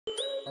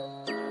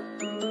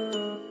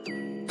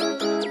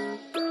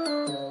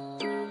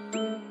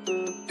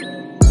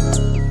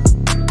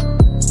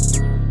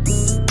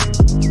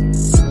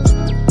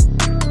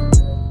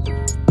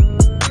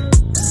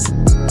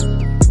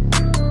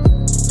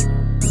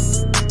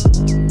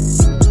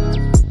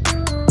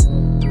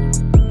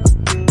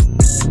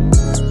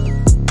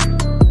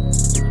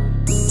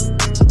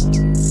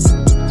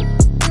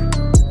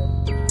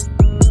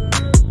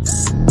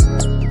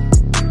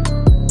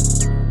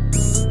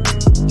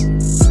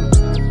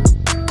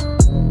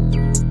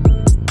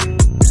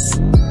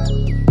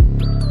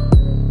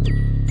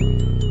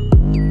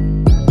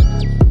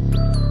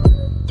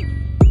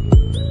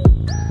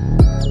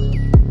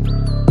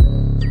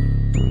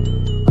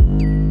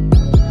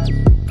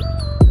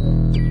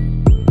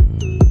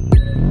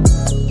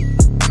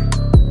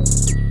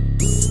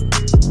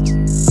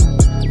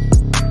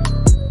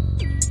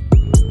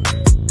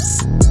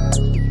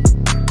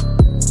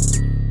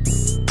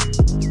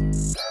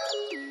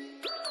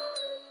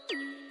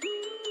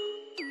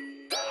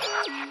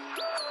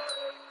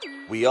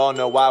We all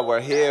know why we're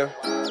here.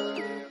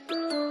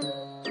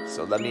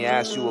 So let me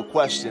ask you a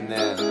question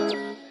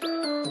then.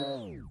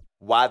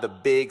 Why the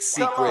big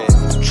secret?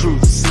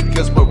 Truth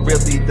seekers, but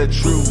really the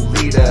true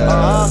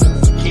leaders.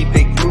 Keep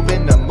it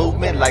grooving, the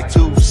movement like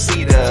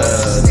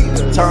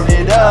two-seaters. Turn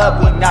it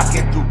up, we're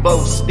knocking through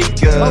both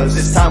speakers.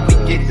 It's time we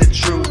get the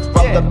truth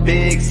from the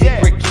big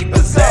secret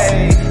keepers.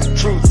 Hey,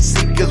 truth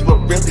seekers, but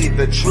really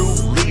the true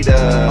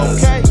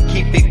leaders.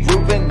 Keep it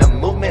grooving, the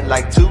movement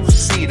like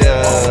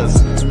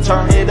two-seaters.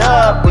 Turn it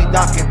up, we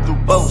knocking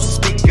through both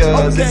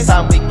speakers. It's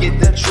time we get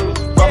the truth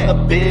from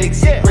the big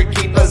secret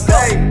keepers.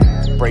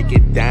 Hey, break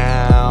it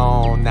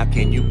down, now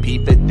can you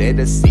peep it? They're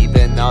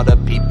deceiving all the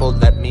people.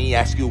 Let me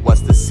ask you,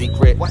 what's the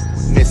secret?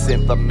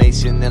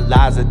 Misinformation and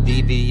lies, a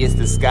devious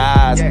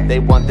disguise. They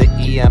want the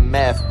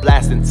EMF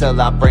blast until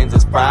our brains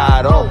is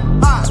fried. Oh,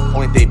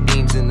 point their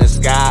beams in the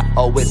sky.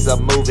 Oh, it's a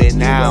movie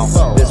now.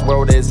 This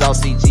world is all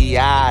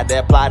CGI,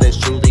 their plot is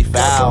truly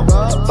foul.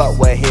 But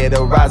we're here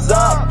to rise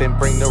up and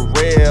bring the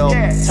real.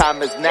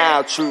 Time is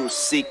now, truth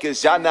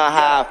seekers, y'all know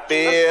how I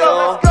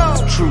feel.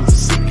 Truth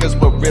seekers,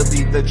 we're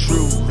really the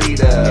true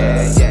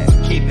leaders.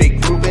 Keep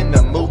it grooving,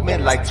 the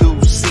movement like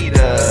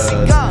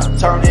two-seaters.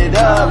 Turn it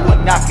up,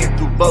 we're knocking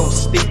through both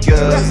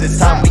speakers. It's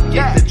time we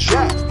get the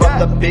truth from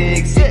the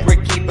big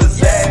secret keepers.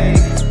 Hey,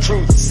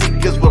 truth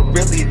seekers, we're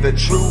really the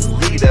true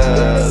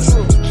leaders.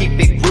 Keep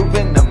it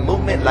grooving, the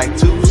movement like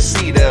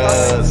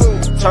two-seaters.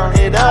 Turn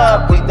it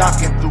up, we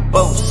knocking through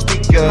both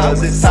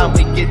speakers. It's time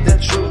we get the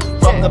truth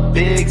from the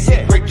big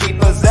secret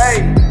keepers.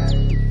 Hey,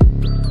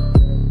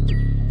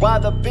 why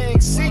the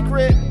big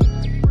secret?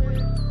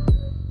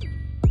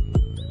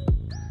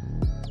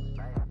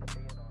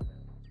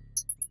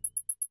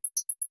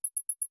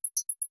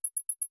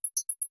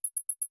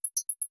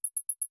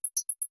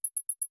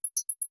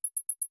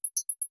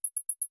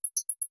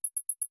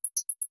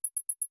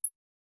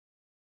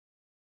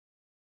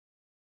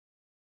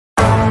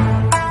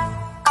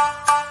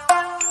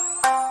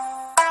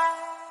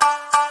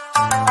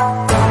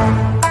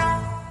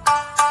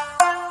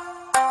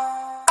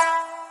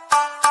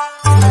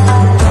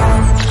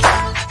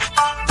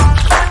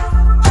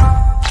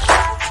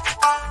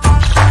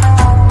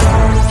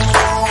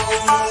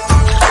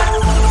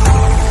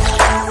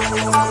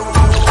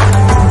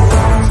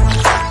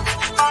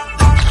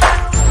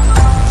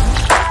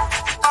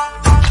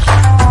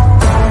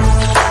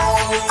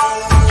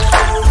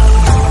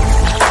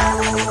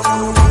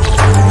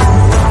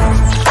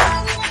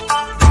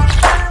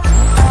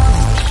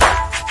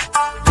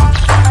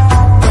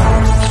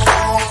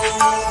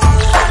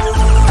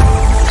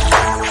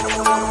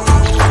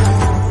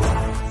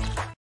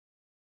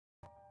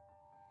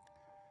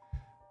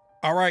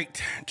 All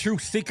right,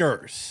 truth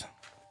seekers.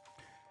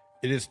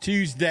 It is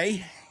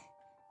Thursday.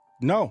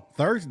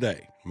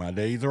 My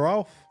days are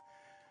off.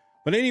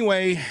 But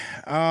anyway,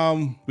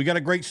 we got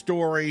a great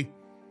story,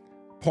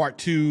 part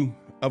 2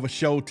 of a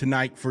show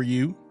tonight for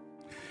you.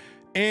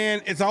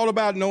 And it's all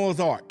about Noah's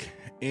Ark.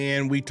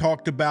 And we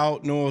talked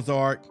about Noah's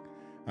Ark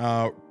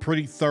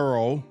pretty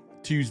thorough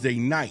Tuesday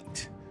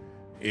night.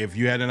 If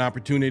you had an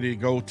opportunity to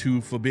go to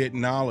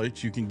Forbidden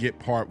Knowledge, you can get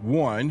part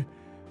 1.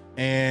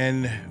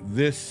 And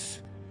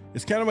this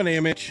it's kind of an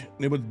image.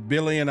 It was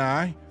Billy and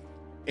I,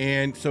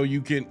 and so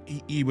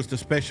he was the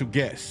special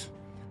guest.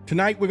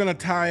 Tonight, we're gonna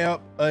tie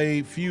up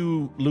a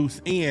few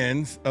loose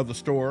ends of the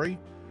story.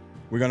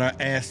 We're gonna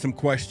ask some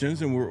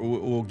questions and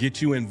we'll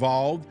get you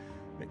involved.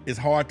 It's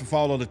hard to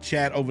follow the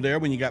chat over there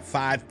when you got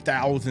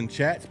 5,000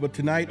 chats, but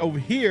tonight over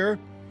here,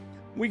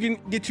 we can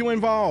get you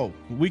involved.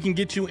 We can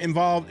get you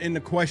involved in the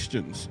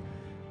questions.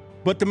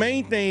 But the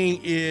main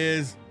thing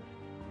is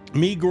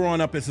me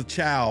growing up as a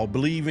child,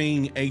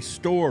 believing a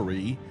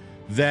story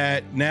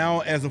that now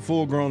as a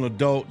full-grown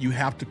adult you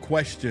have to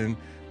question,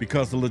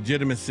 because the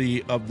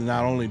legitimacy of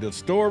not only the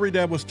story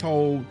that was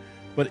told,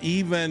 but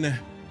even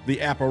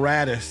the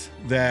apparatus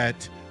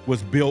that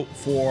was built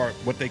for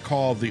what they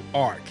call the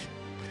Ark.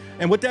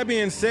 And with that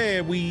being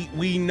said,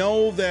 we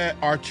know that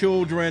our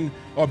children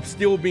are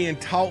still being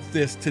taught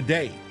this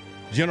today,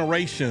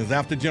 generations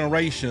after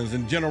generations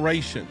and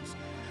generations.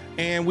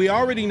 And we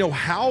already know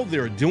how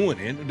they're doing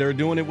it. They're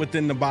doing it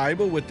within the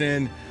Bible,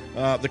 within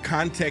the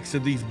context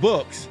of these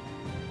books.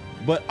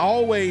 But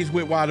always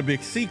with Why the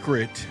Big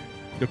Secret,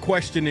 the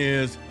question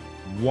is,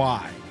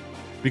 why?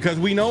 Because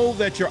we know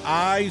that your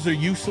eyes are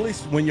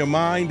useless when your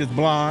mind is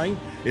blind.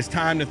 It's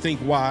time to think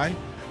why.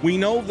 We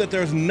know that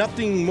there's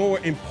nothing more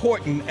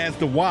important as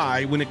to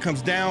why when it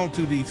comes down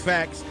to these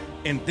facts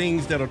and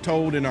things that are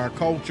told in our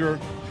culture.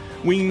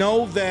 We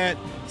know that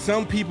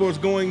some people is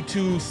going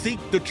to seek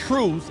the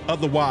truth of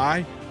the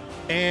why,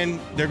 and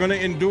they're going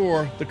to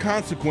endure the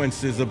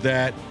consequences of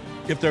that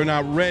if they're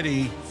not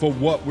ready for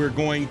what we're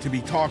going to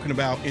be talking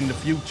about in the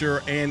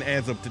future, and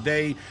as of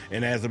today,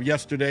 and as of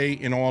yesterday,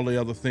 and all the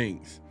other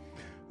things.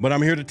 But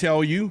I'm here to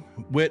tell you,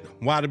 with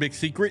Why the Big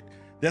Secret,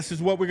 this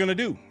is what we're going to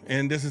do,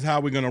 and this is how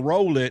we're going to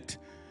roll it,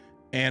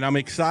 and I'm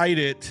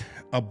excited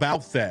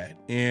about that.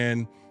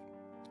 And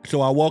so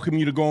I welcome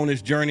you to go on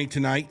this journey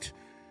tonight.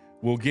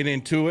 We'll get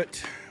into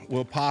it,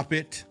 we'll pop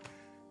it,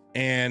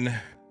 and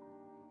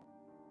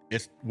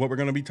it's what we're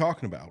going to be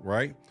talking about,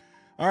 right?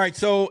 All right.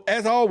 So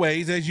as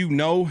always, as you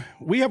know,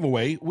 we have a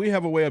way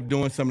of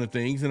doing some of the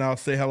things, and I'll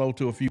say hello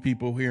to a few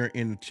people here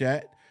in the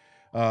chat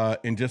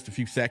in just a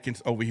few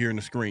seconds over here in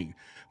the screen.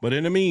 But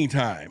in the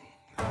meantime,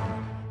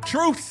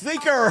 truth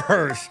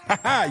seekers,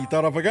 you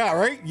thought I forgot,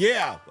 right?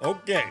 Yeah.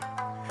 Okay.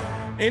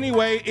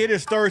 Anyway, it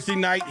is Thursday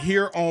night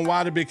here on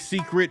Why the Big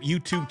Secret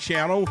YouTube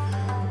channel.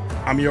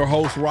 I'm your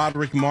host,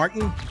 Roderick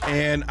Martin,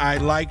 and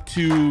I'd like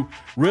to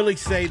really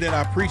say that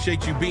I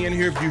appreciate you being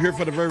here if you're here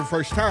for the very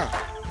first time.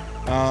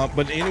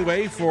 But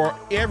anyway, for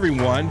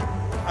everyone,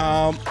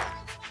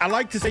 I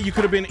like to say you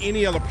could have been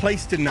any other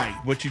place tonight,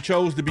 but you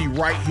chose to be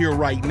right here,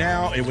 right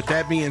now. And with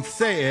that being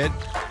said,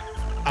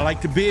 I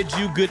like to bid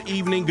you good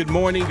evening, good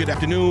morning, good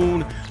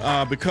afternoon,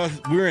 because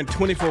we're in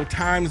 24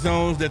 time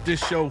zones that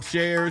this show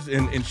shares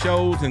and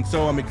shows, and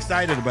so I'm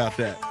excited about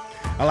that.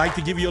 I like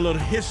to give you a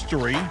little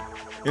history,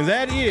 and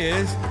that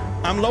is,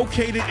 I'm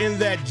located in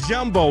that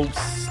jumbo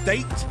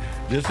state.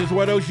 This is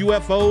where those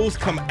UFOs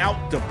come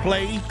out to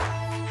play.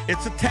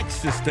 It's a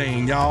Texas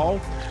thing, y'all.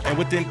 And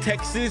within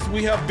Texas,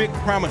 we have big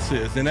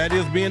promises, and that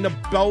is being the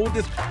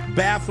boldest,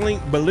 baffling,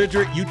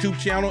 belligerent YouTube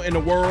channel in the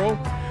world,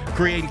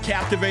 creating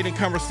captivating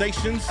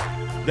conversations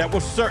that will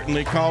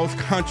certainly cause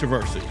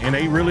controversy, and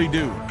they really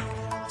do.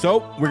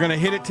 So we're gonna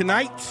hit it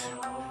tonight.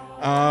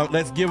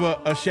 Let's give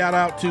a shout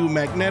out to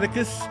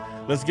Magneticus.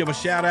 Let's give a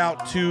shout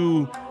out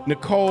to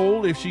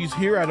Nicole, if she's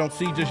here, I don't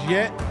see just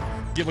yet.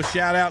 Give a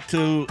shout out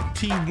to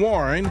T.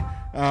 Warren,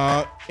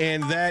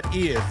 and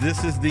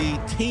this is the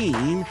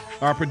team,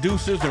 our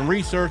producers and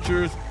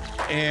researchers,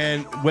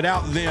 and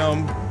without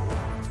them,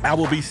 I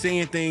will be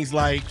saying things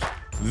like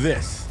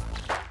this.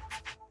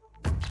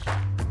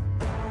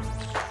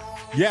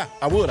 Yeah,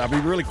 I would. I'd be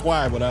really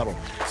quiet without them.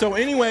 So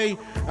anyway,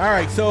 all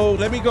right, so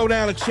let me go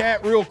down the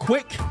chat real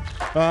quick.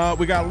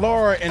 We got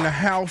Laura in the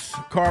house,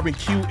 Carbon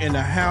Q in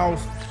the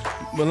house,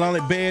 Melanie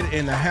Bed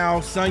in the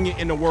house, Sonia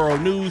in the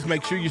World News.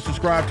 Make sure you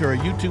subscribe to her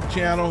YouTube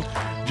channel.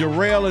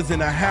 Jarrell is in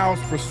the house,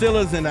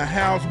 Priscilla's in the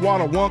house,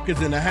 Water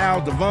Wonka's in the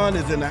house, Devon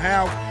is in the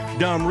house,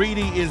 Dom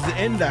Reedy is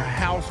in the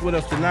house with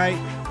us tonight,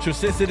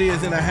 Tricicity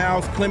is in the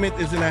house, Clement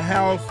is in the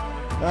house.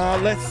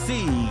 Let's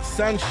see,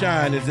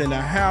 Sunshine is in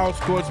the house.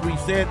 Of course, we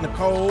said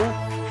Nicole,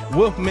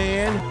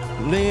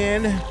 Wolfman,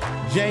 Lynn,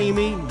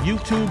 Jamie,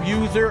 YouTube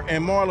user,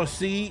 and Marla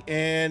C,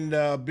 and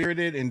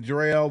Bearded and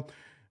Drell,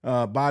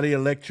 Body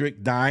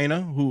Electric,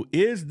 Dinah, who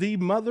is the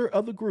mother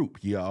of the group,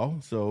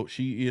 y'all. So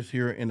she is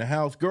here in the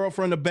house. Girl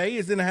from the Bay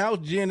is in the house.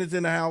 Jen is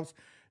in the house.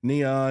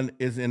 Neon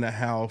is in the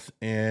house.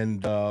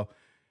 And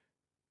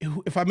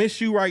if I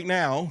miss you right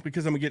now,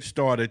 because I'm going to get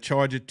started,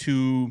 charge it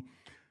to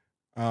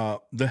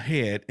the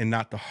head and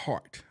not the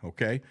heart,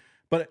 okay?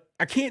 But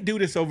I can't do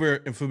this over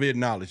in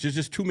Forbidden Knowledge. There's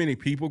just too many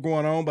people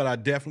going on, but I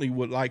definitely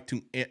would like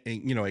to,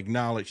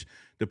 acknowledge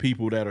the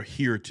people that are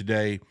here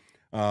today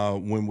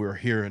when we're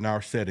here in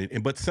our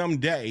setting. But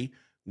someday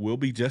we'll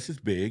be just as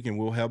big and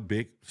we'll have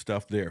big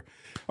stuff there.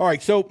 All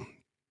right, so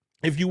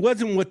if you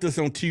wasn't with us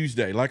on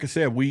Tuesday, like I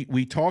said,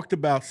 we talked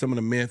about some of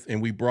the myth,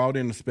 and we brought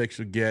in a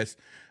special guest,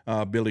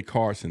 Billy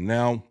Carson.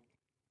 Now,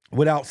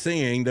 without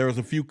saying, there was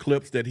a few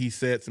clips that he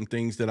said some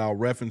things that I'll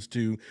reference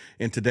to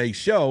in today's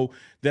show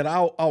that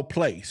I'll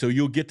play. So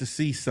you'll get to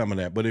see some of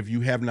that. But if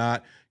you have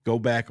not, go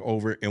back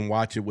over and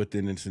watch it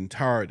within its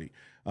entirety.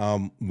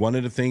 One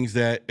of the things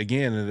that,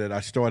 again, that I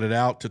started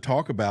out to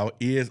talk about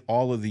is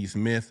all of these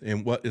myths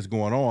and what is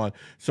going on.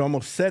 So I'm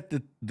going to set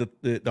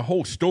the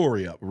whole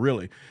story up,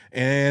 really.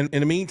 And in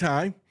the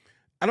meantime,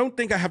 I don't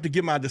think I have to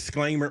give my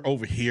disclaimer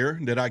over here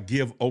that I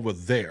give over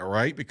there,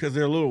 right? Because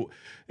they're a little,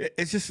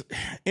 it's just,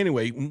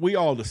 anyway, we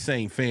all the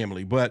same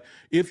family. But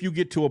if you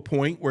get to a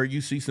point where you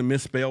see some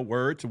misspelled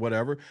words or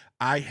whatever,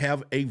 I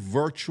have a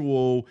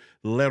virtual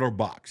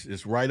letterbox.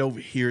 It's right over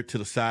here to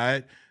the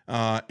side.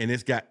 And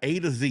it's got A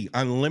to Z,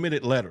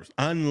 unlimited letters,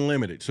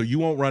 unlimited. So you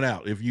won't run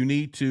out. If you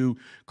need to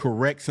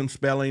correct some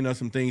spelling or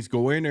some things,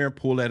 go in there and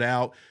pull that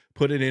out,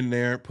 put it in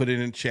there, put it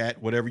in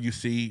chat, whatever you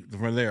see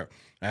from there.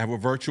 I have a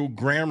virtual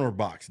grammar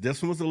box.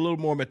 This one was a little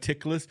more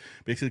meticulous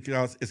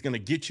because it's going to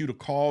get you to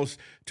cause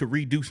to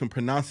redo some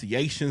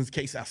pronunciations in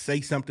case I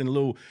say something a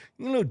little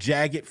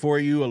jagged for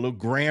you, a little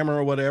grammar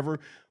or whatever.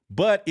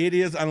 But it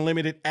is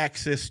unlimited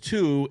access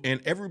to,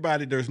 and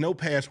everybody, there's no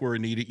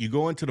password needed. You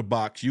go into the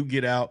box, you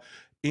get out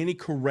any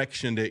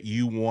correction that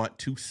you want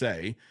to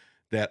say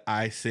that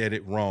I said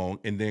it wrong.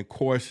 And then, of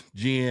course,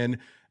 Jen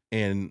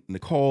and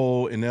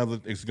Nicole and others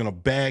is going to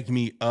bag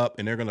me up,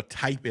 and they're going to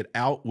type it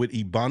out with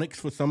Ebonics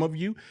for some of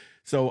you.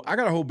 So I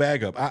got a whole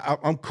bag up.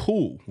 I'm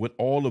cool with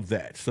all of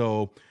that.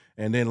 So,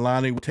 and then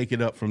Lonnie will take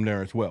it up from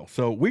there as well.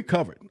 So we're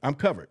covered. I'm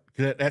covered.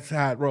 That's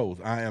how it rolls.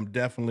 I am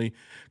definitely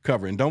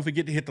covered. And don't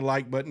forget to hit the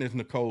like button, as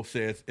Nicole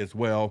says as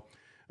well,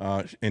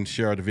 and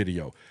share the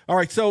video. All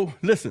right. So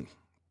listen,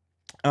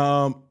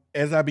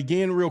 as I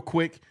begin real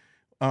quick,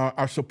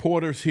 our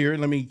supporters here,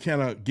 let me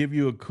kind of give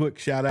you a quick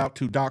shout out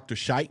to Dr.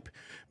 Shipe.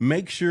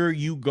 Make sure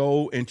you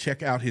go and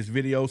check out his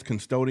videos,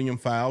 Custodian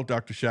File,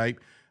 Dr. Shipe.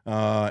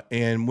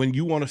 And when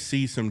you want to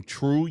see some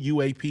true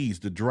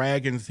UAPs, the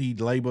dragons, he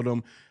labeled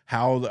them,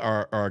 how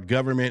our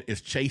government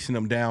is chasing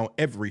them down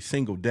every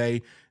single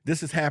day.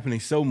 This is happening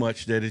so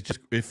much that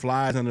it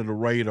flies under the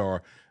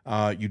radar.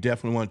 You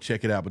definitely want to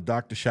check it out. But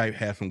Dr. Shipe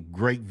has some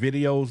great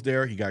videos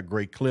there. He got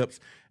great clips.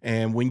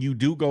 And when you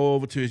do go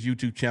over to his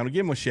YouTube channel,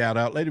 give him a shout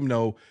out. Let him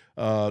know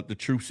the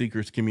Truth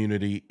Seekers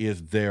community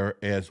is there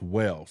as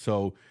well.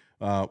 So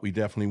we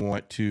definitely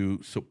want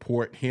to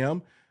support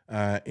him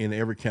in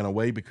every kind of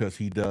way, because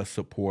he does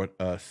support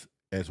us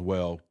as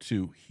well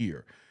too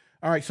here.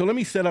 All right, so let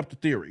me set up the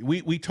theory.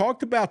 We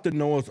talked about the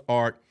Noah's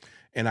Ark,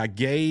 and I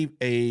gave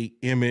a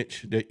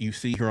image that you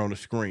see here on the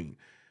screen.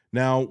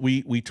 Now,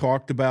 we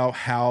talked about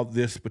how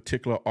this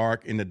particular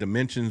ark and the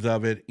dimensions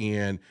of it,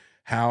 and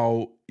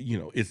how, you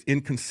know, it's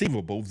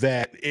inconceivable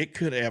that it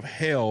could have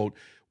held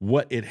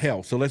what it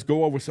held. So let's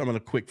go over some of the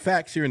quick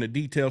facts here and the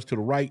details. To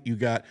the right, you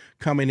got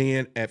coming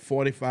in at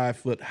 45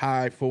 foot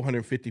high,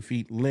 450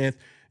 feet length,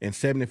 and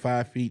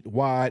 75 feet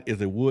wide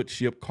is a wood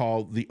ship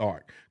called the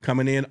Ark.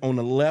 Coming in on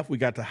the left, we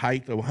got the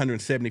height of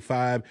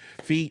 175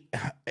 feet,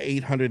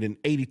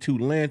 882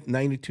 length,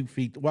 92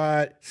 feet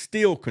wide,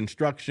 steel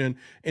construction,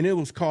 and it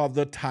was called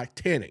the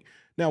Titanic.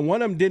 Now,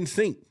 one of them didn't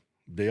sink.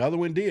 The other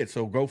one did,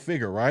 so go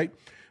figure, right?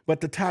 But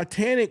the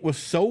Titanic was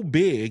so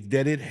big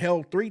that it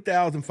held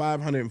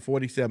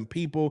 3,547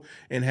 people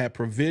and had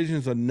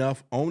provisions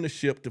enough on the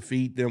ship to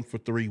feed them for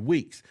 3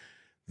 weeks.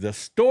 The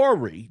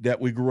story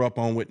that we grew up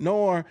on with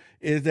Noah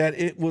is that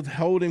it was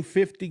holding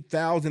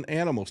 50,000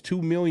 animals,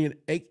 2 million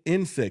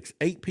insects,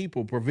 8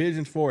 people,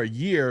 provisions for a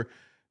year.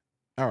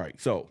 All right,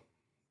 so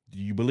do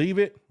you believe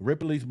it?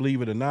 Ripley's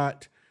believe it or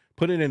not?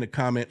 Put it in the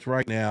comments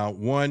right now.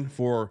 1,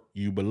 for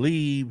you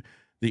believe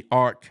the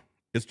Ark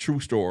is true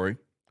story.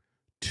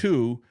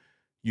 2,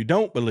 you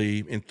don't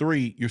believe. And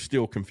 3, you're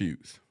still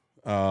confused.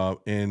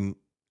 And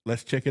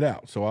let's check it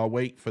out. So I'll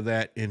wait for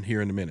that in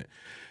here in a minute.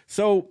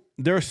 So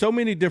there are so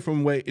many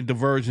different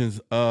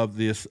versions of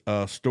this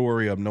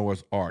story of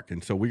Noah's Ark.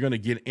 And so we're going to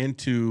get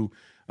into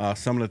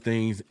some of the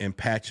things and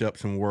patch up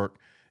some work.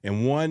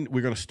 And one,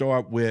 we're going to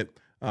start with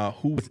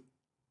who was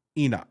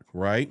Enoch,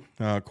 right?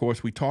 Of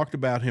course, we talked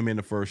about him in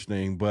the first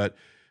thing, but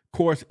of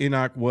course,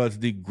 Enoch was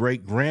the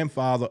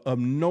great-grandfather of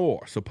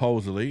Noah,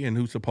 supposedly, and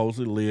who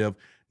supposedly lived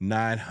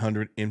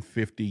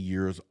 950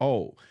 years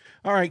old.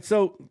 All right,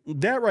 so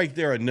that right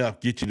there enough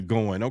get you to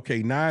going.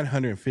 Okay,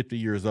 950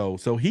 years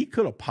old. So he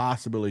could have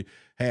possibly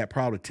had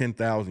probably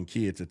 10,000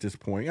 kids at this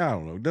point. I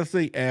don't know. Let's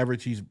say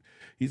average.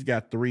 He's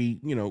got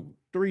 3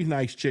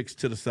 nice chicks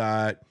to the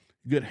side,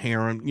 good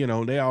harem. You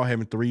know, they all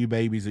having 3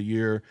 babies a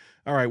year.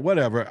 All right,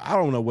 whatever. I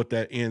don't know what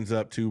that ends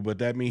up to, but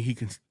that means he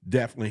can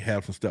definitely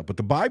have some stuff. But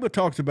the Bible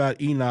talks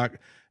about Enoch,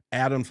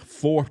 Adam's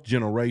 4th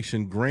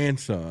generation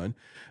grandson,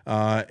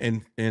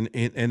 and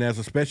as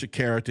a special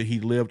character, he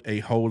lived a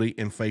holy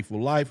and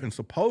faithful life and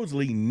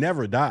supposedly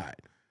never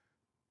died.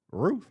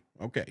 Ruth,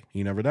 okay,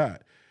 he never died.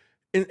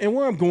 And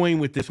where I'm going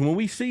with this, when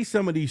we see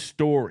some of these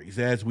stories,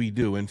 as we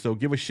do, and so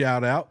give a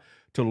shout out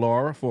to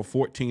Laura for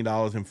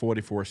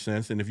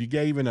 $14.44. And if you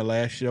gave in the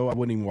last show, I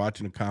wasn't even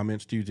watching the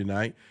comments Tuesday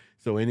night.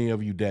 So any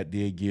of you that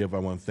did give, I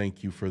want to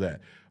thank you for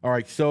that. All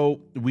right,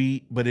 so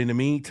but in the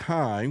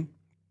meantime,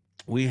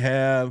 we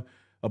have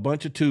a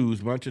bunch of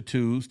twos.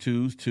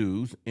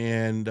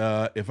 And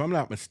if I'm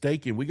not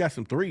mistaken, we got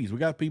some 3s. We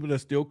got people that are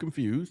still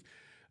confused.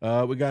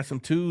 We got some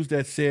 2s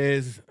that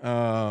says,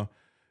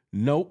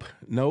 nope.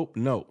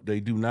 They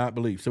do not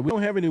believe. So we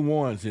don't have any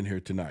 1s in here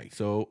tonight.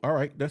 So, all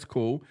right, that's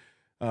cool.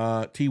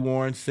 T.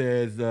 Warren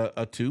says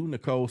a 2.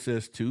 Nicole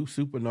says 2.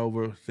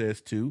 Supernova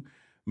says 2.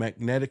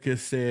 Magneticus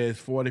says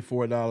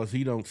 $44.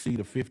 He don't see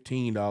the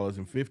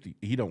 $15.50.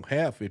 He don't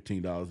have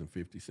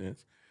 $15.50.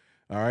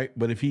 All right,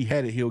 but if he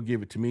had it, he'll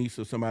give it to me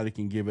so somebody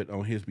can give it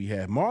on his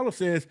behalf. Marla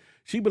says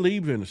she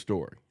believes in the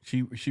story.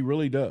 She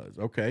really does.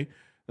 Okay,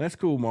 that's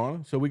cool,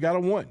 Marla. So we got a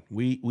 1.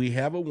 We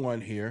have a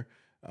 1 here.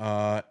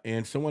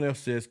 And someone else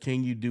says,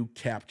 can you do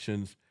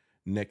captions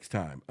next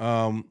time?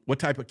 What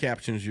type of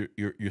captions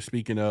you're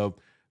speaking of?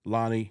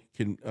 Lonnie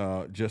can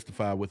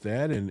justify with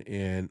that,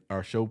 and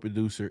our show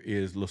producer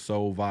is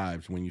LaSoul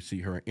Vibes. When you see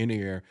her in the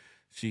air,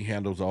 she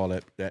handles all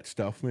that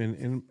stuff,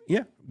 and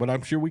yeah, but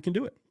I'm sure we can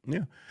do it.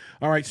 Yeah.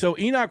 All right. So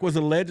Enoch was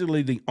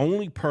allegedly the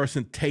only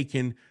person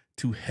taken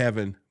to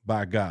heaven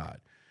by God.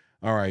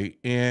 All right.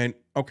 And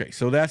okay,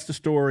 so that's the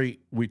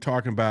story we're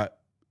talking about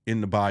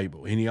in the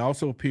Bible. And he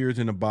also appears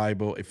in the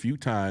Bible a few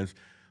times,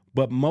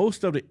 but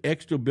most of the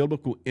extra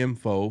biblical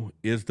info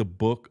is the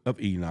book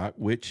of Enoch,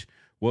 which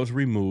was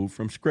removed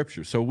from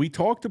scripture. So we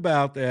talked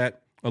about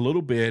that a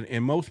little bit,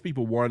 and most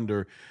people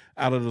wonder,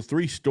 out of the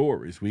 3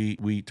 stories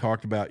we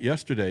talked about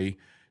yesterday,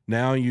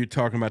 now you're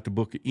talking about the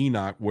book of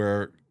Enoch,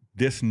 where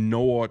this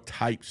Noah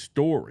type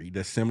story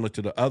that's similar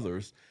to the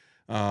others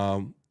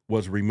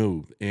was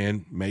removed.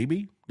 And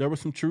maybe there was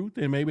some truth,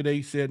 and maybe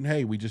they said,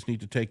 hey, we just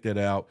need to take that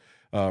out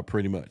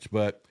pretty much.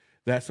 But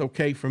that's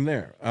okay from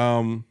there.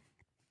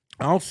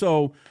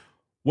 Also,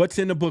 what's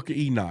in the book of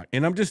Enoch?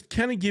 And I'm just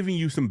kind of giving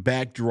you some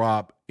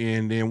backdrop,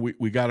 and then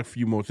we got a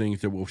few more things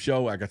that we'll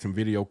show. I got some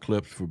video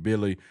clips for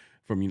Billy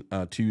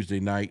from Tuesday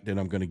night that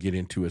I'm going to get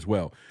into as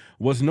well.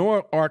 Was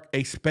Noah Ark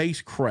a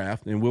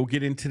spacecraft? And we'll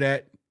get into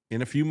that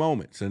in a few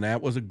moments. And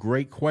that was a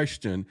great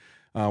question.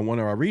 One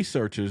of our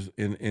researchers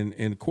and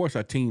of course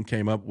our team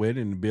came up with,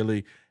 and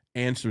Billy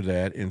answered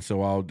that. And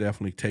so I'll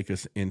definitely take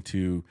us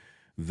into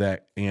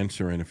that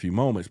answer in a few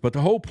moments. But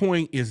the whole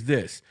point is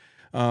this.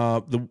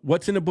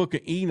 What's in the book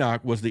of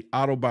Enoch was the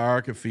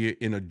autobiography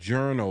in a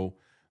journal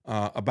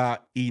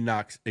about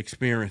Enoch's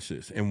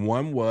experiences. And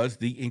one was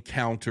the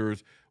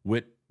encounters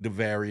with the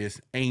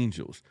various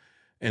angels.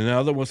 And the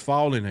other was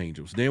fallen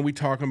angels. Then we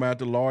talk about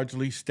the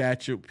largely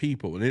statured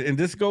people. And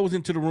this goes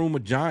into the room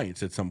of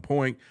giants at some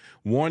point,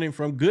 warning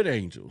from good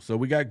angels. So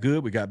we got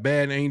good, we got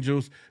bad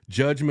angels.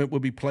 Judgment will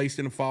be placed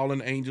in the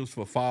fallen angels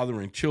for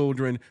fathering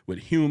children with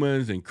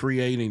humans and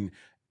creating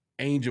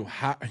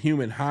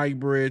human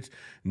hybrids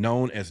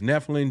known as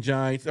Nephilim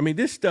giants. I mean,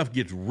 this stuff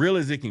gets real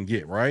as it can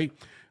get, right?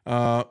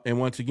 And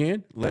once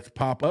again, let's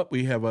pop up.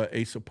 We have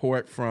a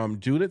support from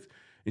Judith.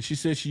 And she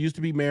says she used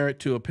to be married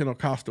to a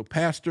Pentecostal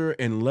pastor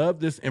and loved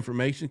this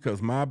information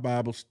because my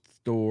Bible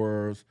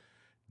stories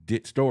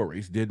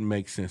didn't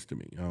make sense to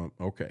me.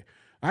 Okay.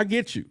 I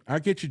get you,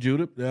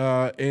 Judith.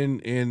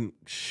 And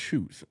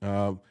shoot,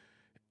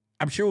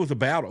 I'm sure it was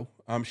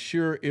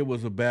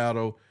a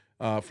battle.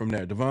 From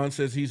there. Devon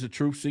says he's a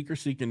truth seeker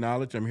seeking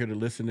knowledge. I'm here to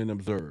listen and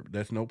observe.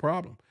 That's no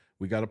problem.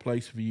 We got a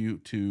place for you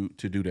to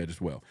do that as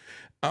well.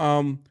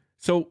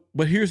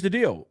 But here's the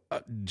deal.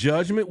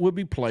 Judgment will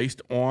be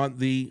placed on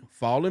the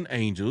fallen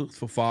angels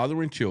for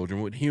fathering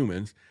children with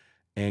humans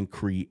and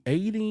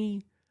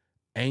creating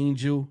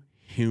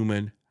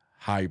angel-human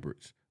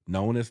hybrids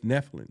known as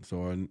Nephilim.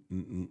 So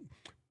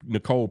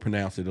Nicole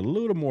pronounced it a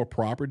little more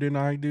proper than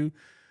I do,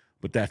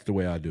 but that's the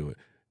way I do it.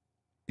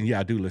 And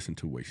yeah, I do listen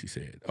to what she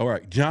said. All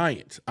right,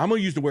 giants. I'm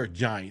going to use the word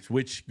giants,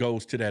 which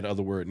goes to that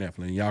other word,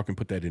 Nephilim. Y'all can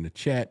put that in the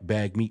chat.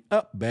 Bag me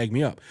up.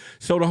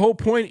 So the whole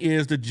point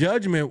is the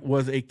judgment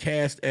was a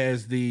cast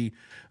as the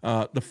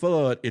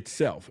flood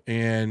itself.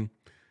 And,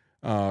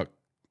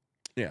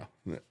 yeah,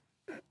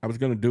 I was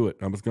going to do it.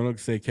 I was going to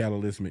say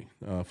cataclysmic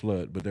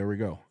flood, but there we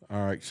go.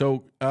 All right,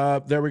 so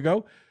there we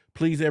go.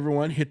 Please,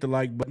 everyone, hit the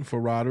like button for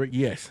Roderick.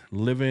 Yes,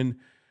 living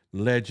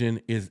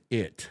legend is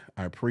it.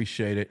 I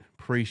appreciate it.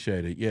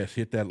 Yes,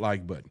 hit that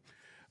like button.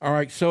 All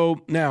right.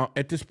 So now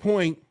at this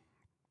point,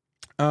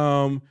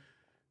 we're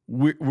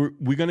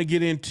going to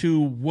get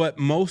into what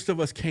most of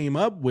us came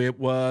up with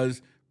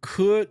was,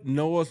 could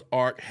Noah's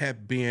Ark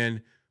have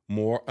been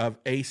more of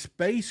a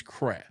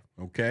spacecraft?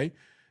 Okay.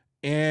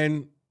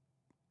 And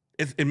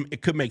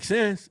it could make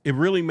sense. It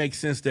really makes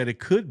sense that it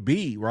could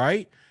be,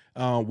 right?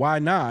 Why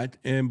not?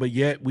 But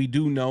yet we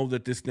do know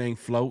that this thing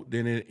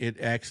floated, and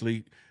it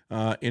actually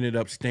ended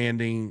up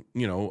standing,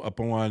 up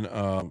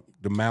on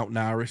the Mount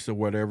Iris or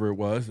whatever it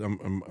was.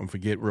 I'm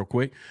forget real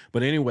quick.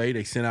 But anyway,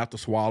 they sent out the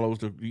swallows,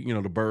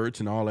 the birds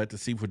and all that to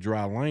see for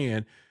dry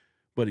land.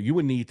 But you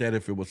would need that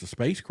if it was a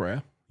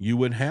spacecraft. You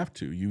wouldn't have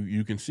to.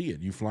 You can see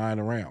it. You flying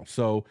around.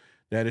 So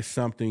that is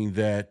something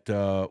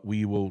that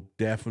we will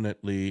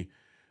definitely.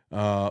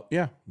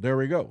 There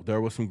we go. There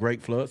was some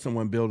great flood.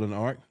 Someone built an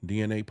ark.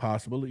 DNA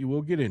possible. You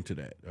will get into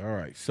that. All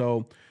right.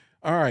 So,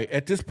 all right.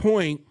 At this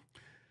point,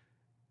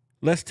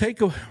 let's take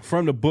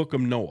from the book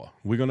of Noah.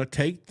 We're going to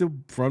take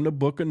from the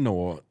book of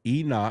Noah,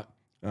 Enoch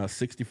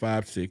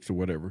 65:6 or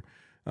whatever.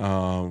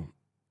 And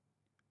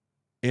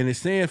it's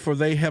saying, for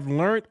they have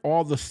learned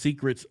all the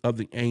secrets of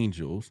the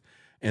angels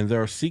and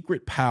their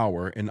secret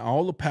power and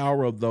all the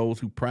power of those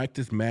who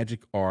practice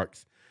magic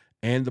arts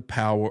and the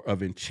power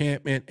of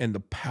enchantment and the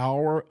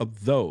power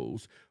of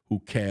those who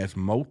cast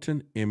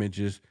molten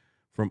images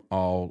from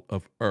all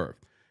of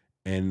earth.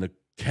 And the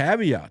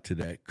caveat to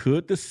that,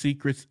 could the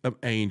secrets of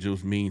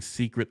angels mean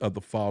secret of the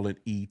fallen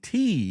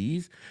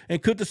ETs?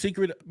 And could the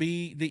secret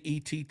be the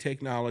ET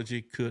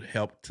technology could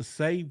help to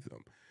save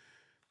them?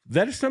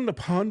 That is something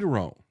to ponder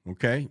on,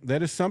 okay?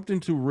 That is something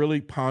to really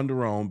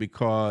ponder on,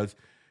 because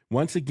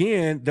once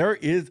again, there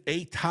is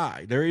a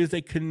tie. There is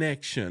a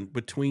connection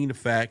between the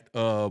fact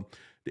of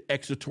the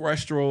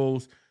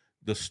extraterrestrials,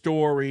 the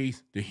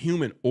stories, the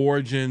human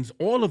origins,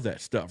 all of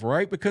that stuff,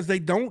 right? Because they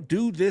don't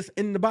do this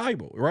in the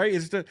Bible, right?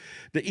 It's the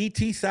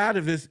ET side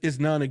of this is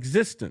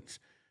non-existence.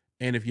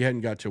 And if you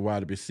hadn't got your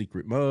Water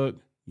secret mug,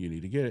 you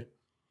need to get it.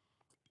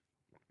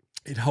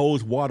 It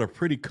holds water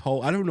pretty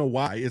cold. I don't know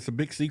why. It's a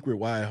big secret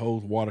why it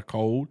holds water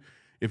cold.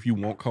 If you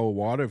want cold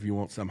water, if you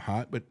want something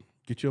hot, but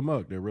get your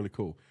mug. They're really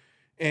cool.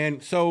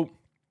 And so,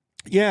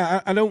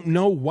 yeah, I don't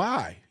know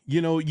why.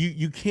 You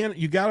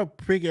got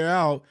to figure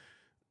out,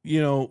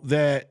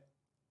 that,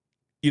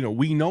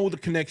 we know the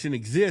connection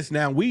exists.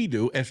 Now we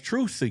do as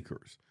truth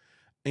seekers.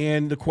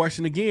 And the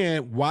question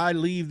again, why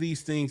leave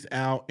these things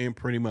out? And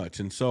pretty much.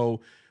 And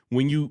so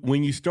when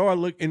you start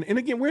looking, and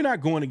again, we're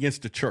not going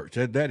against the church.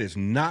 That is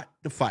not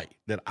the fight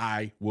that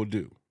I will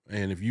do.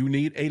 And if you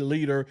need a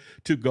leader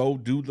to go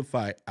do the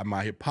fight,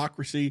 my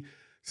hypocrisy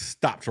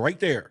stops right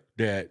there.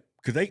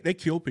 Because they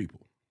kill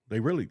people. They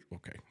really,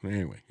 okay.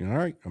 Anyway, all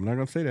right. I'm not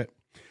going to say that.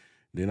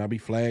 Then I'll be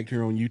flagged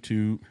here on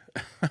YouTube.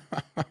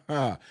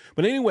 But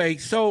anyway,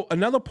 so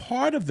another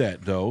part of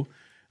that, though,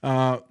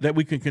 that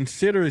we can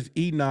consider is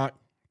Enoch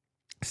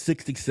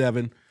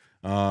 67.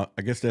 I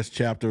guess that's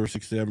chapter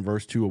 67,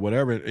 verse 2 or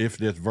whatever, if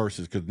there's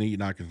verses, because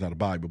Enoch is not a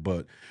Bible.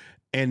 But,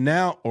 and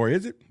now, or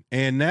is it?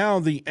 And now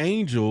the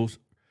angels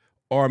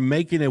are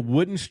making a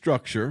wooden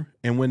structure,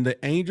 and when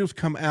the angels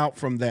come out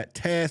from that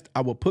task,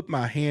 I will put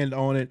my hand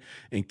on it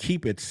and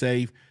keep it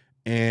safe,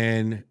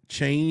 and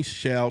change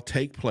shall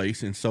take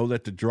place, and so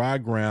that the dry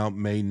ground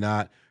may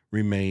not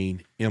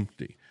remain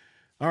empty.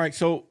 All right,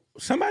 so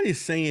somebody's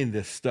saying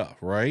this stuff,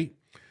 right?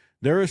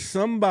 There is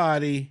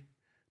somebody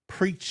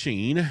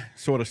preaching,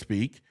 so to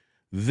speak,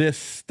 this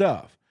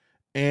stuff.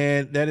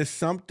 And that is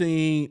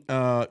something,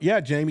 yeah,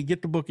 Jamie,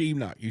 get the book of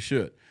Enoch. You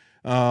should.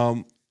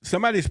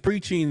 Somebody's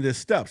preaching this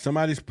stuff.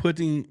 Somebody's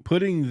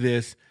putting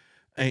this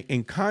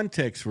in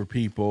context for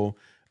people.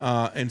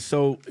 And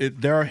so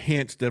there are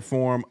hints that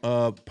form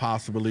of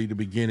possibly the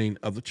beginning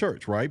of the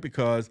church, right?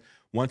 Because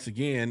once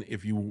again,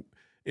 if you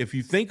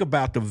think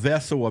about the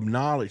vessel of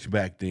knowledge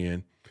back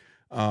then,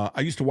 I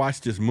used to watch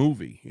this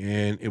movie,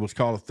 and it was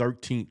called The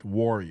 13th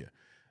Warrior.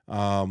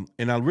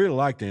 And I really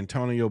liked it.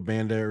 Antonio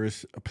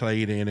Banderas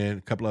played in it.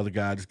 A couple other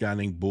guys. This guy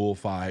named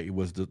Bullfight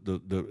was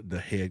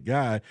the head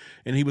guy,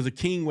 and he was a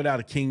king without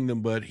a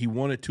kingdom, but he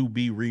wanted to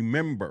be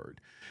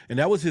remembered, and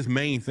that was his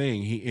main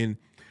thing.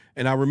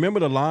 And I remember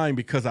the line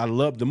because I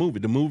loved the movie.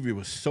 The movie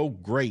was so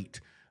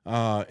great,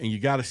 and you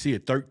got to see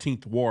it.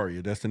 13th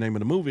Warrior. That's the name of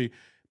the movie.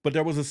 But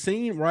there was a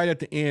scene right at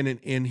the end,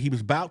 and he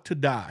was about to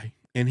die,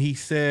 and he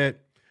said,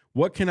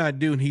 "What can I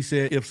do?" And he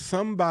said, "If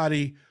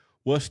somebody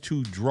was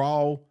to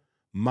draw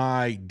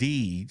my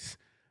deeds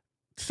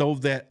so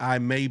that I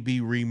may be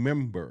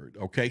remembered."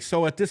 Okay.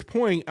 So at this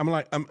point,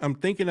 I'm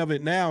thinking of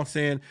it now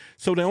saying,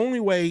 so the only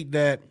way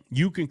that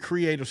you can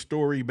create a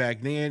story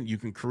back then, you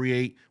can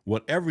create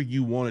whatever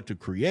you wanted to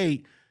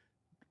create,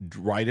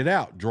 write it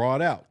out, draw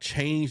it out,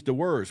 change the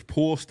words,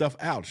 pull stuff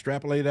out,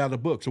 extrapolate it out of the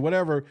books or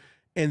whatever.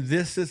 And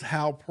this is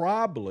how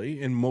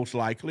probably, and most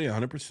likely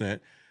 100%,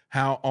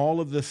 how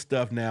all of this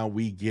stuff now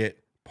we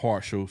get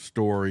partial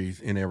stories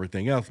and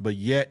everything else, but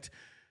yet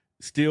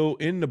still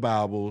in the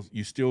Bibles,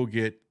 you still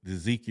get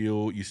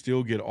Ezekiel, you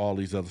still get all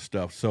these other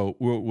stuff. So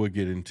we'll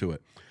get into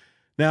it.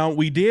 Now,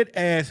 we did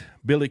ask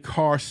Billy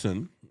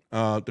Carson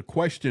the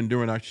question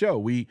during our show.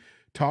 We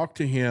talked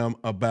to him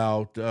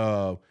about,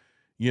 was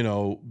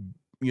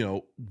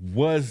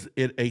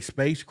it a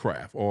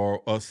spacecraft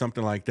or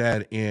something like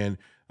that? And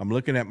I'm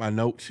looking at my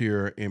notes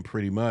here, and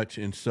pretty much.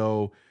 And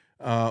so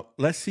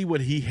let's see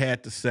what he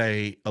had to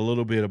say a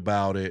little bit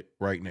about it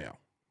right now.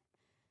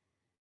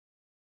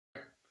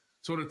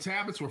 So the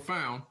tablets were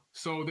found.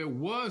 So there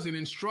was an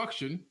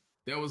instruction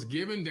that was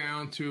given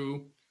down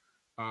to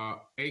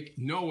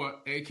Noah,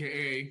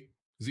 a.k.a.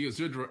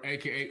 Ziazudra,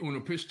 a.k.a.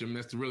 Unapishtim.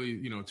 That's the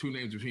really, two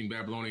names between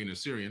Babylonian and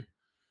Assyrian.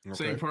 Okay.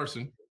 Same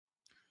person.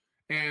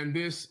 And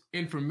this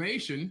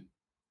information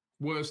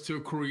was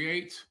to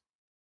create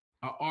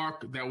an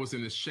ark that was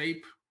in the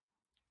shape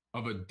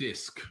of a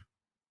disc.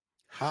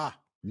 Ha!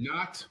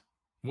 Not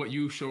what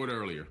you showed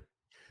earlier.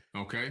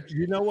 Okay.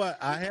 You know what?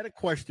 I had a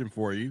question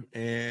for you,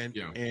 and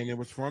it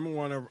was from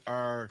one of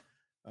our,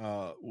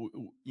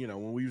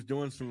 when we was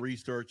doing some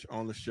research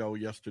on the show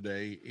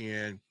yesterday,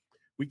 and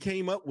we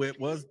came up with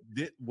was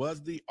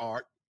the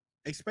ark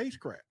a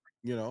spacecraft?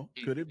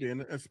 Could it have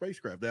been a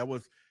spacecraft? That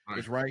was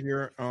it's right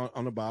here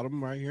on the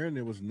bottom right here, and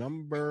it was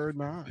number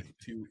 9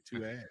 to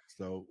add.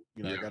 So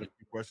I got a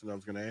few questions I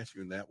was going to ask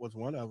you, and that was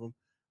one of them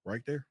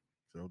right there.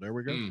 So there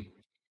we go.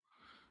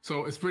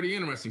 So it's pretty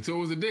interesting. So it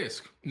was a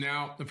disc.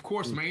 Now, of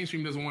course,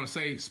 mainstream doesn't want to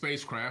say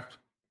spacecraft.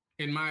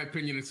 In my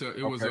opinion, was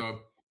a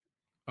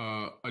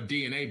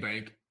DNA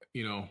bank.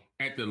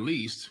 At the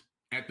least,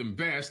 at the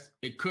best,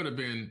 it could have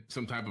been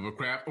some type of a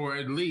craft, or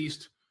at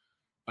least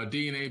a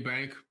DNA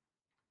bank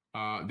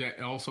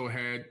that also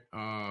had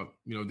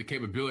the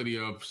capability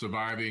of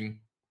surviving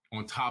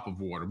on top of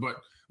water. But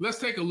let's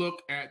take a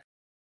look at.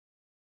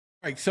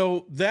 Right,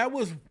 so that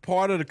was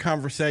part of the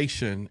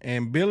conversation,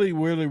 and Billy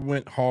really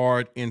went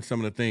hard in some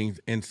of the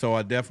things, and so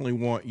I definitely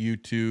want you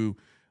to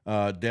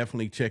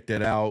definitely check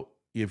that out.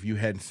 If you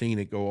hadn't seen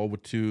it, go over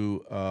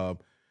to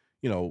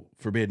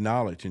Forbidden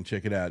Knowledge and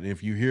check it out. And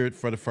if you hear it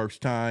for the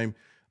first time,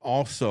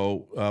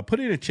 also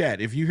put it in a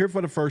chat. If you hear it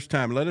for the first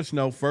time, let us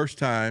know first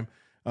time,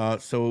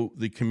 so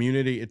the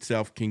community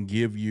itself can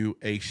give you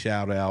a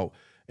shout out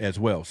as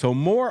well. So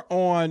more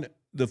on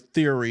the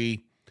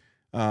theory,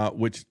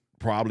 which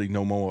probably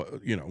no more,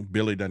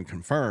 Billy doesn't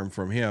confirm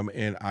from him,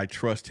 and I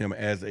trust him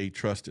as a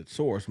trusted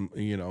source,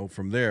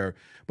 from there.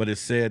 But it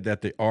said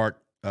that the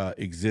ark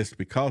exists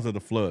because of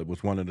the flood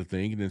was one of the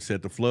things, and it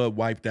said the flood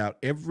wiped out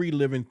every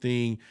living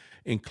thing,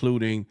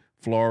 including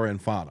flora and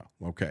fauna.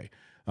 Okay.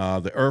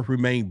 The earth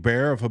remained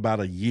bare of about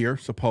a year,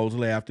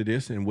 supposedly, after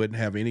this, and wouldn't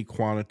have any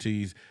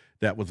quantities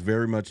that was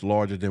very much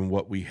larger than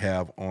what we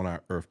have on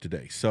our earth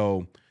today.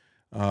 So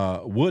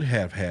would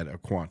have had a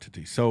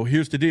quantity. So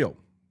here's the deal.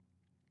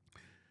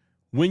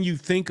 When you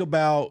think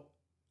about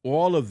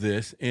all of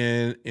this,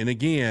 and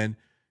again,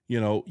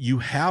 you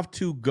have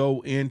to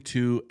go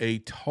into a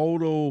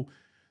total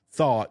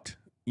thought,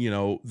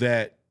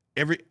 that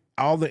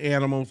all the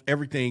animals,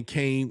 everything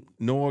came.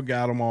 Noah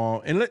got them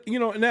all. And,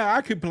 now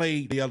I could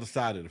play the other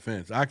side of the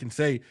fence. I can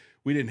say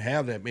we didn't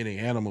have that many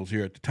animals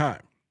here at the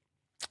time.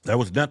 There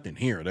was nothing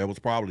here. There was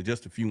probably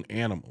just a few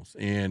animals.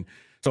 And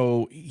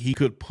so he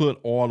could put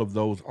all of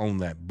those on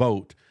that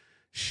boat,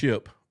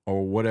 ship,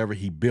 or whatever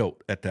he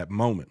built at that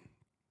moment.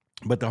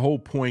 But the whole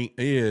point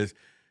is,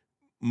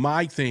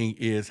 my thing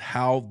is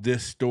how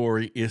this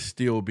story is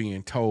still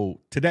being told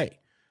today,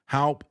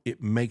 how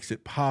it makes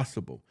it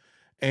possible.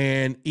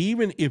 And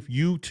even if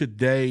you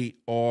today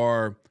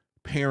are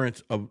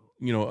parents of,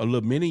 a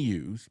little mini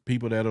yous,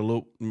 people that are a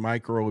little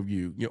micro of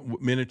you,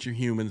 miniature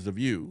humans of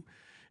you,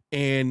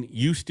 and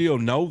you still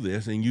know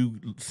this, and you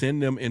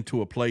send them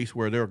into a place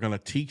where they're going to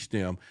teach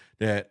them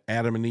that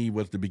Adam and Eve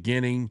was the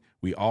beginning.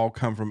 We all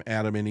come from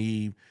Adam and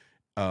Eve.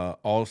 All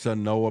of a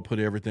sudden, Noah put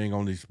everything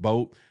on this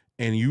boat,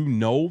 and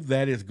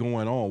that is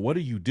going on. What do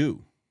you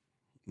do?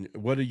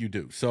 What do you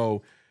do?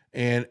 So,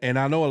 and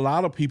I know a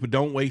lot of people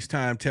don't waste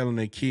time telling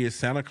their kids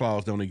Santa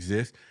Claus don't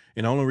exist.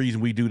 And the only reason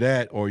we do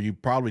that, or you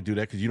probably do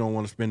that, because you don't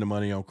want to spend the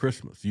money on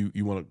Christmas.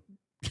 You want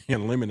to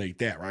eliminate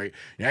that, right?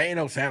 There ain't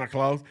no Santa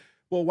Claus.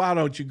 Well, why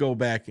don't you go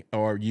back,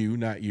 or you,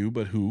 not you,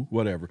 but who,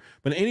 whatever.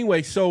 But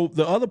anyway, so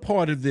the other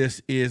part of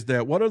this is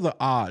that what are the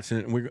odds?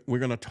 And we're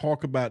going to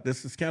talk about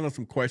this. Is kind of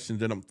some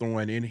questions that I'm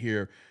throwing in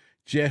here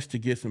just to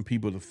get some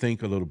people to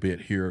think a little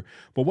bit here.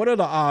 But what are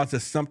the odds that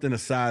something the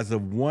size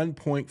of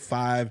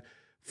 1.5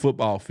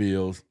 football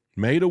fields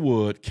made of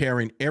wood,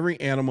 carrying every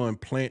animal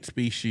and plant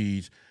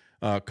species,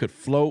 could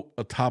float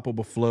atop of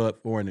a flood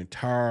for an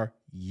entire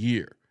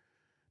year?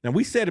 Now,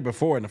 we said it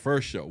before in the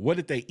first show. What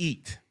did they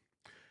eat?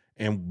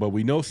 But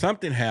we know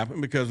something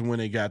happened, because when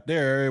they got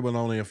there, it was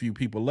only a few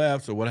people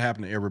left. So what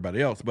happened to everybody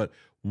else? But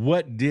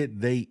what did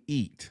they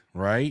eat,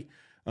 right?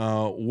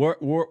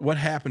 What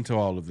happened to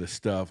all of this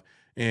stuff?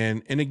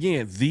 And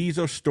again, these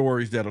are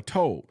stories that are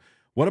told.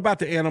 What about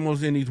the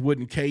animals in these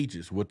wooden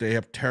cages? Would they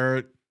have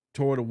tore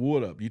the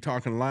wood up? You're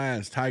talking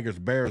lions, tigers,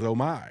 bears, oh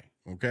my,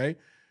 okay?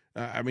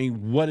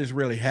 What is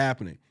really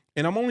happening?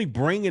 And I'm only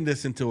bringing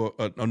this into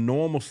a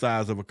normal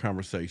size of a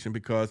conversation,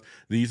 because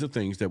these are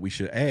things that we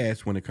should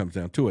ask when it comes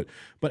down to it.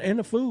 And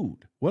the food.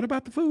 What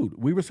about the food?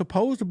 We were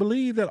supposed to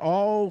believe that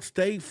all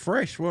stayed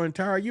fresh for an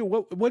entire year.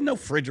 Wasn't no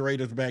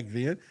refrigerators back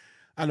then.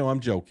 I know I'm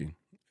joking.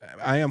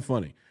 I am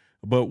funny.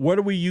 But what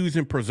are we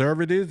using?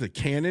 Preservatives, a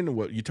cannon?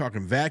 What you're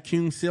talking,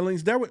 vacuum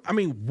sealings?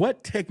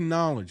 What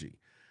technology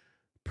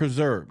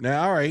preserved?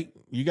 Now, all right,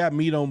 you got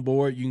meat on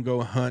board. You can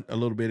go hunt a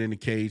little bit in the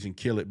cage and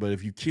kill it. But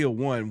if you kill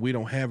one, we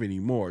don't have any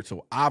more.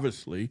 So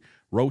obviously,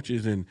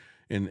 roaches and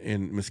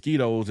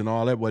mosquitoes and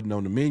all that wasn't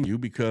on the menu,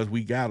 because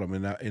we got them.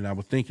 And I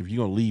would think, if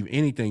you're gonna leave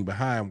anything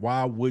behind,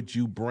 why would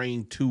you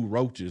bring 2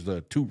 roaches,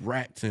 2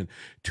 rats, and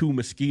 2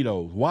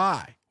 mosquitoes?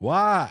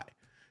 Why?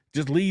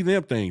 Just leave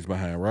them things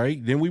behind,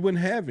 right? Then we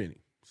wouldn't have any,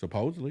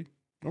 supposedly.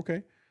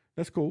 Okay,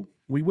 that's cool.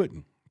 We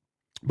wouldn't.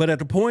 But at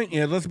the point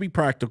is, let's be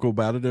practical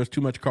about it. There's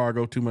too much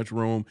cargo, too much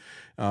room,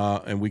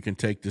 and we can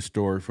take this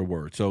story for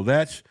word. So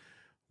that's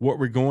what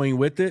we're going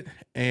with it.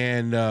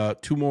 And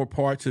 2 more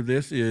parts of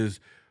this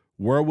is,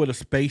 where would a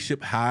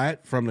spaceship hide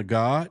from the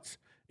gods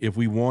if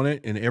we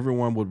wanted, and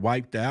everyone would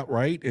wiped out,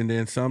 right? And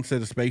then some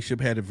said the spaceship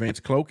had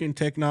advanced cloaking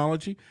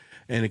technology,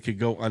 and it could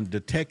go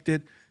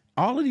undetected.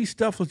 All of these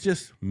stuff was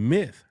just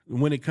myth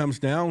when it comes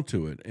down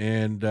to it.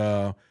 And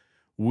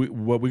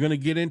we're going to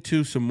get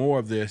into some more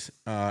of this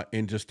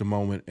in just a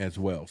moment as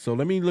well. So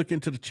let me look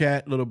into the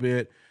chat a little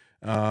bit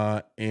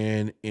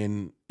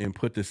and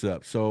put this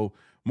up. So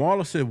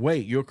Marla said,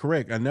 wait, you're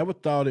correct. I never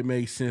thought it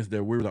made sense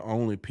that we're the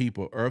only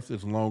people. Earth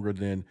is longer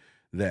than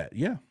that.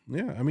 Yeah.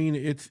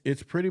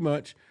 It's pretty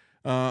much,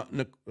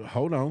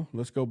 hold on.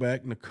 Let's go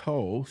back.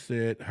 Nicole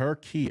said her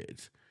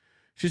kids.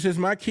 She says,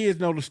 my kids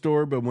know the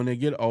story, but when they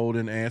get old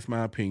and ask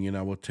my opinion,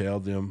 I will tell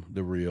them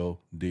the real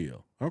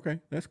deal. Okay,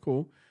 that's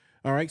cool.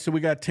 All right, so we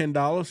got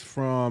 $10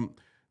 from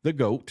the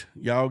GOAT.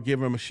 Y'all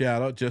give him a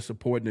shout out, just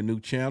supporting the new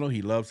channel.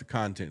 He loves the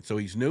content. So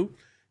he's new.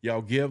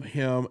 Y'all give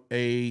him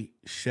a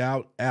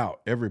shout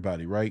out,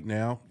 everybody, right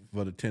now,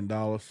 for the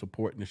 $10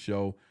 supporting the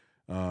show.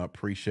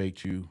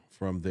 Appreciate you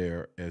from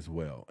there as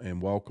well.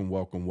 And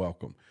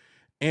welcome.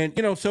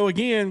 And, so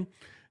again,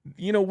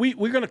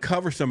 we're going to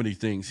cover some of these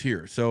things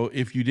here. So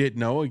if you didn't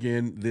know,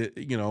 again,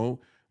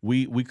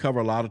 we cover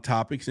a lot of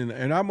topics,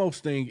 and our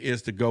most thing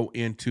is to go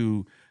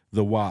into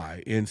the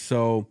why. And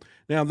so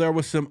now there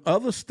was some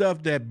other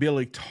stuff that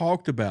Billy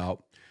talked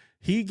about.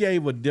 He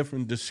gave a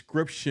different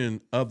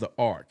description of the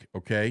ark.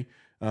 Okay.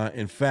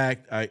 In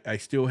fact, I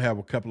still have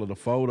a couple of the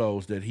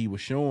photos that he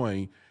was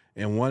showing.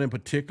 And one in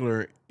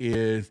particular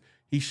is,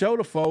 he showed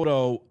a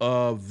photo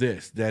of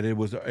this, that it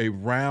was a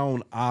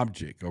round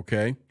object.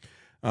 Okay.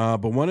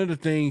 But one of the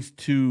things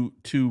to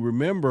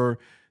remember,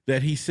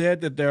 that he said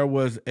that there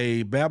was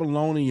a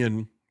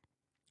Babylonian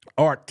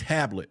ark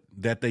tablet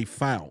that they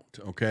found,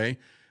 okay?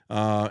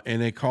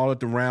 And they call it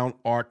the round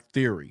ark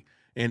theory.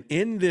 And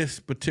in this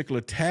particular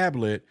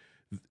tablet,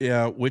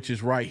 which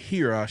is right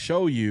here, I'll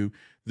show you,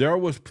 there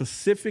was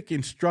specific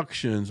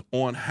instructions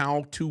on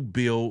how to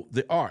build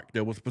the ark.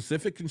 There was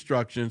specific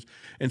instructions.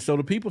 And so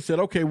the people said,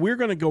 okay, we're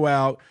going to go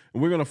out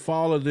and we're going to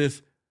follow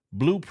this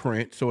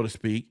blueprint, so to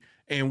speak,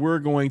 and we're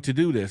going to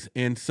do this.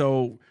 And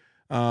so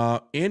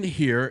in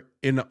here,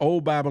 in the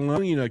old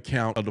Babylonian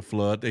account of the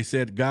flood, they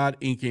said God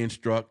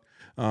instruct,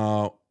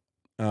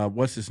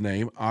 what's his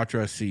name,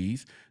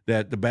 Artaxerxes,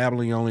 that the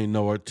Babylonian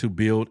Noah to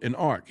build an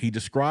ark. He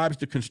describes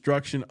the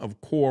construction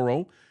of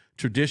coral,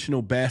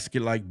 traditional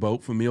basket-like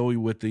boat, familiar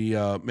with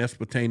the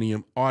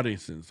Mesopotamian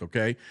artisans,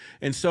 okay?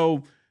 And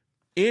so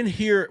in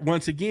here,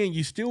 once again,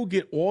 you still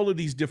get all of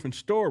these different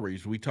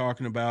stories. We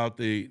talking about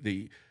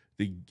the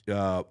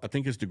I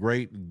think it's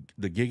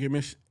the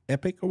Gilgamesh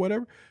epic or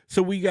whatever.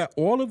 So we got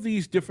all of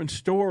these different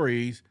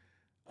stories,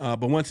 but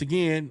once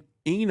again,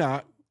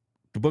 Enoch,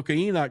 the book of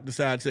Enoch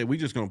decided to say, we're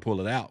just going to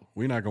pull it out.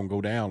 We're not going to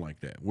go down like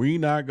that. We're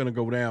not going to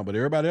go down. But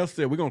everybody else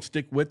said, we're going to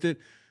stick with it.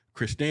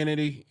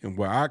 Christianity and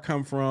where I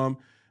come from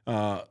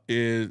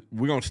is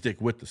we're going to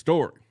stick with the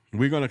story.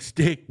 We're going to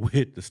stick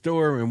with the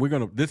story,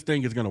 and this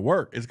thing is going to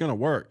work. It's going to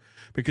work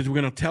because we're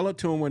going to tell it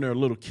to them when they're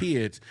little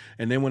kids.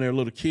 And then when they're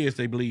little kids,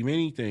 they believe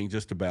anything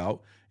just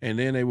about, and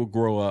then they will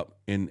grow up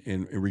and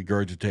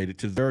regurgitate it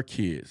to their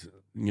kids,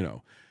 you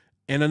know.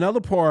 And another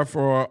part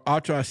for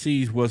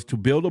Artaxerxes was to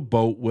build a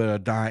boat with a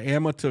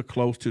diameter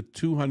close to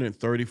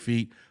 230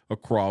 feet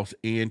across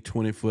and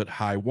 20-foot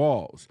high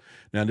walls.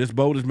 Now, this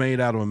boat is made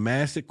out of a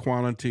massive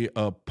quantity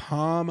of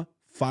palm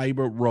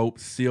fiber rope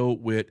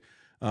sealed with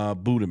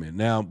bitumen.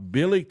 Now,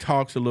 Billy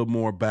talks a little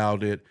more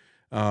about it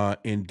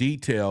in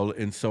detail,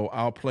 and so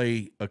I'll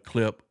play a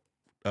clip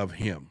of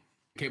him.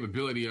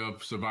 Capability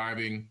of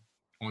surviving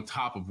on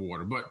top of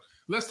water. But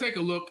let's take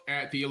a look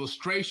at the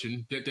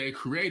illustration that they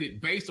created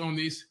based on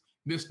this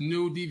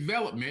new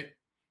development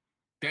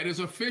that is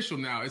official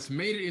now. It's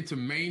made it into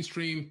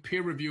mainstream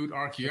peer-reviewed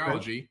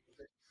archaeology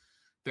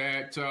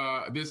that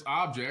this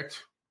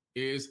object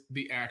is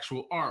the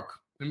actual ark.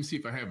 Let me see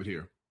if I have it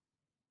here.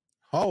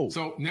 Oh.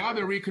 So now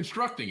they're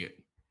reconstructing it.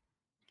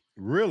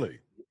 Really?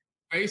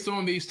 Based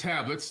on these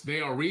tablets,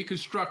 they are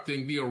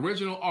reconstructing the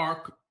original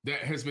ark that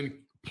has been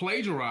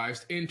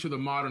plagiarized into the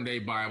modern day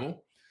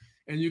Bible.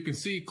 And you can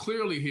see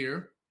clearly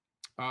here,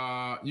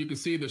 you can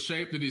see the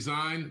shape, the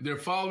design. They're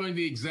following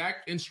the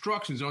exact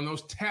instructions on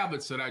those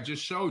tablets that I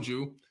just showed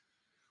you,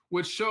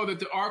 which show that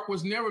the ark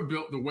was never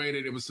built the way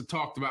that it was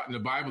talked about in the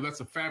Bible.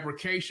 That's a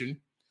fabrication,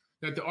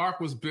 that the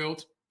ark was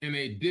built in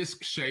a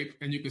disc shape.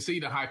 And you can see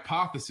the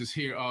hypothesis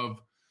here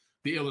of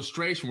the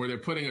illustration where they're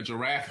putting a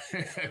giraffe,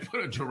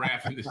 put a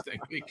giraffe in this thing.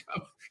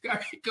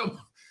 Come,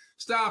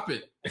 stop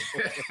it.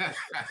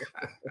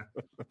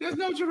 There's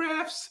no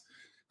giraffes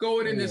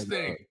going in this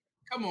thing.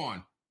 Come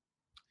on.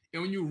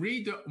 And when you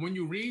read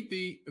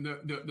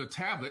the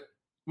tablet,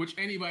 which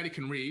anybody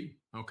can read,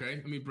 okay,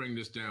 let me bring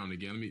this down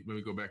again. Let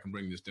me go back and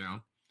bring this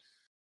down.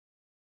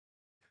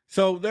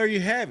 So there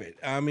you have it.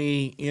 I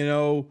mean, you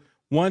know,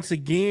 once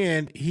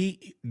again,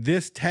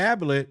 this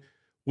tablet,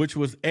 which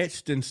was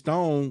etched in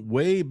stone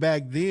way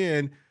back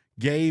then,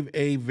 gave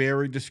a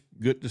very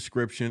good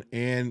description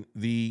and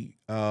the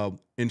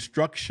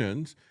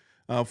instructions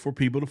for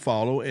people to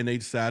follow, and they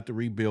decided to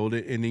rebuild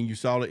it. And then you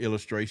saw the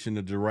illustration,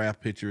 the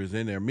giraffe picture is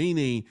in there,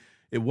 meaning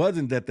it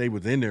wasn't that they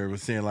was in there. It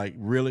was saying, like,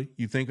 really?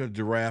 You think a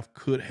giraffe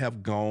could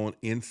have gone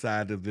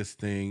inside of this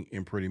thing?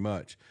 And pretty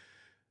much.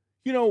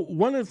 You know,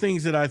 one of the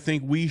things that I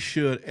think we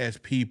should, as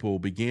people,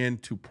 begin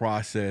to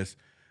process,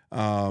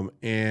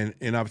 and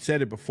I've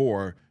said it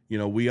before, you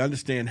know, we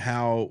understand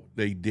how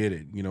they did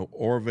it. You know,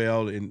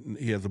 Orwell, and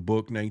he has a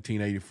book,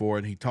 1984,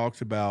 and he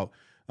talks about,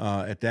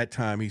 at that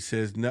time, he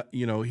says,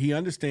 you know, he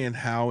understands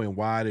how and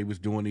why they was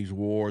doing these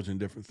wars and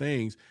different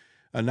things.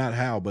 Not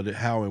how, but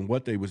how and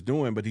what they was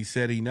doing. But he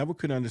said he never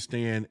could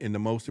understand, and the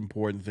most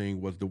important thing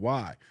was the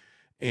why.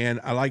 And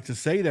I like to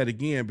say that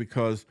again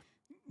because,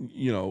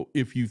 you know,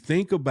 if you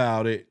think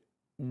about it,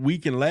 we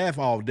can laugh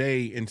all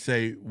day and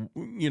say,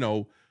 you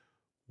know,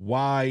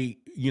 why,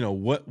 you know,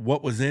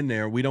 what was in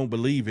there. We don't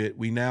believe it.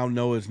 We now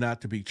know it's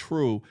not to be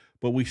true,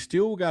 but we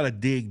still got to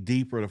dig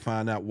deeper to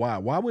find out why.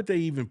 Why would they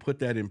even put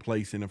that in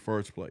place in the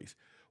first place?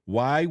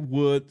 Why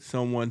would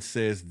someone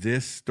says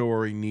this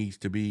story needs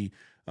to be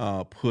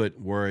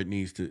put where it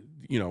needs to,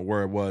 you know,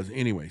 where it was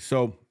anyway?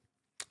 So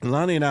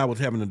Lonnie and I was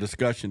having a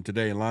discussion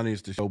today, and Lonnie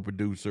is the show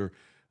producer,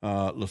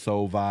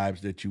 LaSoul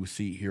Vibes, that you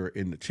see here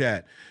in the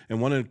chat.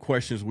 And one of the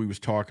questions we was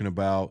talking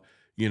about,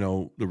 you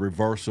know, the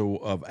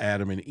reversal of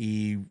Adam and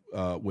Eve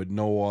with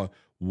Noah.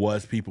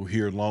 Was people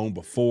here long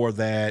before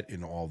that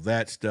and all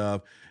that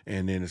stuff?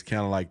 And then it's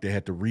kind of like they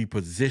had to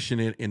reposition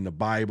it in the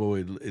Bible.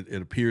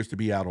 It appears to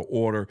be out of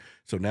order.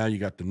 So now you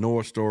got the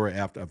Noah story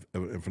after,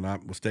 if I'm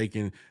not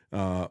mistaken,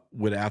 behind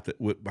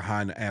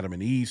the Adam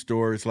and Eve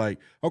story. It's like,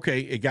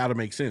 okay, it got to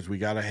make sense. We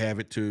got to have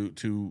it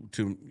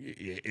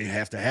it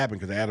has to happen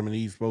because Adam and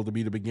Eve supposed to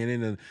be the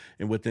beginning,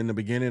 and within the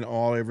beginning,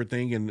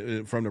 everything,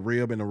 and from the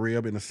rib and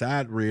the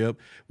side rib,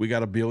 we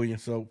got 1 billion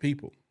so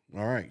people.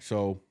 All right,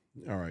 so.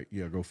 All right.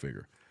 Yeah, go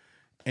figure.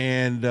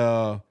 And,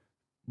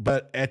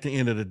 but at the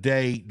end of the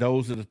day,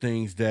 those are the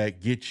things that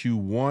get you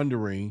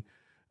wondering,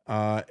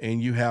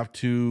 And you have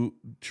to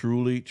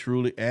truly,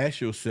 truly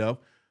ask yourself,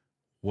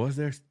 was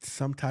there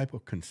some type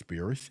of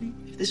conspiracy?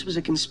 If this was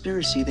a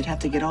conspiracy, they'd have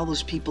to get all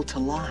those people to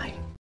lie.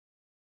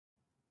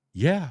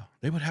 Yeah,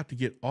 they would have to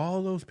get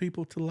all those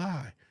people to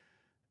lie.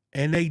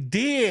 And they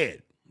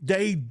did.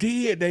 They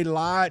did. They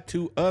lied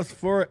to us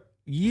for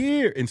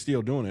years and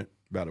still doing it,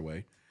 by the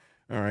way.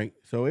 All right.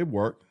 So it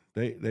worked.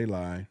 They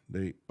lied.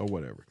 Or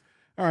whatever.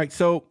 All right.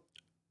 So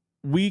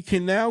we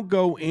can now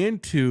go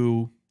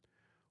into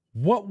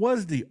what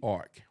was the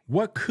ark?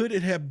 What could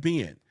it have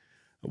been?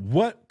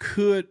 What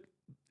could,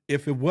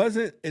 if it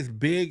wasn't as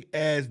big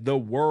as the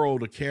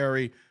world to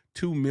carry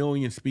 2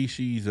 million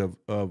species of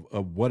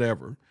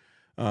whatever,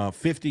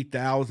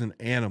 50,000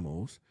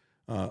 animals,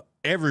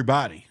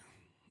 everybody.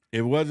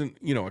 It wasn't,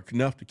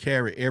 enough to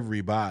carry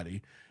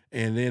everybody.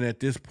 And then at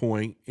this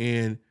point,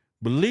 and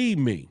believe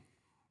me,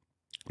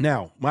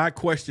 now my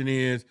question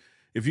is,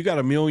 if you got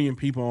 1 million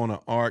people on an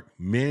ark,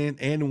 men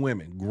and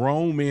women,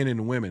 grown men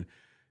and women,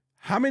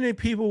 how many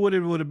people would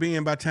have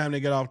been by the time they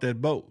got off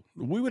that boat?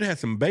 We would have had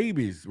some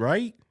babies,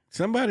 right?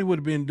 Somebody would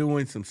have been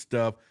doing some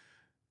stuff.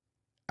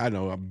 I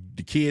know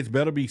the kids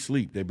better be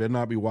asleep. They better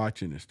not be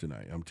watching this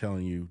tonight. I'm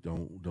telling you,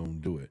 don't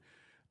do it.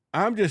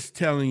 I'm just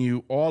telling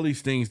you all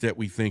these things that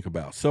we think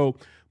about. So,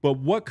 but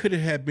what could it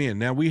have been?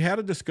 Now, we had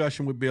a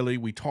discussion with Billy.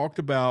 We talked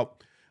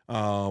about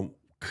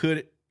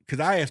because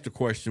I asked the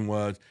question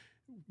was,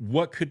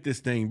 what could this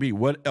thing be?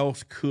 What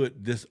else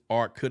could this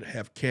ark could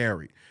have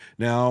carried?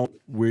 Now,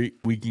 we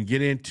can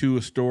get into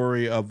a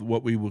story of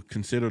what we would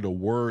consider the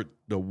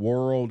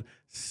world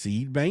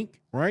seed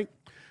bank, right?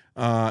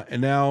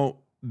 And now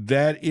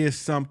that is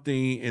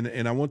something,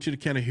 and I want you to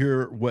kind of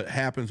hear what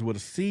happens with a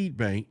seed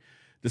bank.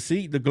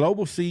 The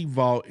global seed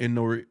vault in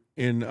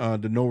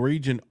the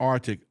Norwegian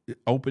Arctic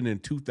opened in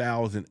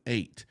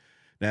 2008.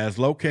 Now it's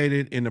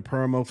located in the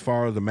permost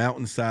far of the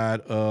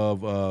mountainside of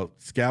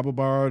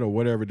Svalbard or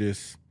whatever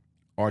this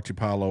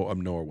archipelago of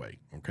Norway.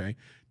 Okay,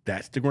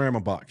 that's the grammar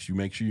box. You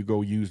make sure you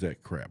go use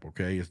that crap.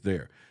 Okay, it's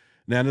there.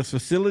 Now this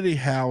facility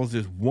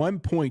houses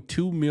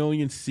 1.2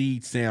 million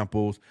seed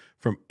samples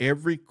from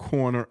every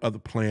corner of the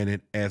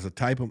planet as a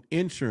type of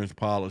insurance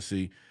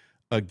policy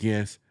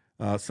against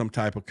some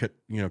type of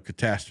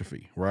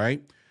catastrophe,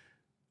 right?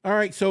 All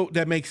right, so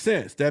that makes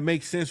sense. That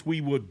makes sense.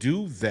 We will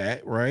do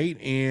that, right?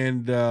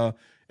 And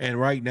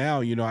right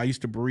now, I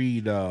used to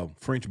breed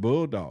French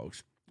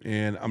bulldogs,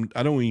 and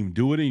I don't even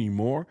do it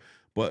anymore.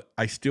 But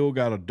I still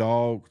got a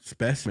dog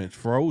specimen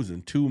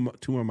frozen. Two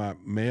of my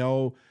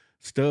male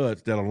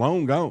studs that are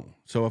long gone.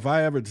 So if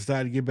I ever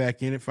decide to get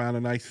back in it, find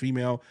a nice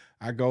female,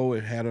 I go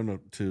and had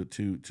them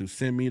to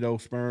send me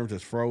those sperms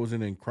that's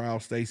frozen in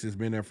cryostasis.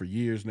 Been there for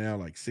years now,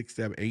 like 6,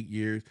 7, 8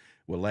 years.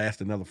 Will last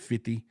another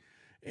 50,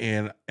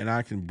 and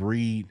I can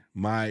breed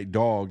my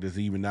dog that's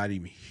not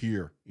even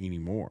here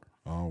anymore.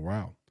 Oh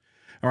wow!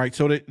 All right,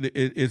 so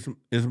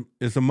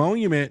it's a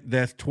monument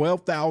that's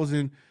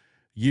 12,000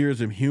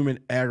 years of human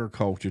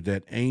agriculture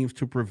that aims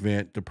to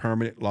prevent the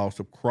permanent loss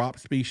of crop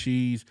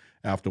species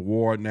after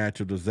war,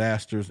 natural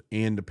disasters,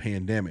 and the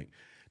pandemic.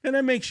 And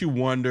that makes you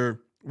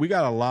wonder, we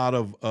got a lot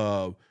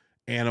of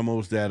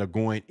animals that are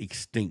going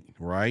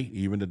extinct, right?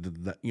 Even,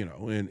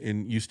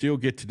 and you still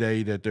get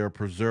today that they're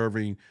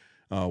preserving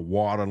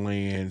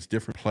waterlands,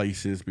 different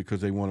places, because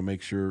they want to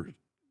make sure,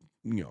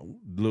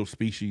 little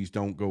species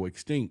don't go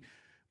extinct.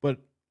 But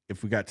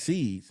if we got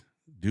seeds,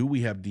 do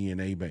we have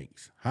DNA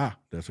banks?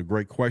 That's a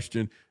great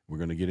question. We're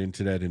going to get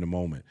into that in a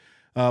moment.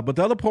 But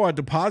the other part,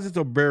 deposits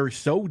are buried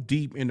so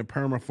deep in the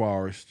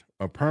permafrost.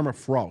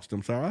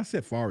 I'm sorry, I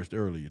said forest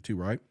earlier too,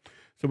 right?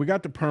 So we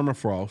got the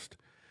permafrost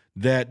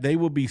that they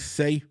will be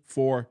safe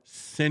for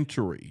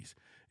centuries.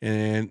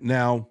 And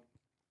now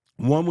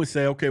one would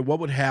say, okay, what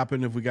would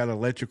happen if we got an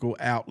electrical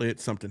outlet,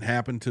 something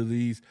happened to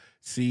these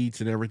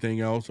seeds and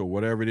everything else or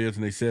whatever it is?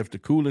 And they said if the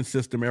cooling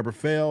system ever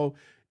failed,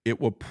 it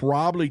will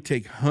probably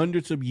take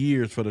hundreds of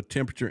years for the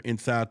temperature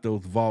inside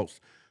those vaults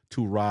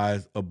to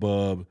rise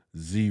above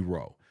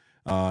zero.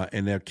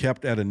 And they're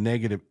kept at a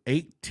negative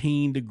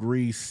 18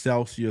 degrees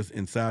Celsius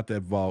inside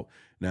that vault.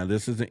 Now,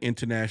 this is an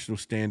international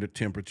standard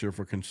temperature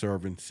for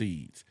conserving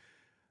seeds.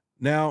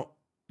 Now,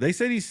 they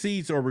say these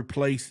seeds are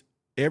replaced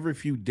every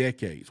few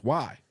decades.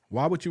 Why?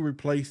 Why would you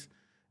replace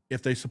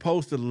if they're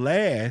supposed to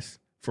last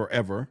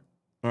forever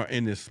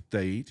in this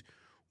stage?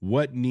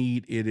 What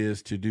need it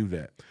is to do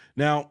that.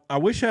 Now, I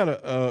wish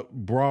I'd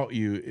brought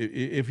you,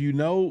 if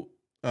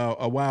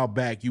a while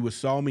back, you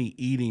saw me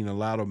eating a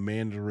lot of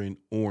mandarin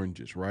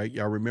oranges, right?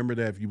 Y'all remember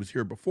that if you was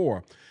here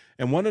before.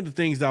 And one of the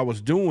things I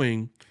was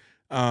doing,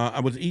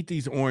 I would eat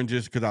these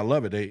oranges because I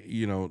love it.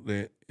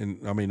 The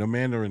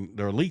mandarin,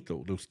 they're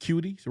lethal, those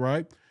cuties,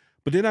 right?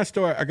 But then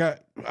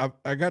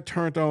I got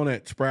turned on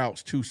at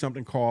Sprouts to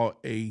something called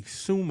a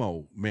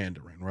sumo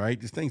mandarin, right?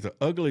 These things are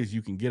ugly as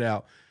you can get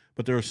out,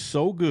 but they're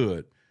so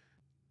good.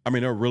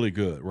 They're really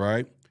good,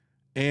 right?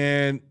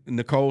 And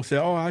Nicole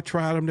said, oh, I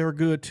tried them. They're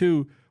good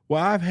too.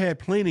 Well, I've had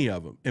plenty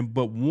of them.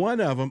 But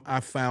one of them, I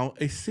found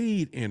a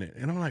seed in it.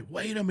 And I'm like,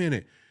 wait a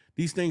minute.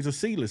 These things are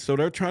seedless. So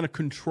they're trying to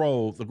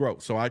control the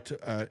growth. So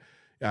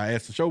I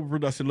asked the show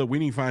producer, I said, look, we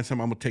need to find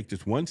something. I'm going to take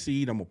this one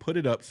seed, I'm going to put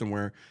it up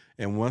somewhere,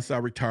 and once I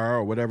retire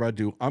or whatever I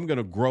do, I'm going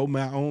to grow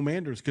my own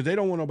mandarins because they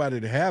don't want nobody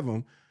to have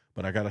them,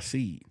 but I got a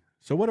seed.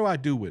 So what do I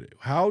do with it?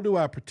 How do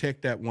I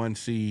protect that one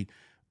seed?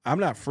 I'm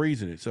not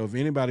freezing it. So if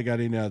anybody got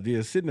any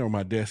ideas, sitting there on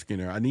my desk in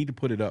there, I need to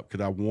put it up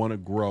because I want to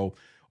grow,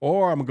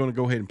 or I'm going to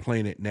go ahead and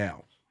plant it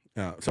now.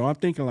 So I'm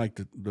thinking like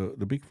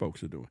the big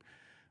folks are doing.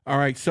 All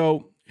right,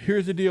 so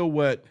here's the deal.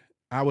 What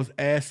I was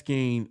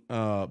asking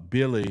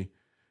Billy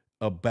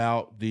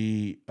about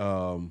the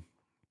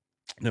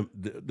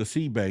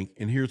seed bank,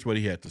 and here's what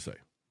he had to say.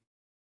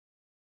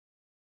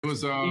 It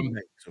was seed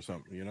banks or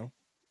something, you know?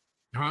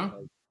 Huh?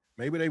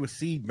 Maybe they were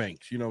seed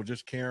banks, you know,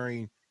 just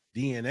carrying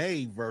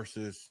DNA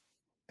versus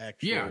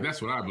actual. Yeah,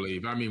 that's what I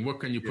believe. I mean, what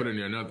can you put in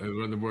there? In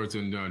other words,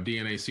 in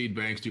DNA seed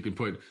banks, you can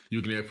put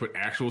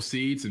actual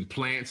seeds and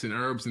plants and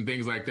herbs and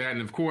things like that.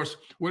 And of course,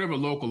 whatever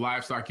local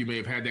livestock you may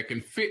have had that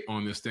can fit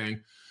on this thing,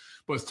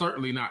 but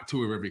certainly not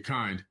two of every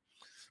kind.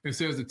 It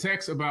says the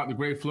text about the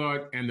great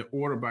flood and the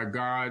order by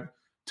God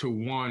to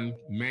one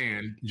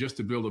man just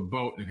to build a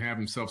boat and have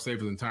himself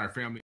save his entire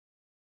family.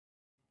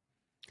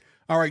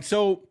 All right,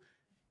 so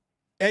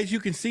as you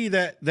can see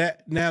that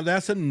now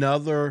that's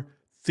another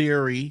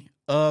theory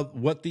of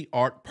what the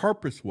ark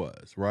purpose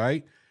was,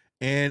 right?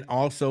 And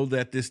also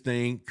that this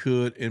thing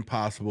could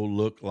impossible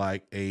look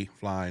like a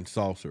flying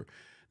saucer.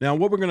 Now,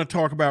 what we're going to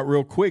talk about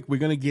real quick, we're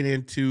going to get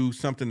into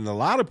something that a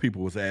lot of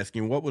people was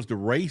asking, what was the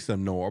race of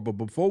Noah? But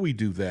before we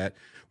do that,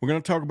 we're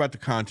going to talk about the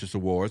Conscious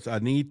Awards. I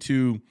need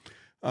to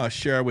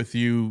share with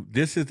you,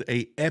 this is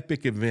a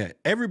epic event.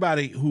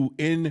 Everybody who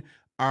in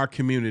our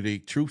community,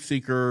 truth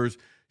seekers,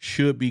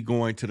 should be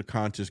going to the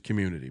conscious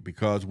community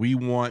because we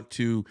want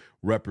to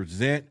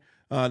represent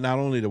not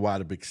only the Why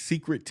the Big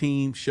Secret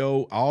team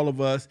show, all of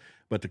us,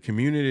 but the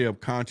community of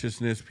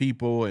consciousness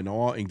people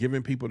and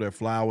giving people their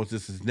flowers.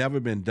 This has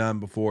never been done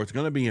before. It's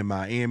going to be in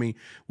Miami.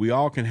 We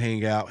all can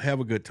hang out, have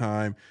a good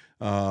time.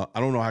 I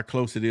don't know how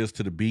close it is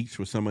to the beach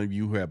for some of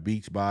you who have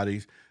beach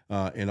bodies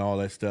and all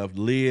that stuff.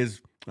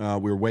 Liz,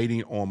 we're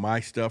waiting on my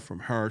stuff from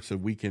her so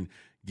we can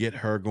get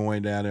her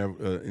going down there.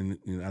 And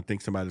I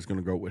think somebody's going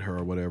to go with her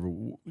or whatever.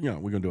 You know,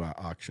 we're going to do our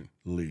auction.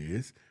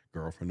 Liz,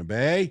 girl from the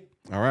Bay.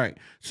 All right.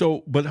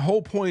 So, but the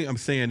whole point I'm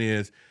saying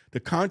is the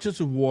Conscious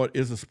Award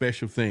is a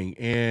special thing.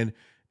 And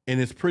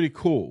it's pretty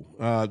cool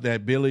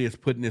that Billy is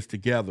putting this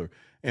together.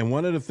 And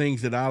one of the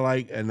things that I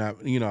like, and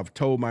I've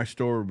told my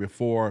story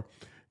before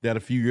that a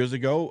few years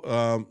ago,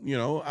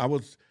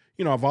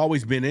 I've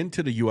always been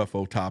into the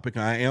UFO topic.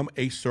 I am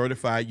a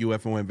certified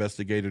UFO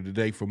investigator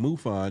today for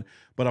MUFON,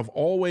 but I've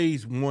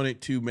always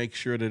wanted to make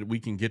sure that we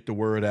can get the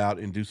word out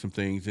and do some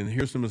things. And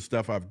here's some of the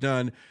stuff I've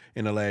done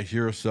in the last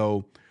year or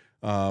so.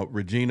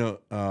 Regina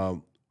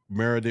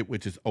Meredith,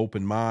 which is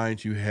Open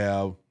Minds. You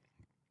have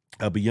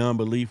Beyond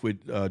Belief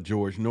with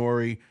George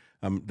Norrie,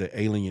 the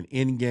Alien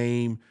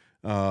Endgame.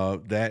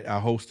 That I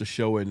host a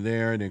show in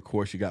there, and then of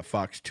course you got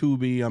Fox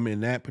Tubi. I'm in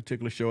that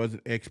particular show as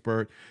an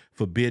expert.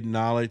 Forbidden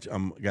Knowledge.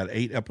 Got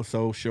an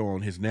 8-episode show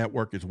on his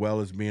network, as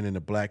well as being in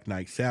the Black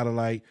Knight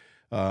satellite.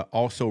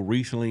 Also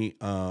recently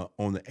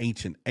on the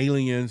Ancient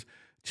Aliens.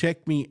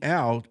 Check me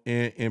out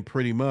and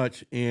pretty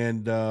much.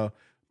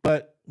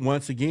 But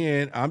once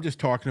again, I'm just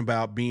talking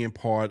about being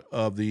part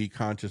of the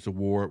Conscious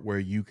Award, where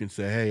you can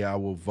say, hey, I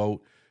will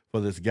vote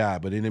for this guy.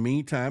 But in the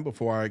meantime,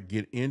 before I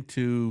get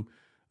into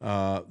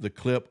the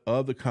clip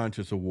of the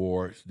Conscious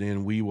Awards,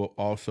 then we will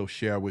also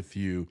share with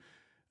you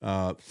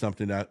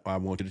something that I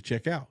want you to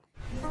check out.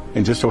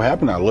 And just so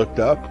happened, I looked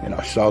up and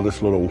I saw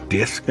this little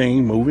disc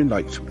thing moving,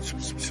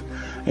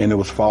 and it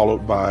was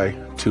followed by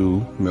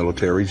 2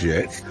 military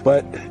jets.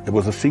 But it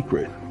was a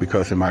secret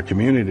because in my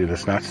community,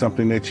 that's not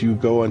something that you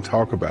go and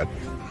talk about.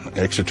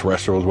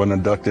 Extraterrestrials wasn't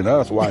abducting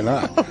us, why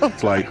not?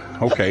 It's like,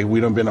 okay, we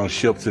done been on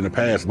ships in the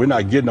past. We're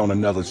not getting on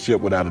another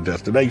ship without a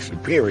destination,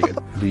 period.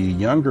 The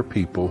younger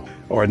people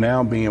are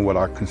now being what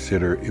I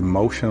consider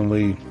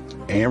emotionally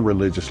and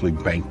religiously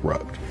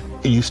bankrupt.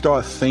 You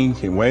start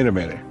thinking, wait a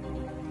minute,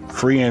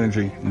 free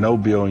energy, no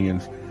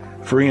billions.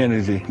 Free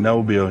energy,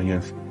 no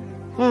billions.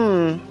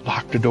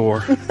 Lock the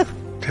door.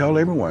 Tell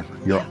everyone,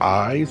 your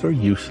eyes are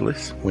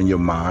useless when your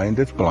mind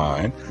is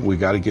blind. We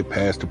got to get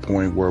past the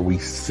point where we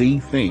see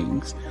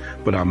things,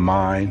 but our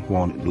mind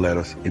won't let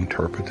us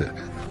interpret it.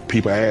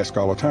 People ask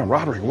all the time,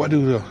 Roderick, what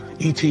do the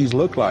ETs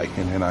look like?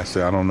 And then I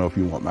say, I don't know if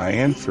you want my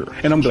answer.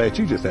 And I'm glad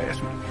you just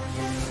asked me.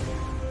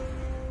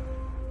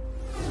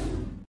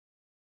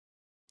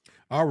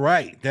 All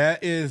right.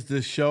 That is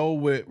the show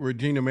with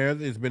Regina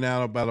Meredith. It's been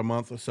out about a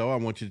month or so. I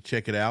want you to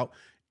check it out.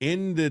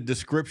 In the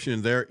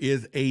description, there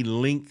is a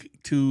link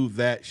to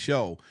that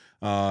show.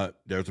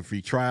 There's a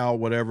free trial,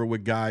 whatever,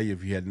 with Guy.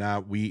 If you had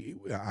not,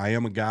 I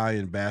am a Guy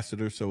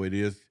ambassador, so it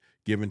is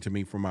given to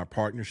me from my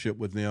partnership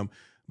with them.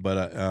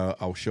 But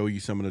I'll show you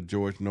some of the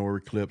George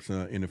Norrie clips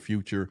in the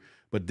future.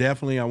 But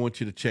definitely, I want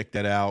you to check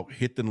that out.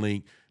 Hit the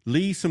link.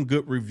 Leave some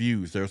good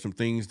reviews. There are some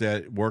things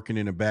that working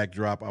in the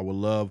backdrop. I would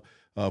love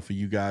for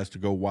you guys to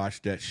go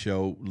watch that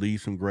show.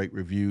 Leave some great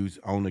reviews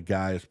on the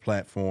Guy's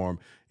platform.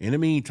 In the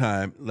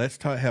meantime,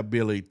 let's have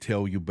Billy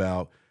tell you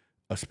about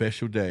a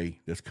special day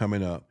that's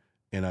coming up,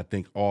 and I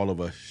think all of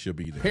us should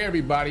be there. Hey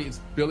everybody,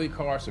 it's Billy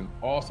Carson,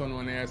 also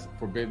known as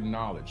Forbidden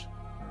Knowledge.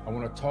 I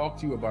want to talk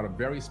to you about a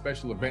very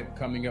special event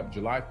coming up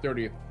July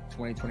 30th,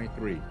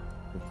 2023.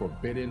 The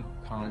Forbidden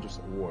Conscious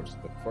Awards,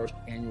 the first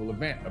annual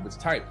event of its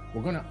type.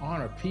 We're going to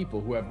honor people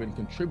who have been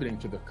contributing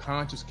to the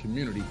conscious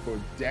community for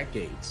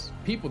decades.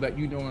 People that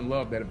you know and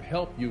love that have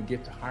helped you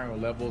get to higher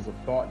levels of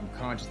thought and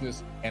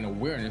consciousness and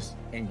awareness.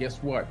 And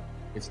guess what?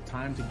 It's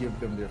time to give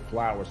them their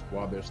flowers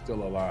while they're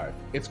still alive.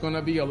 It's going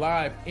to be a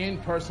live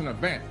in-person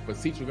event, but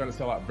seats are going to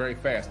sell out very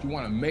fast. You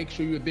want to make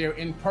sure you're there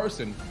in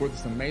person for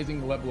this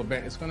amazing level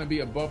event. It's going to be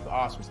above the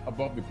Oscars,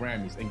 above the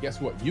Grammys. And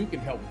guess what? You can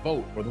help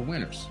vote for the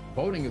winners.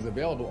 Voting is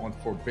available on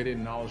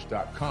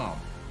forbiddenknowledge.com.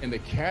 And the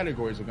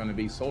categories are going to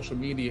be social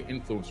media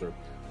influencer,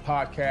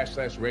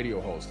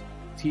 podcast/radio host,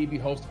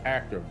 TV host,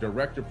 actor,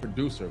 director,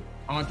 producer,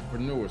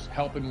 entrepreneurs,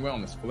 health and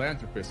wellness,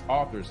 philanthropists,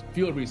 authors,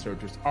 field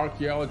researchers,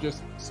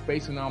 archaeologists,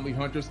 space anomaly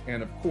hunters,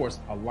 and of course,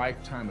 a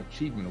Lifetime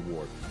Achievement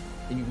Award.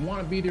 And you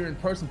want to be there in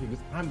person because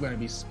I'm going to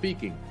be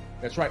speaking.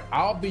 That's right,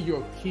 I'll be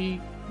your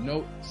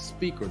keynote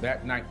speaker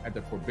that night at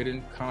the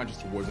Forbidden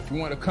Conscious Awards. If you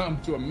want to come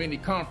to a mini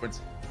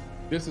conference,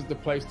 this is the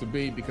place to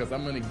be because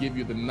I'm going to give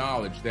you the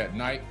knowledge that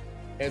night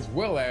as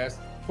well as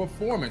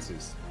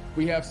performances.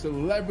 We have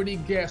celebrity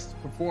guests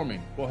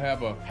performing. We'll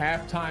have a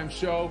halftime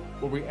show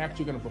where we're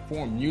actually going to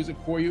perform music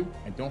for you.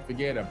 And don't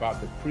forget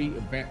about the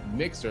pre-event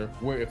mixer,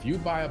 where if you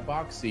buy a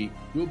box seat,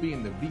 you'll be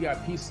in the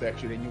VIP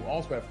section, and you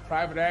also have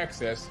private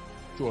access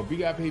to a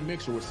VIP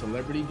mixer with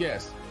celebrity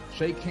guests.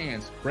 Shake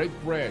hands, break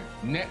bread,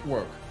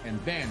 network, and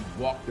then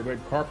walk the red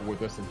carpet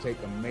with us and take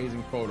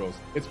amazing photos.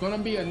 It's going to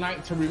be a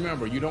night to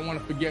remember. You don't want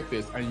to forget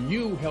this. And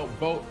you help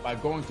vote by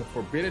going to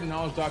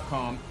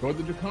forbiddenknowledge.com, go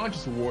to the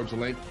Conscious Awards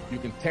link. You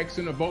can text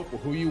in a vote for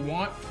who you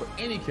want for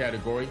any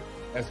category,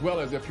 as well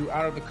as if you're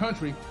out of the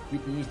country, you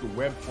can use the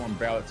web form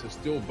ballot to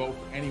still vote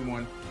for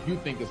anyone you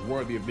think is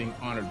worthy of being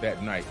honored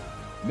that night.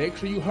 Make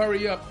sure you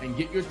hurry up and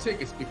get your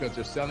tickets because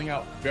they're selling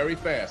out very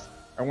fast.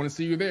 I want to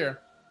see you there.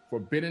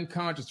 Forbidden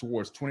Conscious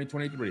Awards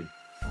 2023.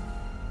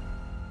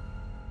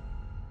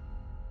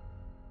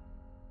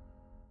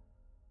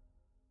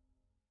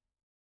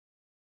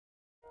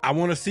 I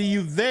want to see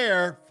you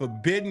there.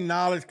 Forbidden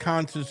Knowledge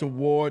Conscious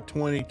Award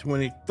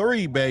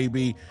 2023,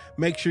 baby.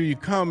 Make sure you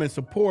come and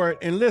support.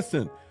 And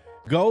listen,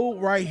 go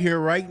right here,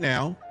 right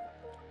now.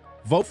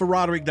 Vote for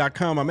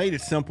Roderick.com. I made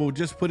it simple.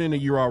 Just put in a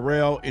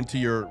URL into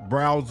your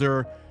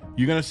browser.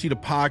 You're going to see the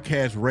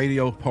podcast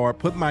radio part.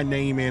 Put my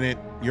name in it,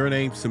 your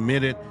name,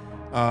 submit it.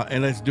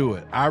 And let's do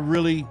it. I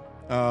really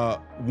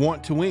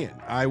want to win.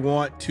 I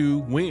want to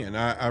win.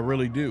 I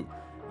really do.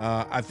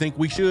 I think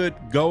we should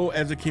go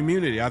as a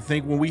community. I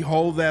think when we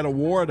hold that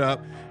award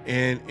up,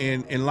 and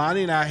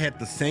Lonnie and I had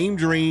the same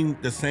dream,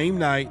 the same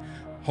night,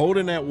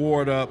 holding that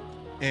award up,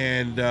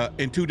 and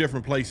in two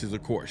different places,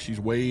 of course. She's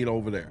way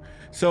over there.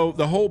 So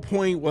the whole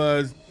point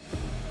was,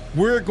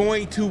 we're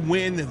going to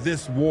win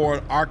this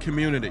award, our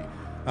community.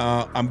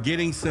 I'm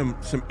getting some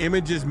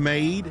images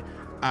made.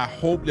 I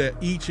hope that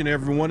each and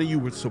every one of you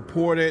would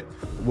support it.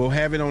 We'll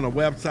have it on a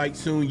website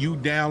soon. You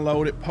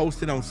download it,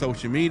 post it on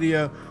social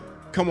media.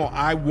 Come on,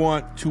 I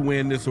want to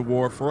win this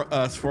award for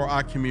us, for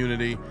our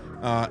community,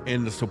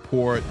 and the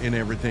support and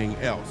everything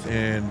else.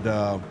 And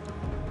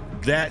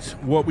that's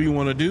what we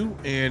want to do,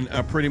 and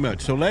pretty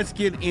much. So let's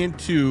get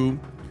into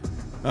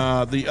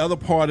the other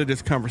part of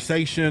this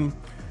conversation.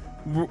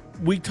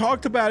 We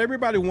talked about,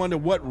 everybody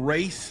wondered what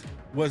race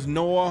was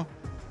Noah.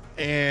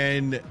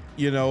 And,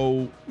 you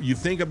know, you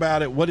think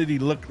about it, what did he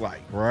look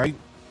like, right?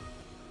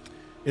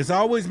 It's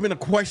always been a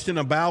question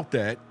about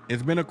that.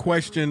 It's been a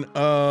question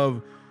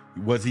of,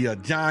 was he a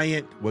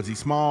giant? Was he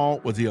small?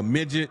 Was he a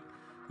midget?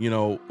 You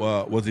know,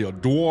 was he a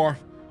dwarf?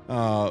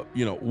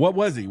 You know, what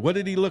was he? What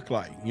did he look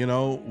like? You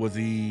know, was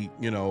he,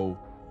 you know,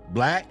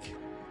 black?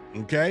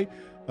 Okay.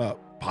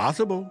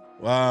 Possible.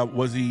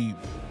 Was he,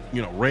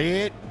 you know,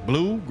 red,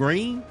 blue,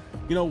 green?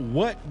 You know,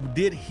 what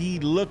did he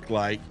look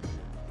like?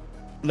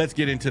 Let's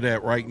get into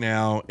that right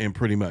now, and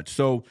pretty much.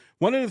 So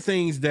one of the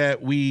things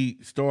that we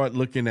started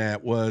looking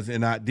at was,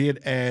 and I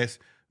did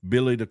ask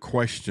Billy the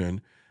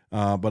question,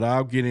 but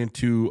I'll get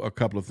into a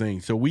couple of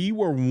things. So we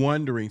were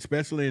wondering,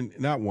 especially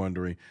in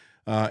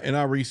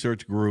our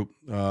research group,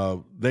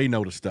 they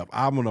know the stuff.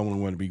 I'm the only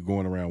one to be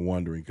going around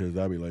wondering, because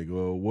I'll be like,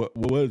 well, what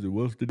was it?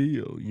 What's the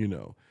deal? You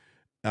know,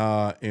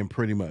 and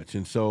pretty much.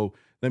 And so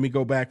let me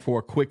go back for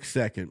a quick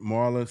second.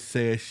 Marla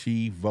says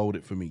she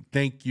voted for me.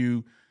 Thank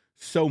you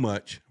so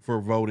much for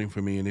voting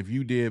for me. And if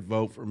you did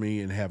vote for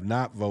me and have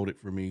not voted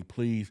for me,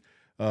 please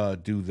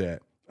do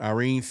that.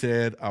 Irene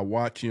said, I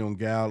watched you on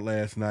Gal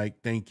last night.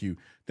 Thank you.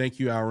 Thank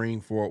you, Irene,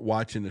 for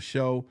watching the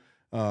show.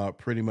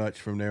 Pretty much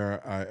from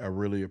there, I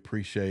really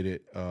appreciate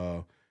it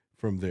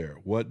from there.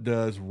 What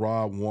does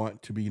Rob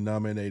want to be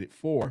nominated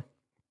for?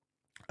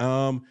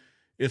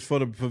 It's for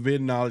the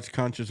Forbidden Knowledge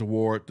Conscious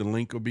Award. The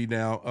link will be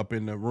now up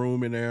in the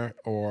room in there,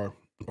 or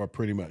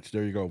pretty much.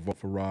 There you go. Vote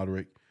for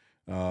Roderick.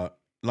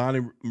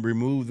 Lonnie,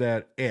 remove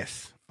that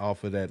S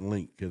off of that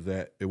link, because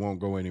that it won't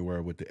go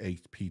anywhere with the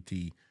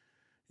HPT.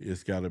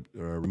 it's got to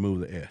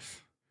remove the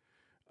S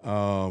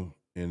and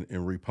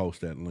repost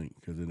that link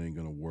because it ain't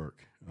going to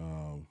work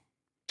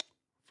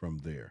from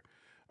there.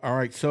 All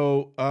right.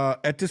 So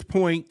at this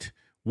point,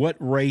 what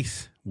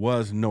race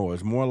was Noah?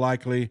 It's more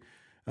likely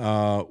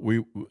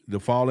the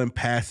following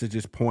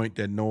passages point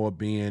that Noah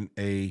being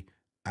a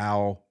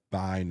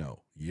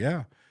albino.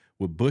 Yeah.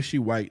 With bushy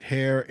white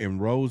hair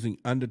and rosy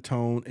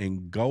undertone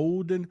and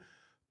golden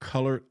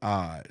colored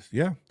eyes.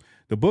 Yeah.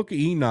 The book of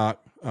Enoch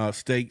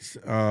states,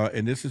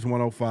 and this is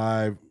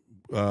 105.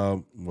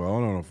 Well, I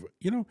don't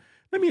know.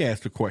 Let me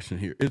ask the question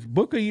here. Is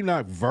book of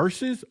Enoch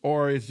verses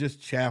or is just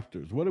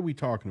chapters? What are we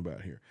talking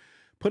about here?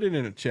 Put it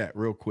in the chat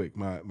real quick.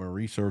 My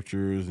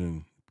researchers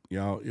and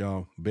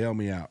y'all bail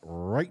me out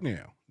right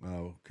now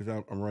because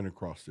I'm running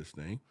across this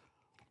thing.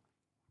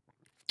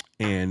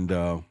 And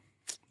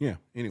yeah,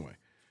 anyway.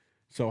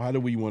 So how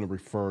do we want to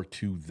refer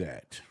to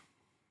that?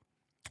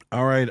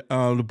 All right.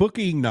 The book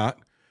of Enoch.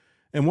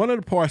 And one of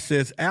the parts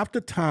says, after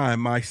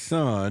time, my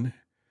son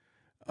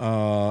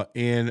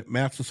and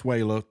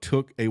Methuselah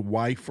took a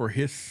wife for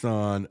his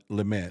son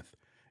Lamech,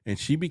 and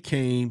she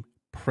became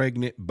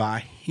pregnant by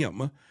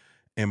him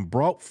and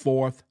brought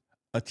forth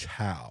a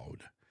child,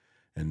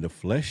 and the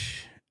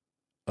flesh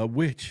of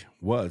which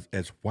was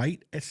as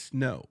white as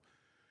snow.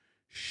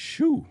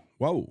 Shoo,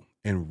 whoa,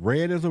 and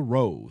red as a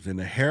rose, and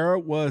the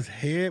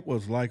head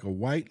was like a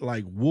white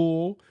like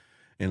wool,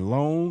 and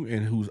long,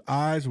 and whose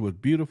eyes were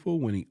beautiful.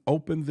 When he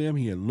opened them,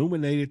 he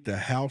illuminated the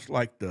house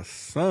like the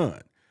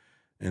sun,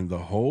 and the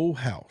whole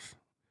house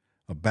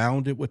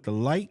abounded with the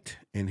light.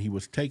 And he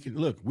was taken.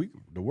 Look,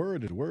 the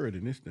word is word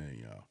in this thing,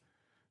 y'all.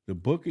 The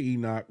book of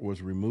Enoch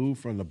was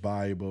removed from the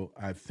Bible.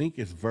 I think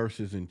it's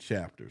verses and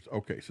chapters.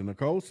 Okay, so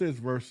Nicole says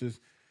verses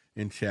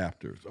and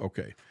chapters.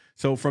 Okay,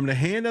 so from the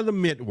hand of the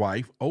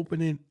midwife,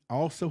 opening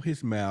also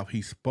his mouth,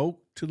 he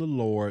spoke to the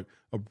Lord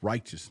of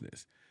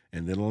righteousness.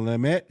 And then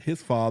Lamech,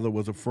 his father,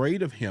 was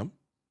afraid of him.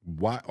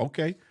 Why?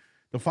 Okay.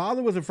 The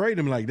father was afraid of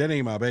him, like, that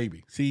ain't my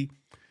baby. See,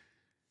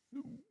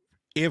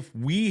 if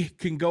we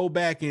can go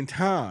back in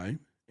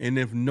time, and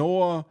if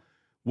Noah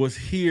was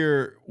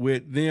here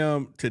with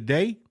them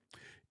today,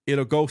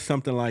 it'll go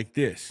something like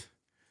this.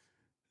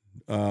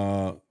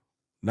 Not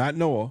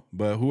Noah,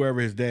 but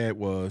whoever his dad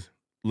was,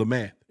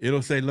 Lamech.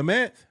 It'll say,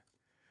 Lamech,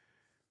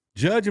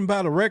 judging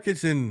by the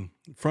records and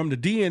from the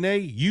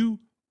DNA, you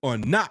are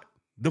not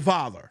the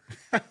father.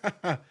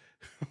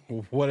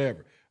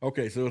 Whatever.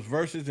 Okay, so it's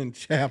verses and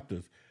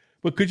chapters.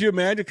 But could you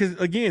imagine? Because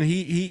again,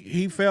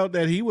 he felt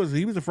that he was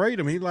afraid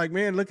of him. He's like,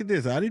 man, look at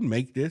this. I didn't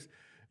make this,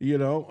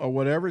 or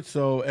whatever.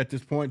 So at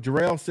this point,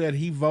 Jarrell said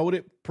he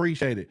voted.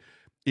 Appreciate it.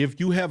 If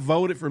you have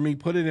voted for me,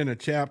 put it in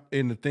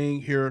the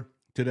thing here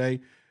today.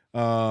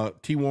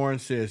 T. Warren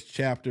says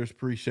chapters.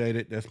 Appreciate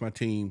it. That's my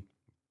team.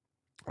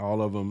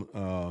 All of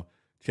them.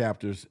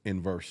 Chapters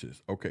and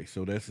verses. Okay,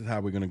 so this is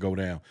how we're going to go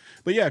down.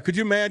 But yeah, could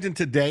you imagine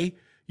today,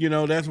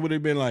 that's what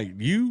it'd been like.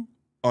 You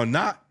are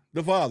not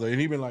the father. And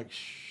he'd been like,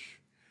 shh.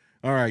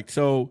 All right,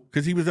 so,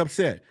 because he was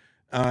upset.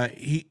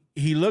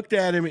 He looked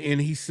at him and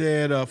he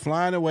said,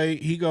 flying away,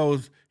 he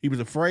was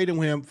afraid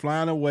of him,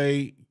 flying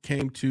away,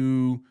 came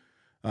to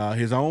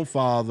his own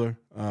father,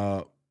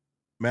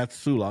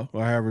 Methuselah,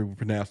 or however you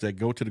pronounce that.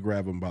 Go to the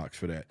grabbing box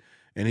for that.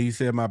 And he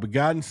said, my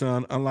begotten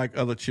son, unlike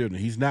other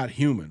children, he's not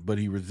human, but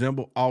he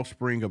resembled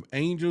offspring of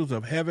angels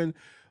of heaven,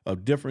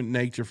 of different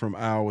nature from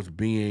ours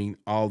being,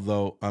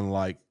 although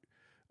unlike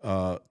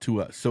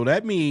to us. So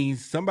that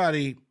means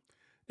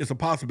it's a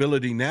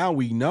possibility now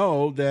we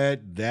know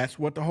that that's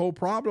what the whole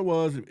problem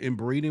was in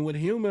breeding with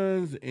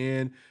humans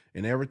and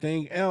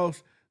everything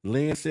else.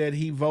 Lynn said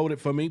he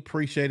voted for me.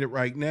 Appreciate it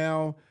right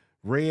now.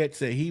 Red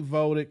said he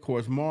voted. Of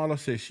course, Marla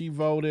said she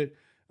voted.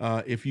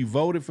 If you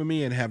voted for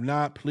me and have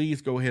not,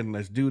 please go ahead and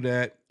let's do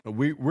that.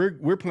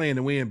 We're playing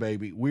to win,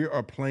 baby. We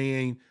are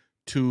playing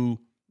to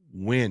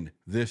win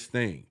this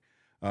thing.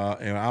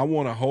 And I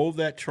want to hold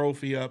that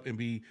trophy up and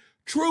be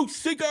truth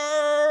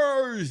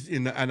seekers.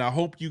 And I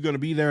hope you're going to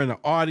be there in the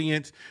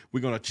audience.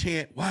 We're going to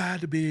chant, why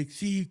the big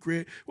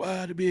secret?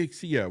 Why the big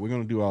secret? Yeah, we're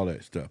going to do all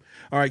that stuff.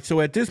 All right. So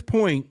at this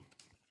point,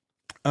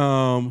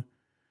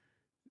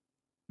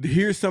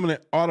 here's some of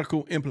the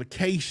article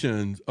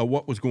implications of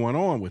what was going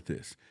on with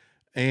this.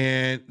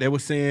 And they were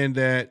saying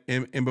that,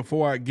 and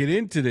before I get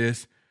into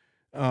this,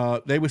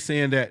 they were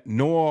saying that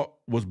Noah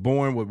was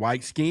born with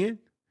white skin.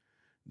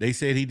 They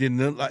said he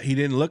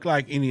didn't look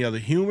like any other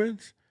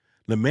humans.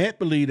 Lamech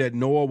believed that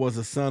Noah was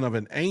a son of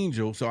an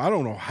angel. So I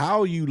don't know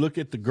how you look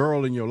at the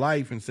girl in your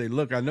life and say,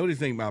 look, I know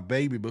this ain't my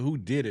baby, but who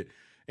did it?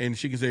 And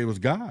she can say it was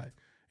God.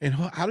 And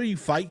how do you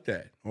fight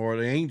that? Or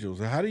the angels?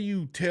 Or how do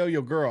you tell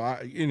your girl?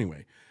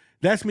 Anyway.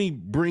 That's me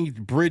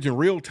bridging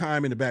real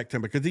time in the back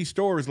time, because these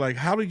stories like,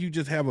 how did you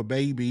just have a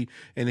baby?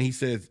 And he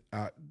says,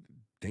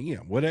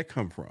 damn, where'd that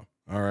come from?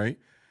 All right.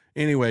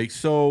 Anyway,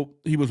 so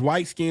he was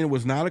white skinned,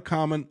 was not a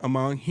common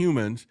among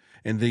humans,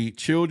 and the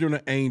children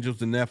of angels,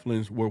 the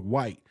Nephilims, were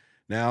white.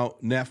 Now,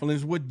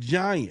 Nephilims were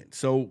giants.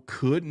 So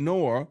could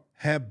Noah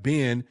have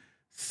been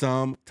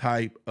some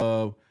type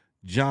of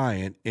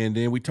giant? And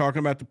then we're talking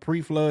about the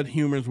pre-flood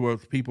humans were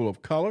people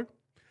of color.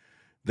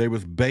 They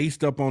was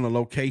based up on the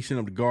location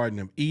of the Garden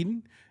of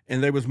Eden,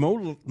 and they was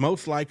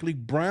most likely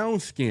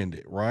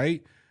brown-skinned,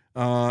 right?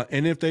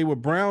 And if they were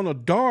brown or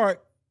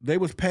dark, they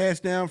was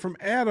passed down from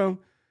Adam.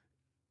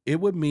 It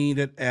would mean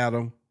that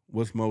Adam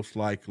was most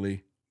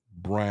likely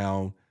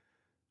brown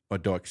or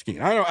dark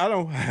skin. I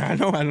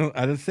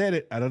done said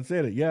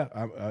it. Yeah,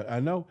 I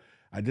know.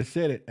 I just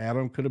said it.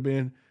 Adam could have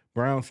been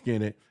brown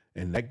skinned,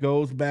 and that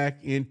goes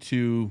back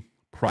into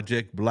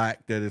Project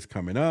Black that is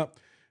coming up.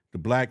 The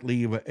Black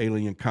League of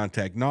Alien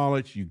Contact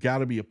Knowledge. You got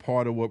to be a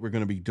part of what we're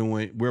going to be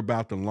doing. We're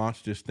about to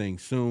launch this thing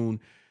soon.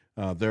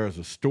 There is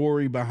a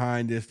story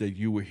behind this that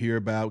you will hear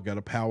about. Got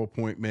a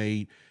PowerPoint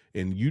made,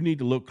 and you need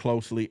to look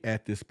closely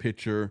at this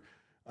picture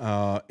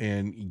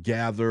and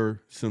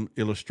gather some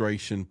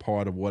illustration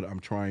part of what I'm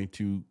trying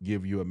to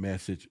give you a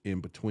message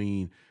in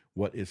between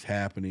what is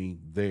happening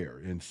there.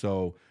 And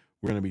so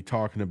we're going to be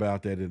talking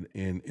about that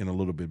in a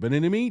little bit. But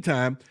in the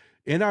meantime,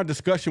 in our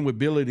discussion with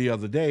Billy the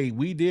other day,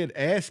 we did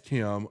ask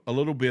him a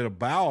little bit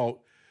about,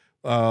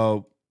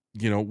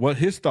 what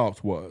his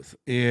thoughts was.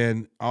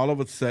 And all of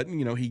a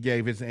sudden, he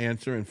gave his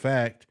answer. In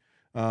fact,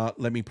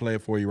 let me play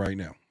it for you right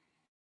now.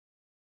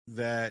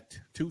 That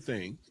two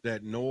things,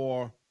 that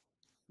Noah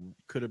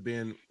could have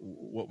been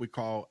what we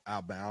call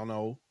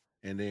albino,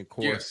 and then of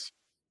course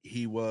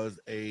he was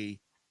a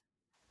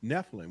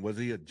Nephilim. Was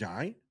he a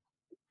giant?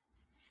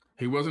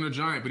 He wasn't a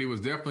giant, but he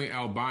was definitely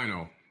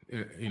albino.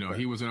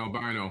 He was an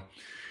albino.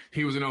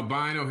 He was an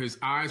albino. His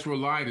eyes were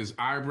light. His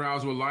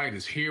eyebrows were light.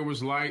 His hair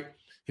was light.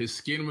 His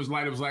skin was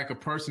light. It was like a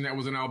person that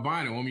was an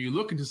albino. When you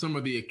look into some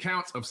of the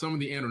accounts of some of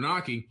the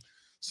Anunnaki,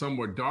 some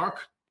were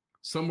dark,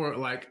 some were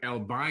like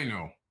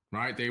albino,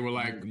 right? They were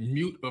like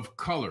mute of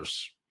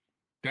colors.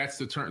 That's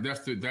the term.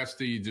 That's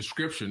the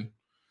description.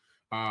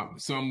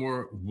 Some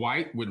were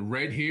white with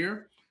red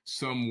hair.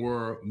 Some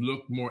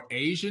looked more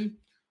Asian.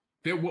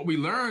 That what we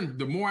learned,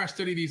 the more I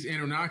study these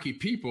Anunnaki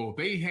people,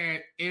 they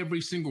had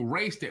every single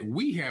race that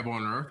we have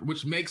on Earth,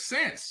 which makes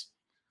sense.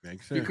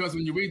 Because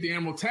when you read the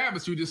Emerald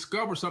Tablets, you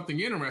discover something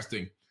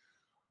interesting.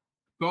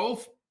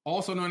 Both,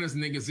 also known as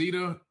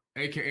Nigazita,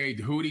 aka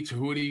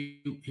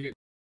Tahuti.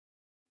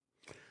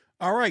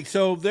 All right,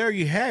 so there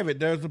you have it.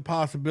 There's a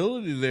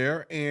possibility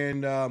there.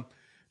 And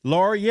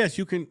Laura, yes,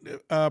 you can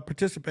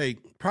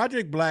participate.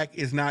 Project Black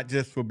is not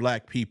just for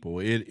Black people.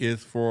 It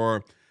is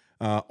for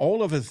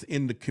all of us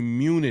in the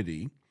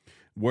community,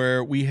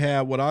 where we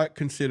have what I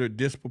consider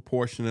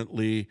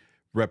disproportionately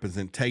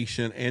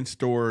representation and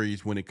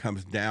stories when it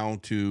comes down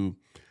to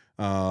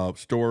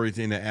stories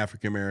in the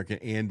African American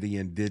and the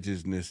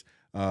indigenous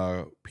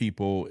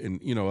people,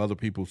 and other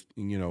people,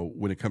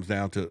 when it comes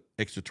down to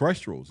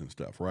extraterrestrials and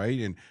stuff, right,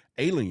 and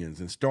aliens,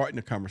 and starting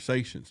the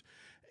conversations.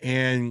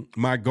 And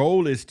my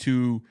goal is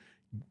to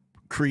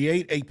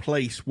create a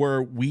place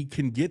where we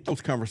can get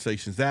those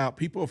conversations out.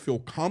 People feel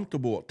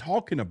comfortable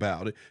talking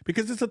about it,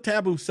 because it's a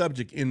taboo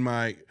subject in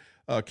my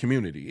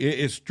community. It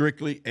is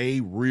strictly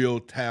a real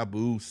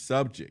taboo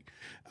subject.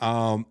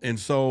 And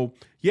so,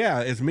 yeah,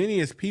 as many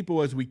as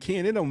people as we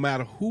can, it don't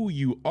matter who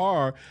you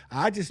are.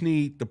 I just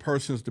need the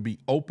persons to be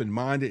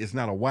open-minded. It's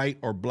not a white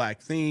or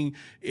black thing.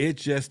 It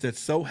just that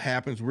so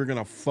happens we're going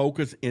to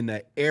focus in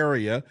the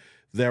area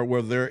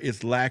where there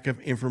is lack of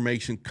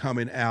information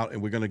coming out,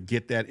 and we're going to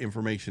get that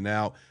information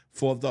out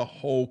for the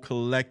whole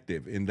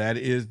collective. And that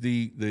is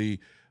the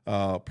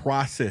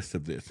process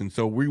of this. And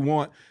so we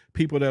want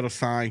people that are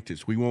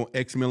scientists. We want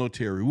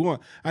ex-military.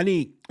 I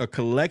need a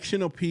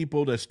collection of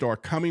people that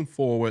start coming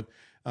forward.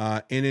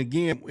 And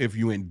again, if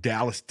you're in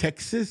Dallas,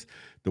 Texas,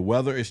 the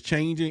weather is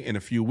changing. In a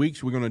few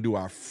weeks, we're going to do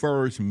our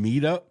first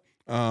meetup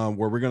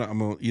where I'm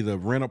going to either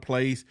rent a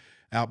place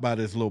out by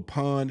this little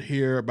pond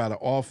here by the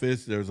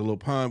office. There's a little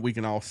pond. We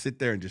can all sit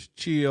there and just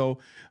chill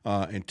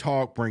and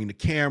talk, bring the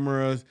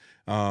cameras.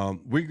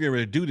 We're going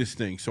to do this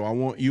thing. So I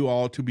want you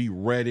all to be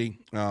ready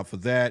for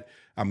that.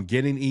 I'm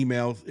getting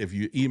emails. If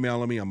you're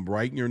emailing me, I'm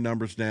writing your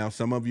numbers down.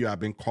 Some of you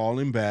I've been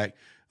calling back.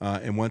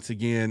 And once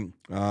again,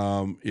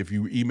 if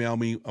you email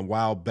me a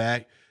while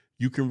back,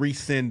 you can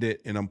resend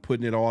it, and I'm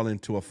putting it all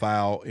into a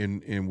file,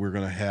 and we're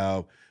going to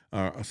have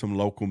some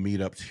local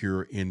meetups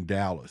here in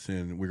Dallas.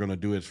 And we're going to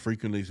do it as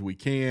frequently as we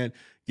can,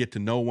 get to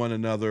know one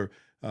another,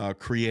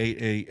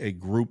 create a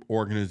group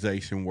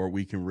organization where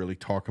we can really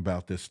talk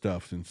about this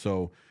stuff. And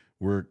so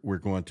we're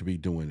going to be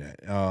doing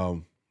that.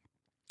 All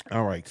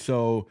right.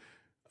 So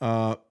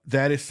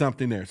that is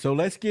something there. So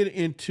let's get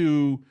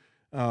into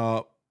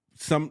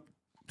some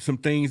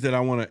things that I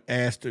want to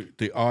ask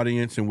the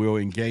audience, and we'll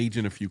engage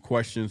in a few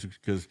questions,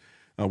 because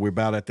we're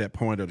about at that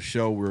point of the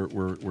show.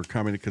 We're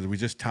coming, because we're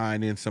just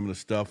tying in some of the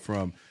stuff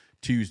from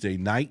Tuesday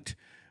night.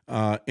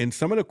 And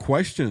some of the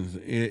questions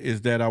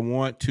is that I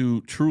want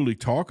to truly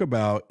talk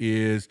about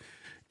is,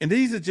 and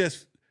these are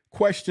just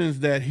questions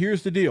that,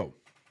 here's the deal.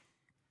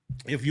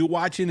 If you're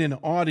watching in the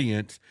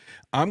audience,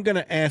 I'm going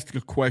to ask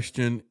a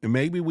question, and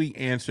maybe we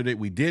answered it,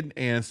 we didn't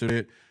answer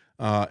it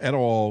at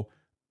all,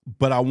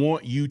 but I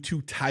want you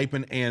to type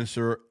an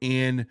answer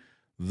in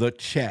the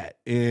chat,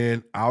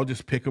 and I'll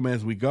just pick them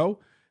as we go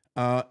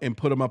and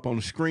put them up on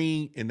the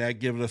screen, and that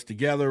gives us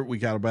together. We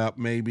got about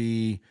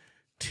maybe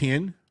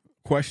 10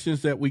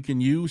 questions that we can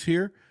use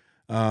here,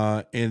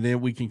 and then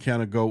we can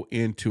kind of go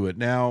into it.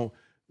 Now,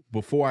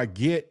 before I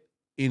get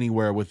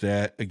anywhere with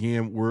that,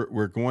 again,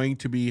 we're going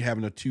to be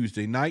having a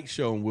Tuesday night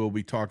show, and we'll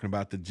be talking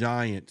about the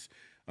Giants.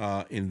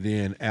 And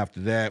then after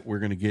that, we're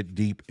going to get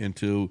deep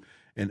into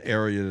an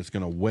area that's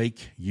going to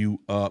wake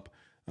you up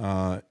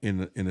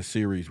in the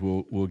series.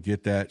 We'll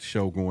get that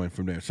show going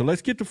from there. So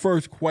let's get the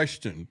first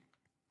question.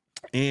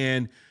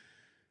 And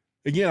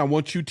again, I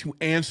want you to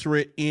answer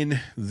it in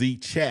the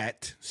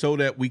chat so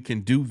that we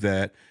can do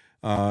that.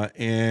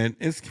 And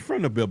it's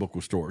from the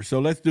biblical story. So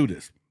let's do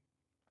this.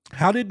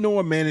 How did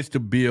Noah manage to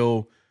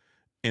build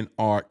an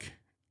ark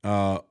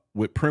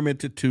with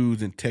primitive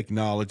tools and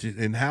technologies?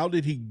 And how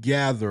did he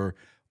gather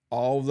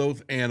all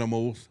those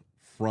animals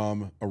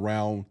from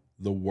around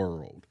the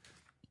world?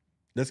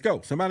 Let's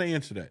go. Somebody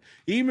answer that.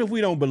 Even if we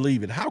don't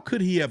believe it, how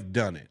could he have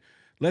done it?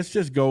 Let's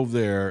just go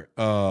there.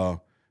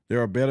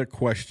 There are better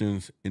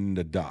questions in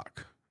the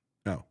doc.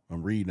 No,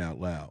 I'm reading out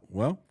loud.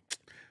 Well,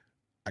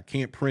 I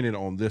can't print it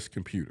on this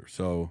computer,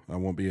 so I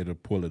won't be able to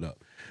pull it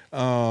up.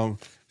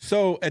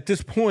 So at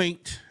this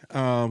point,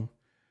 yeah.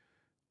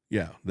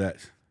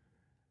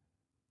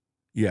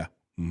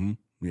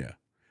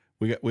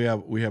 We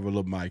have a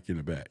little mic in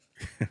the back.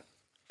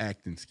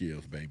 Acting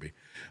skills, baby.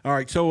 All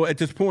right. So at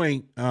this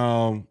point,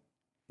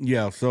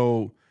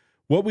 so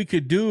what we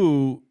could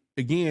do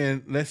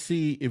again, let's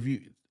see if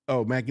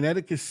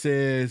Magneticus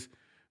says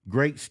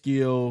great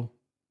skill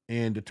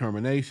and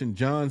determination.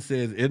 John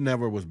says it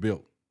never was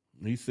built.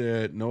 He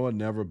said Noah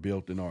never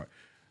built an ark.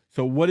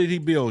 So what did he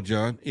build,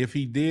 John? If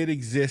he did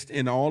exist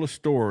in all the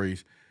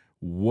stories,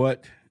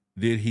 what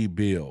did he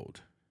build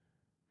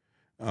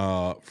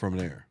from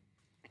there?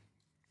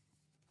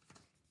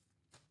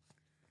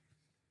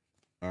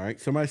 All right.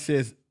 Somebody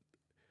says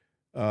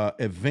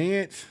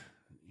advanced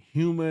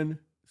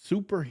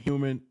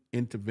superhuman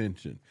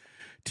intervention.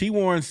 T.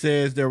 Warren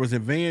says there was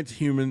advanced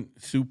human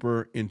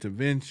super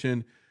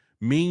intervention,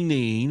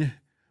 meaning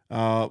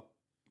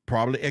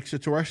probably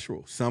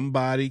extraterrestrial.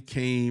 Somebody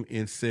came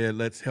and said,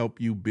 let's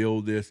help you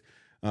build this.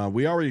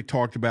 We already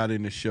talked about it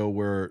in the show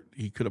where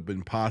he could have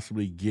been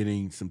possibly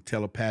getting some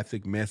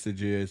telepathic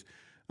messages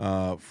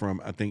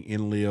from, I think,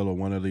 Enlil or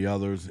one of the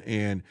others.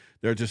 And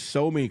there are just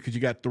so many, because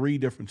you got 3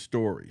 different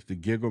stories. The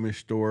Gilgamesh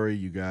story,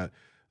 you got,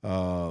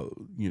 all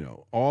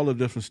the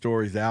different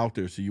stories out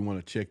there. So you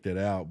want to check that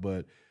out.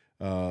 But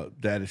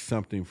that is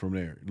something from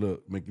there.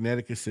 Look,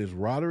 Magneticus says,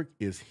 Roderick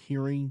is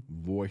hearing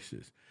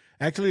voices.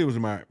 Actually, it was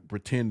my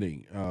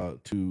pretending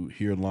to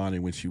hear Lonnie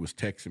when she was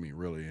texting me,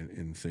 really,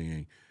 and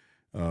saying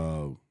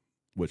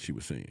what she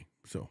was saying.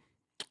 So,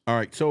 all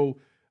right. So,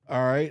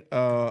 all right.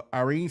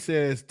 Irene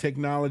says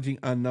technology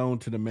unknown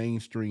to the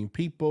mainstream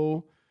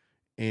people.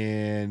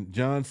 And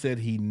John said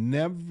he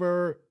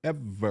never,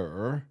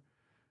 ever.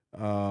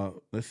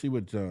 Let's see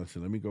what John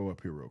said. Let me go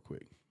up here real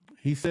quick.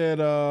 He said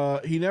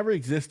he never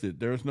existed.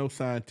 There's no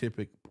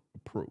scientific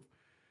proof.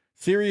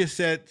 Sirius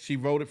said she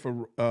voted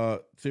for.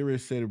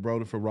 Sirius said it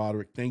voted for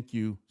Roderick. Thank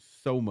you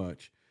so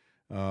much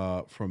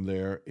from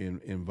there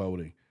in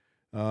voting.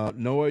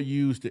 Noah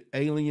used the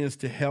aliens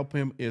to help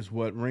him, is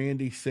what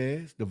Randy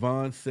says.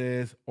 Devon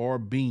says, or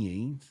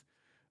beings.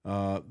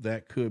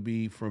 That could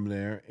be from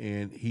there.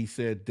 And he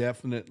said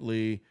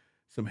definitely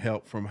some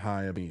help from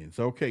higher beings.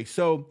 Okay,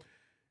 so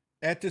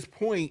at this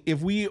point,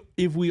 if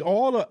we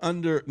all are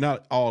under,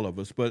 not all of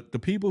us, but the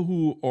people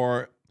who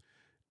are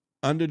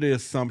under the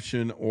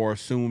assumption or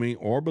assuming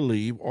or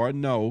believe or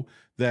know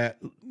that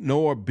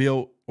Noah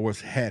built or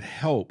had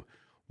help,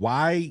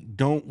 why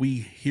don't we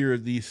hear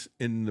these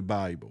in the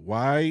Bible?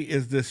 Why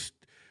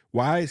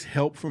is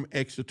help from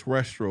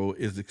extraterrestrial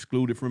is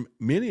excluded from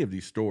many of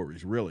these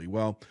stories, really?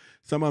 Well,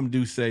 some of them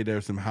do say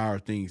there's some higher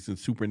things and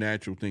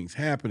supernatural things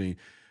happening,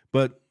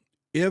 but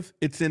if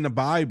it's in the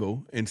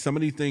Bible and some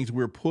of these things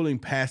we're pulling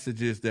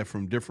passages that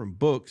from different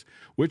books,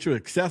 which are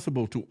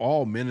accessible to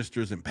all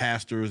ministers and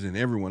pastors and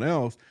everyone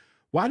else,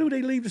 why do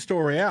they leave the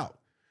story out?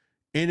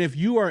 And if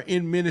you are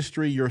in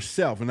ministry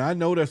yourself, and I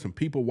know there's some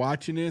people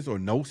watching this or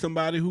know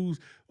somebody who's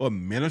a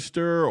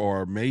minister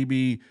or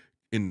maybe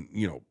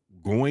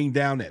going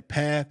down that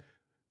path,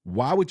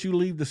 why would you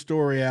leave the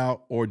story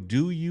out? Or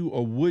do you,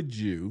 or would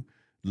you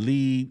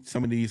leave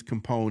some of these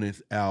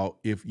components out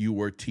if you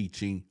were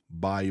teaching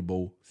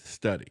Bible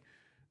study?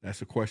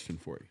 That's a question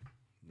for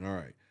you. All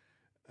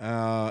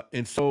right.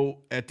 And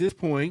so at this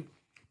point,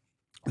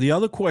 the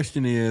other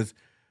question is,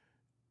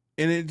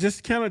 and it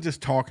just kind of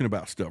just talking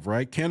about stuff,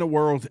 right? Can the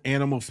world's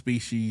animal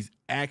species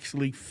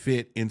actually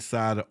fit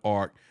inside an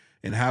ark?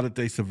 And how did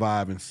they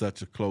survive in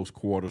such a close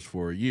quarters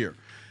for a year?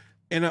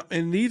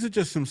 And these are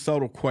just some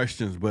subtle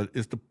questions, but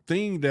it's the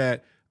thing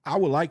that I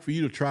would like for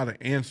you to try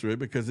to answer it,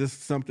 because this is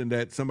something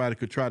that somebody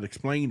could try to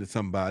explain to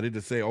somebody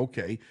to say,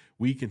 okay,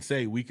 we can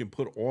say we can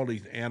put all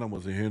these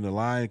animals in here, and the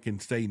lion can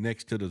stay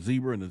next to the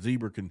zebra, and the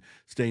zebra can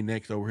stay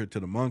next over here to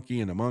the monkey,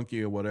 and the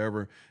monkey or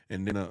whatever,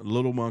 and then the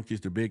little monkeys,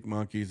 the big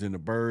monkeys, and the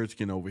birds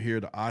can over here,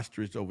 the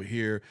ostrich over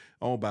here.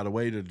 Oh, by the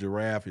way, the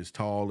giraffe is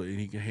tall, and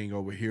he can hang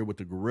over here with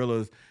the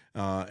gorillas,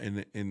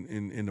 and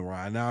the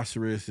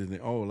rhinoceros, and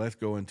then, oh, let's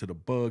go into the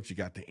bugs. You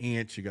got the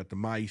ants, you got the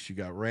mice, you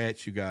got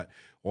rats, you got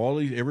all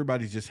these.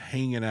 Everybody's just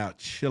hanging out,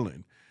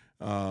 chilling.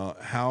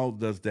 How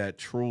does that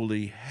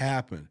truly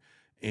happen?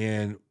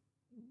 And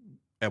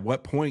at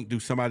what point do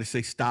somebody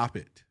say, stop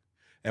it?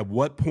 At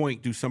what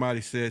point do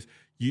somebody says,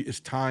 it's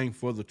time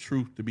for the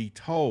truth to be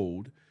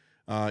told?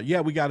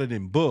 Yeah, we got it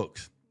in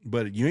books,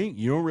 but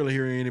you don't really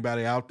hear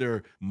anybody out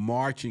there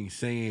marching,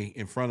 saying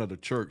in front of the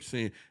church,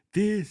 saying,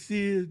 this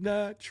is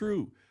not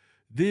true.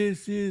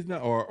 This is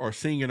not, or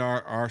singing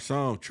our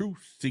song,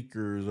 Truth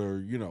Seekers,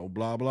 or,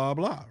 blah, blah,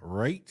 blah,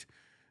 right?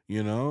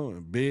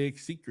 Big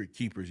secret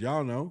keepers.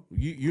 Y'all know,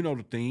 you know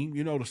the theme,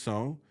 you know the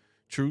song.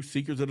 Truth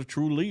Seekers are the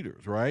true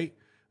leaders, right?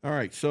 All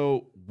right,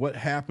 so what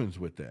happens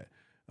with that?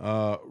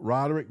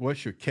 Roderick,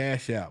 what's your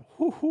cash out?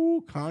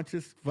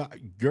 Conscious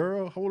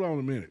girl, hold on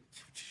a minute.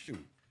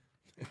 Shoot.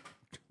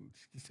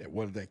 She said,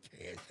 what is that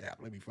cash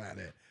out? Let me find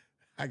that.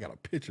 I got a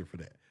picture for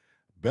that.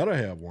 Better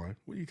have one.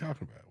 What are you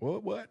talking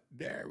about? What?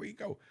 There we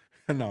go.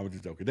 No, I'm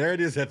just joking. There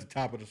it is at the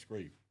top of the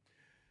screen.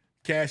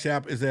 Cash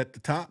App is at the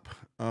top,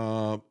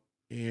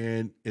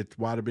 and it's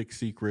Why the Big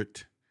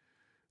Secret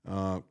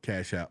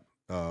Cash App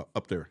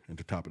up there at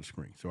the top of the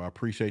screen. So I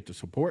appreciate the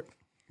support,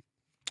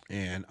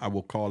 and I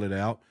will call it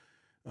out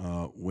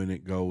when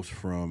it goes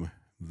from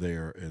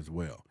there as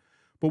well.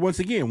 But once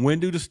again, when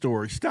do the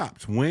story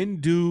stops? When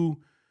do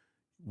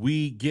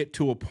we get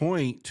to a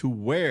point to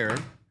where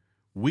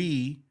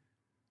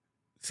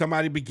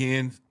somebody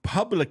begins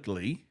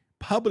publicly,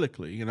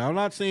 and I'm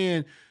not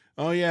saying,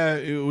 oh yeah,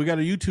 we got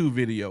a YouTube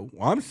video.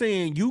 I'm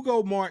saying you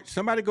go march,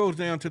 somebody goes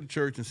down to the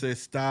church and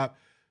says, stop,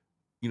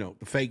 the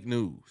fake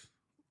news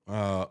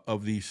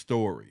of these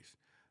stories.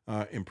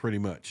 And pretty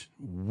much,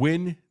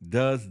 when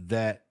does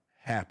that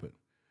happen?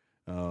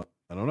 I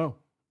don't know.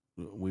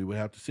 We would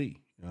have to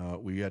see.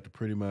 We have to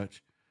pretty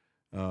much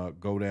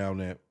go down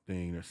that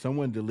thing.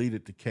 Someone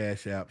deleted the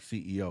Cash App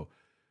CEO.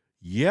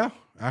 Yeah,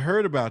 I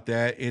heard about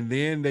that. And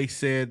then they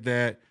said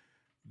that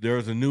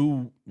there's a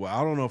new, well,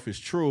 I don't know if it's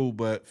true,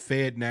 but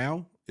Fed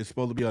Now is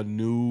supposed to be a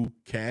new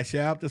Cash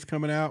App that's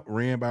coming out,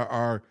 ran by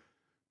our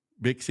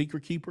big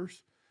secret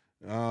keepers.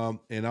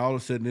 And all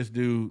of a sudden this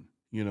dude,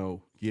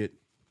 get,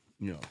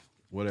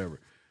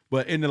 whatever.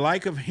 But in the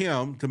like of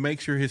him, to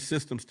make sure his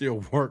system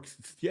still works,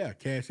 yeah,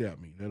 Cash App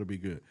me. That'll be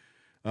good.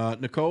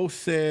 Nicole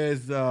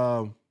says,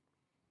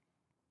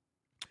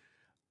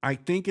 I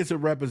think it's a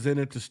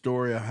representative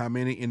story of how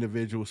many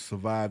individuals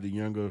survived the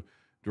younger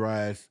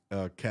Dryas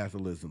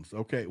Catholicisms.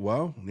 Okay,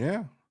 well,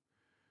 yeah,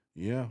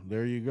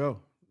 there you go.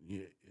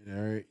 Yeah,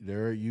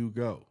 there you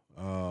go.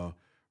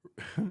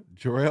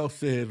 Jorel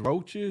says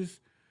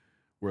roaches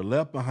were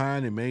left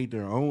behind and made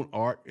their own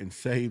ark and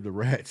saved the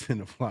rats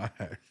and the flies.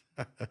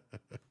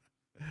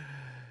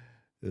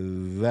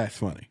 That's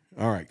funny.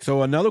 All right.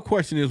 So another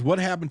question is, what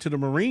happened to the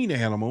marine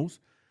animals?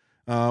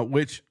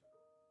 Which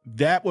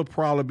that would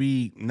probably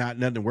be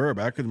nothing to worry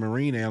about, because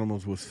marine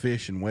animals was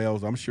fish and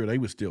whales. I'm sure they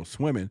were still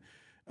swimming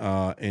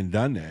and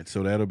done that.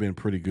 So that'll been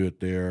pretty good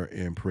there,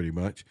 and pretty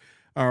much.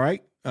 All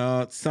right.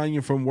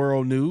 Sonia from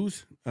World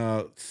News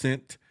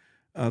sent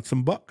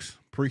some bucks.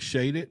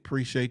 Appreciate it.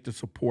 Appreciate the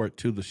support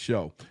to the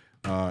show.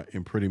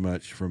 And pretty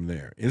much from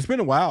there. It's been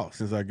a while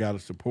since I got a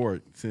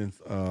support, since,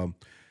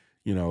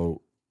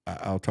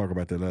 I'll talk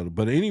about that later.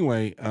 But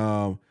anyway,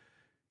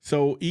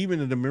 so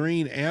even the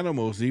marine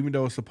animals, even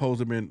though it's supposed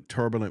to have been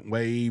turbulent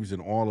waves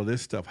and all of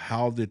this stuff,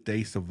 how did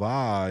they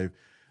survive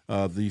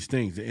these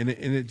things? And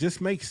it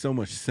just makes so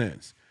much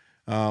sense.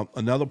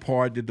 Another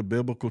part, did the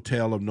biblical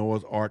tale of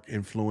Noah's Ark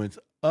influence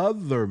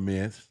other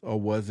myths, or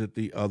was it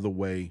the other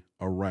way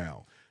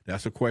around?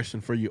 That's a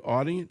question for your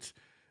audience.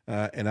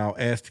 And I'll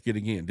ask it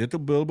again. Did the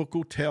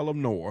biblical tale of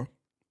Noah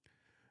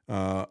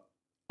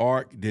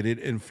Ark, did it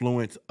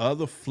influence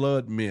other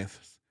flood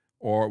myths,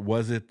 or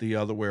was it the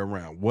other way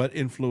around? What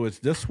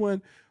influenced this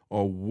one,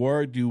 or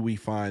where do we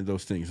find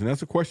those things? And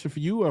that's a question for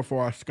you or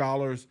for our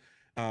scholars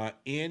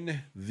in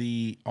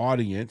the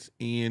audience,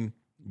 and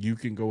you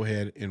can go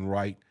ahead and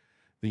write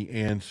the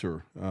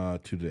answer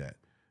to that.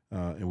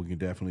 And we can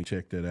definitely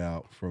check that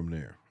out from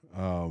there.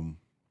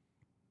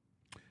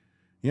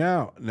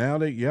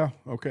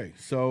 Okay.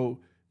 So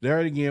there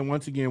it again,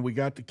 once again, we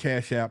got the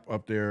Cash App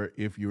up there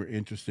if you're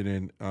interested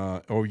in,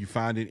 or you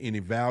find it any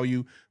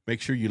value.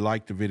 Make sure you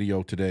like the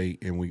video today,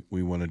 and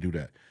we want to do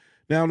that.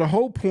 Now, the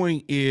whole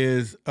point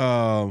is,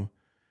 now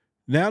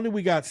that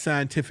we got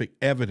scientific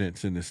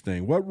evidence in this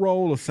thing, what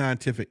role of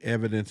scientific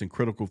evidence and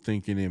critical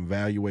thinking in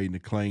evaluating the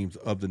claims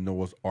of the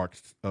Noah's Ark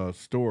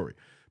story?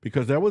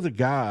 Because there was a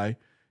guy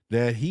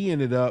that he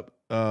ended up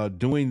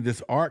doing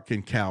this ark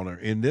encounter,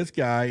 and this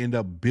guy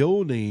ended up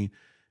building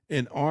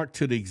an ark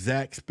to the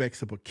exact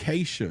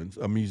specifications,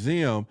 a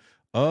museum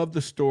of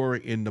the story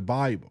in the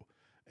Bible.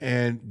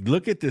 And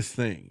look at this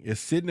thing. It's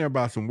sitting there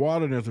by some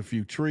water. There's a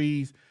few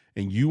trees.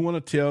 And you want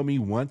to tell me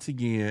once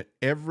again,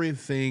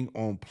 everything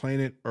on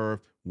planet Earth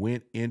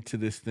went into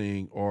this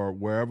thing, or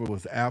wherever it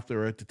was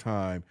after at the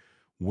time,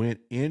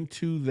 went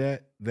into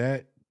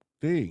that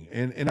thing.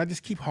 And I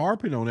just keep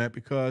harping on that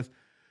because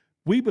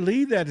we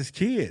believe that as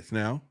kids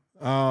now.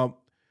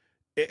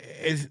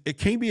 It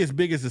can't be as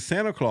big as the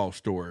Santa Claus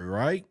story,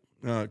 right?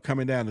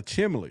 Coming down the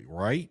chimney,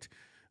 right?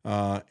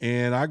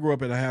 And I grew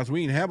up in a house,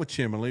 we didn't have a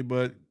chimney,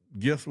 but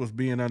gifts was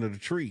being under the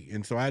tree.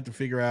 And so I had to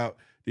figure out,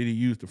 did he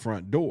use the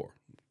front door?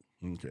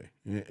 Okay,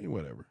 yeah,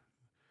 whatever.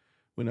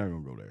 We're not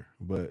going to go there.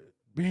 But,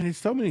 man, there's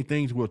so many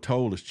things we're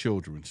told as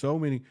children. So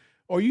many.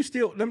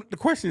 The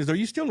question is, are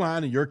you still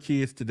lying to your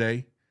kids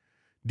today?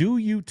 Do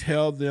you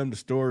tell them the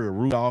story of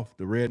Rudolph,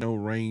 the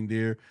red-nosed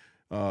reindeer,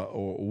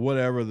 or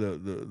whatever,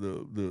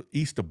 the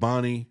Easter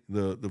bunny,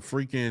 the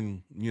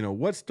freaking,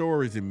 what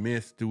stories and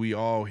myths do we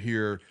all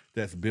hear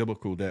that's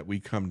biblical that we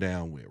come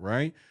down with,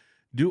 right?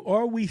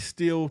 Are we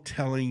still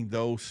telling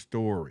those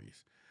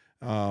stories?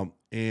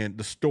 And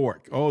the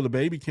stork, the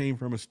baby came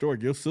from a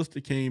stork. Your sister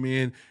came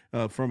in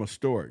from a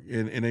stork,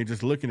 and they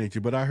just looking at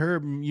you. But I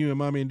heard you and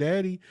mommy and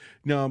daddy.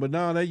 No,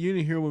 that you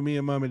didn't hear with me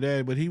and mom and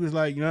dad. But he was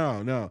like,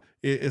 no,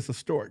 it's a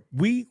stork.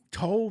 We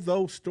told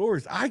those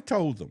stories. I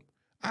told them.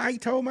 I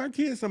told my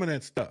kids some of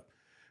that stuff,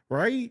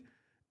 right?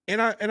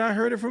 And I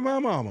heard it from my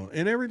mama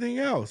and everything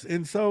else.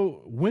 And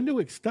so when do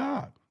it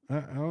stop? I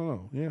don't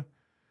know. Yeah.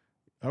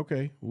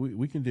 Okay,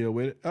 we can deal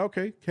with it.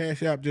 Okay,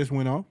 Cash App just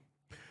went off.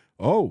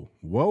 Oh,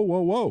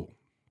 whoa.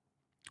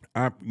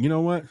 You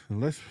know what?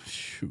 Let's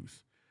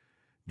choose.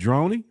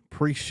 Droney,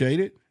 appreciate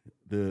it.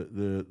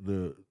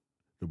 The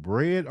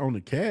bread on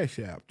the Cash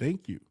App.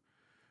 Thank you.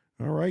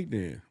 All right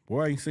then.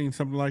 Boy, I ain't seen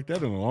something like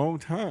that in a long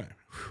time.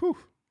 Whew.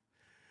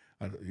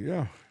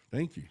 Yeah,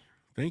 thank you.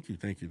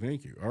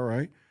 All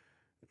right.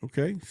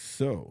 Okay,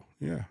 so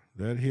yeah,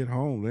 that hit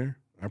home there.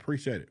 I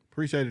appreciate it.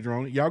 Appreciate it,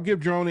 Droney. Y'all give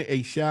Droney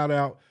a shout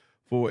out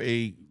for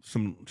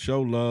some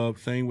show love.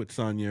 Same with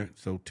Sonia.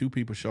 So 2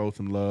 people showed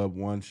some love.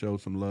 One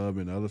showed some love,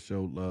 and the other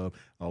showed love.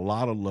 A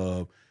lot of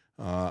love.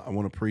 I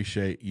want to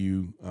appreciate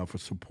you for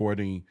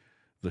supporting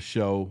the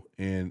show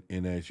and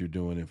as you're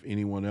doing. If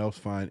anyone else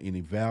find any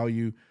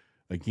value,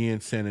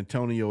 again, San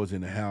Antonio is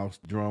in the house.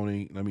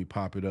 Droney, let me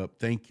pop it up.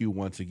 Thank you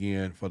once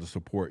again for the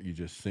support you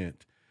just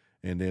sent.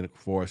 And then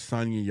for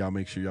Sonia, y'all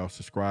make sure y'all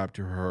subscribe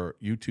to her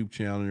YouTube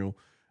channel,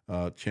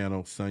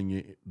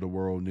 Sonia the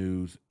World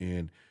News,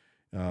 and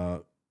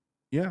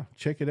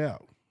check it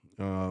out.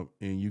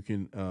 And you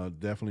can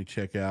definitely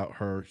check out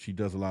her. She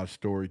does a lot of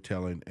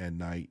storytelling at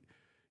night,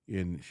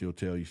 and she'll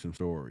tell you some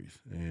stories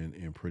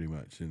and pretty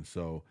much. And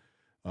so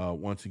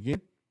once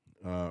again,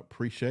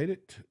 appreciate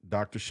it.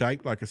 Dr.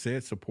 Shike, like I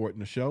said,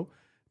 supporting the show.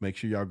 Make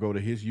sure y'all go to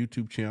his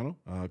YouTube channel,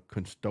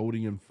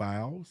 Custodian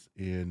Files,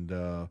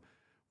 and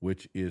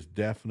which is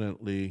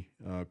definitely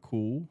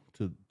cool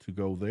to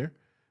go there.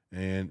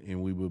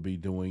 And we will be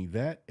doing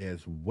that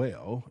as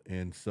well.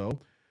 And so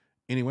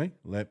anyway,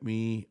 let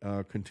me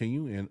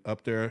continue. And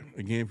up there,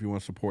 again, if you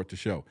want to support the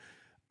show.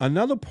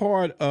 Another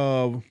part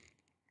of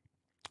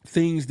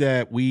things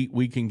that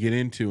we can get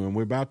into, and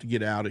we're about to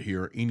get out of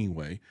here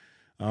anyway,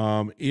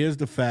 is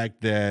the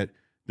fact that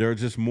there are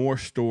just more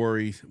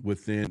stories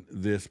within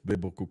this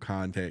biblical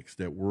context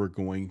that we're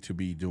going to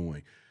be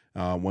doing.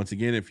 Once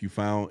again, if you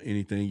found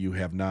anything you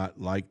have not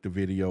liked the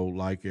video,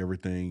 like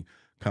everything,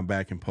 come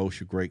back and post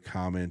your great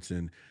comments.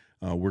 And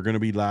we're going to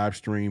be live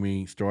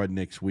streaming starting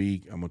next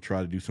week. I'm going to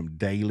try to do some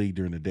daily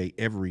during the day,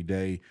 every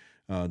day.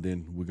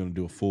 Then we're going to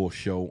do a full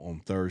show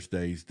on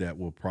Thursdays that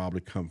will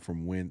probably come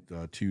from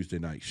Tuesday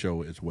night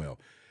show as well.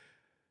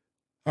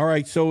 All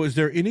right. So is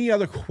there any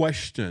other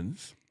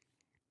questions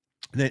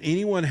that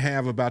anyone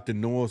have about the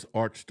Noah's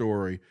Ark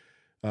story?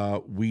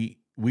 We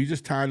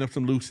just tied up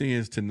some loose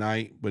ends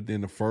tonight, but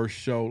then the first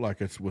show,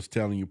 like I was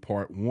telling you,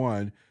 part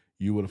 1,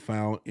 you would have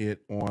found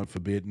it on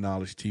Forbidden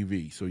Knowledge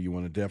TV. So you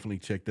want to definitely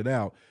check that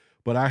out.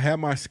 But I have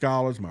my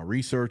scholars, my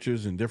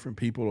researchers, and different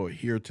people are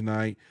here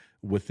tonight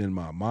within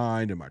my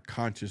mind and my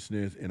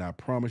consciousness. And I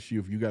promise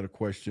you, if you got a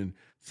question,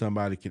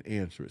 somebody can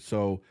answer it.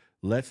 So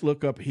let's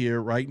look up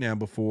here right now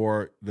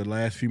before the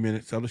last few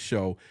minutes of the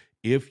show.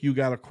 If you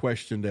got a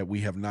question that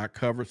we have not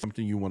covered,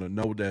 something you want to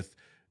know that's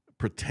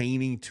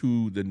pertaining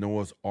to the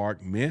Noah's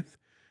Ark myth,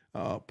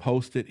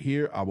 post it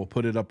here. I will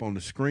put it up on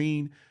the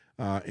screen,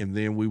 and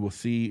then we will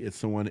see if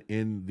someone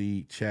in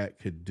the chat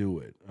could do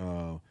it.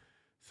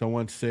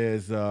 Someone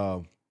says,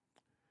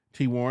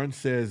 T. Warren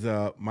says,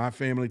 my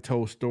family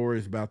told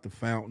stories about the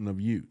Fountain of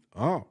Youth.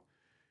 Oh,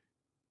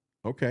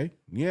 okay.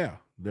 Yeah,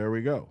 there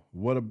we go.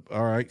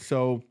 All right.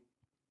 So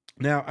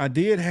now I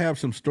did have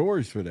some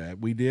stories for that.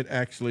 We did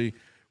actually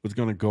was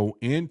going to go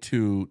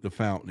into the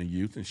Fountain of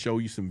Youth and show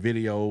you some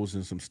videos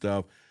and some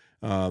stuff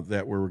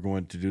that we were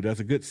going to do. That's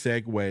a good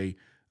segue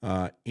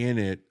in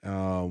it.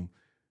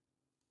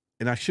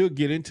 And I should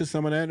get into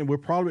some of that. And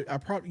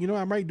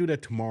I might do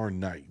that tomorrow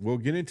night. We'll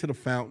get into the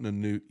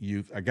Fountain of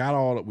Youth. We got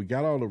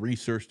all the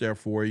research there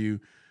for you.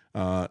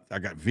 I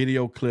got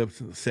video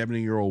clips of a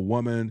 70-year-old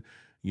woman,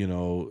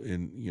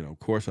 and of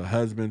course her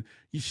husband.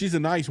 She's a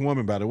nice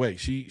woman, by the way.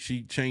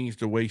 She changed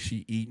the way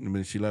she eating,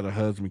 and she let her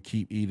husband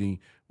keep eating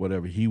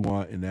whatever he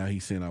want, and now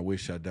he's saying, "I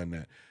wish I'd done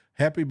that."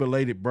 Happy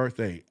belated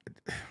birthday,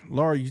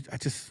 Laura. I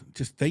just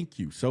thank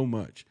you so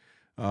much.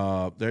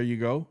 There you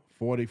go,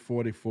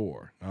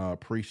 4044.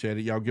 Appreciate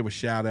it. Y'all give a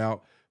shout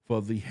out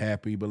for the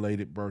happy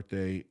belated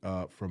birthday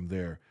from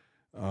there,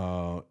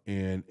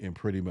 and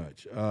pretty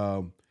much.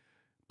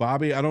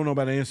 Bobby, I don't know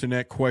about answering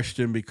that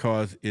question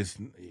because it's,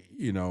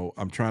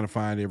 I'm trying to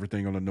find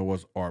everything on the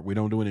Noah's Ark. We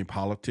don't do any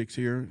politics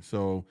here,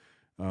 so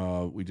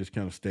we just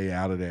kind of stay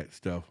out of that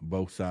stuff,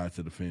 both sides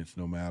of the fence,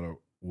 no matter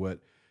what.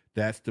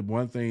 That's the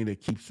one thing that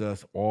keeps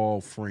us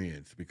all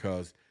friends,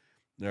 because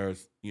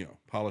there's,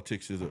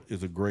 politics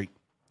is a great,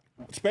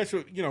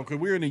 especially, because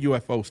we're in the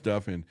UFO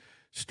stuff and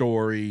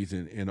stories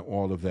and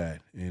all of that,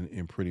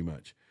 and pretty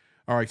much.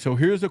 All right, so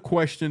here's a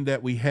question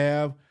that we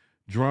have.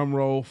 Drum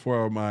roll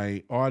for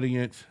my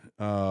audience.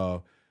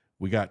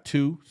 We got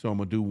two, so I'm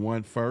gonna do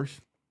one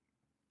first,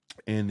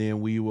 and then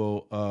we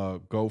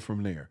will go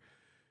from there.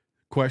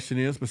 Question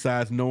is,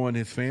 besides Noah and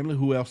his family,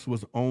 who else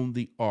was on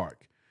the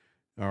ark?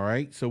 All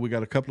right, so we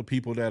got a couple of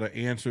people that are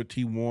answered.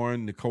 T.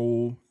 Warren,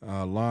 Nicole,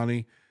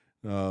 Lonnie,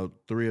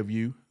 three of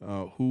you.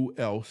 Who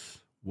else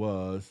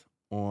was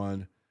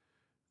on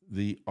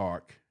the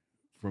ark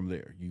from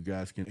there? You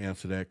guys can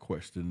answer that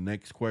question. The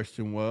next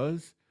question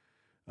was,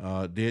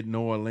 did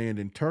Noah land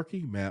in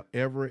Turkey, Mount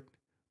Everett,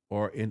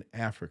 or in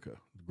Africa?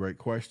 Great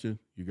question.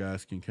 You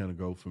guys can kind of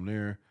go from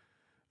there.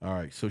 All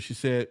right. So she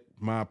said,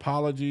 my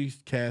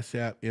apologies, Cash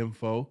App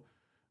info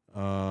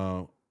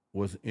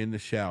was in the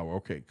shower.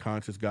 Okay.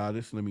 Conscious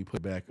Goddess. Let me put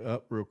it back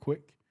up real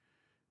quick,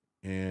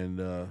 and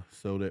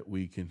so that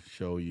we can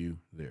show you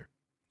there.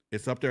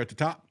 It's up there at the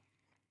top.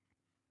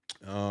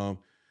 And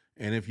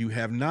if you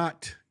have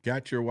not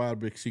got your Wild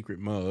Big Secret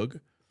mug,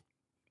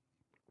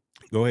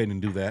 go ahead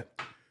and do that.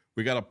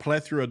 We got a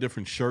plethora of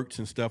different shirts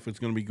and stuff that's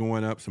going to be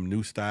going up, some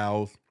new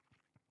styles.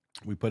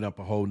 We put up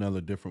a whole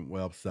nother different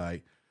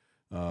website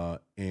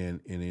and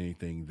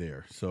anything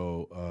there.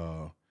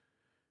 So,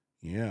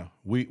 yeah,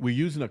 we're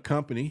using a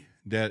company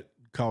that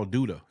called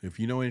Duda. If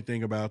you know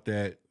anything about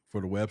that for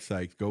the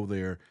websites, go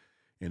there.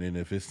 And then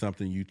if it's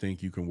something you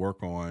think you can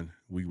work on,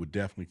 we would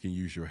definitely can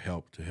use your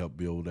help to help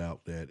build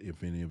out that,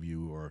 if any of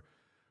you are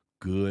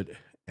good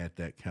at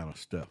that kind of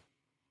stuff.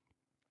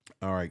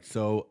 All right,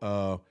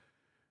 so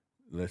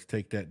let's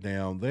take that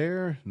down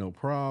there. No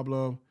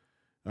problem.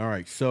 All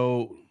right.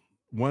 So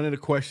one of the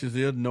questions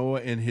is,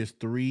 Noah and his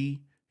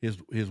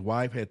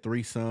wife had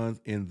three sons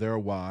and their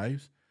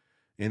wives.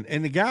 And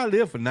the guy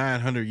lived for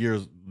 900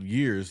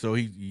 years. So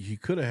he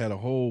could have had a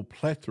whole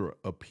plethora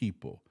of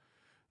people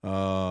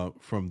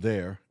from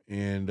there.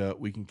 And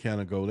we can kind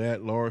of go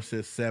that. Laura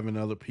says 7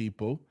 other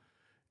people.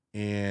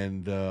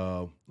 And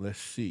let's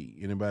see.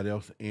 Anybody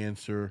else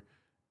answer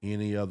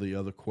any of the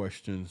other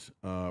questions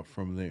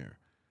from there?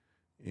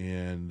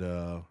 And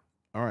all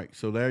right,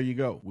 so there you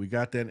go. We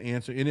got that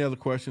answer. Any other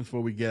questions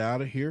before we get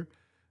out of here?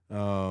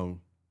 So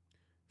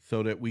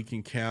that we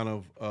can kind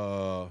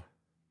of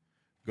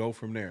go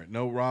from there.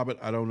 No, Robert,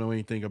 I don't know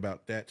anything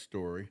about that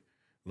story.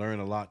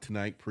 Learned a lot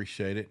tonight.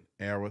 Appreciate it.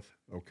 Arith,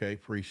 okay,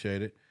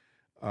 appreciate it.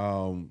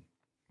 All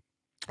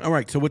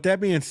right, so with that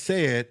being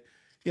said,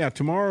 yeah,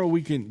 tomorrow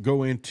we can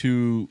go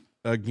into,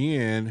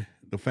 again,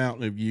 the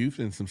Fountain of Youth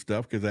and some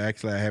stuff,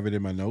 because I have it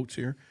in my notes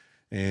here.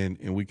 And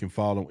we can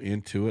follow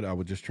into it. I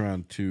was just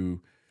trying to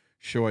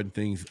shorten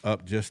things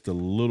up just a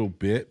little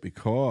bit,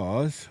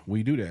 because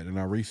we do that. And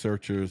our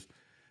researchers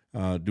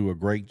do a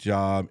great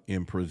job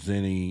in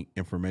presenting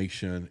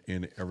information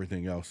and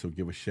everything else. So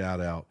give a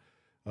shout out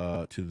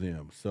to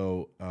them.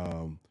 So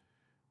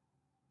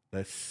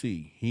let's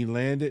see. He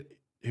landed.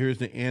 Here's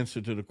the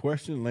answer to the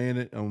question.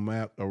 Landed on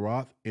Mount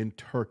Ararat in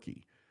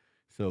Turkey.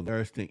 So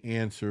there's the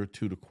answer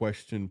to the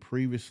question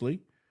previously,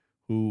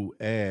 who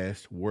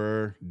asked,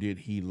 where did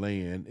he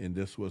land? And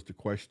this was the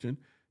question.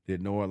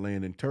 Did Noah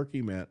land in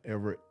Turkey, Mount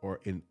Everett,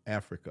 or in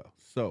Africa?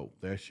 So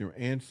that's your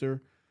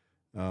answer.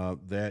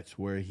 That's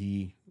where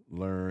he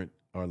learned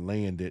or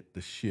landed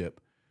the ship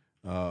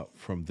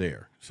from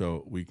there.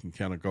 So we can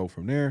kind of go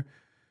from there.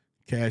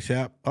 Cash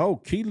App. Oh,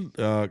 Key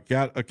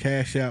got a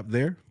Cash App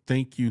there.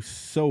 Thank you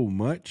so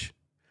much.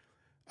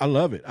 I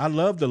love it. I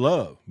love the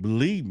love.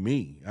 Believe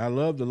me, I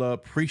love the love.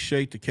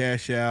 Appreciate the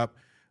Cash App.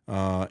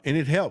 And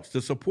it helps.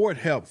 The support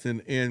helps.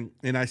 And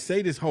I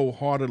say this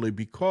wholeheartedly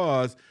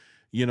because,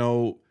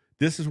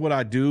 this is what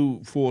I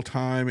do full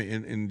time,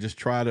 and just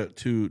try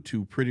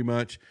to pretty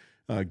much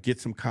get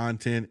some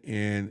content,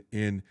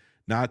 and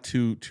not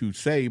to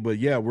say, but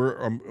yeah,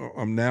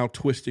 I'm now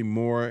twisting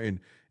more and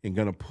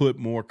going to put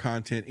more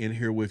content in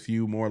here with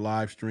you, more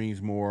live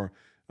streams, more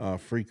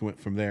frequent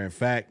from there. In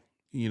fact,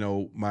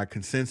 my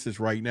consensus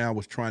right now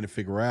was trying to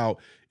figure out,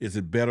 is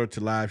it better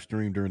to live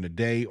stream during the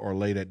day or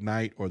late at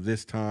night or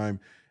this time?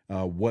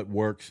 What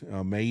works?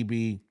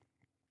 Maybe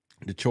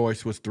the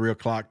choice was 3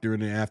 o'clock during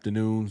the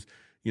afternoons,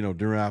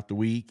 throughout the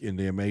week, and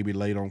then maybe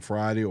late on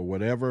Friday or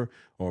whatever,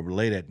 or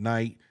late at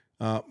night.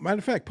 Matter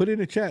of fact, put in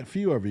the chat, a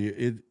few of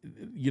you,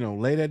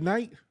 late at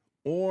night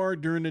or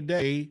during the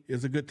day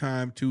is a good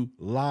time to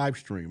live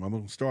stream. I'm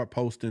going to start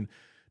posting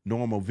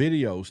normal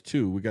videos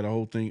too. We got a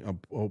whole thing, a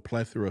whole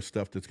plethora of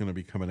stuff that's going to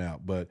be coming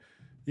out. But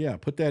yeah,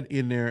 put that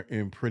in there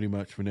and pretty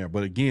much from there.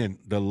 But again,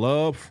 the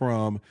love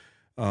from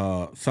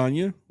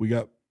Sonia, we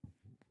got,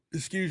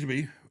 excuse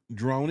me,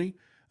 Droney.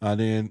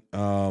 Then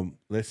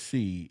let's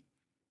see.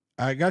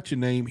 I got your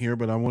name here,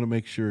 but I want to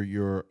make sure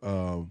your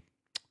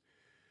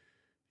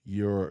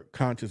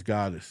conscious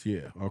goddess.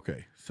 Yeah.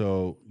 Okay.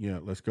 So yeah,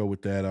 let's go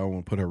with that. I don't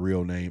want to put her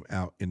real name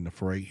out in the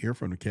fray here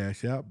from the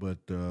Cash Out, but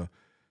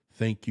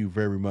thank you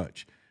very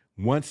much.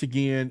 Once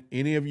again,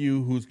 any of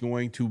you who's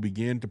going to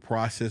begin to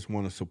process,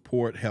 want to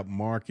support, help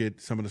market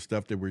some of the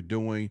stuff that we're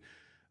doing,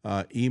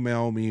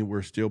 email me.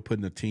 We're still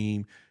putting a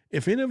team.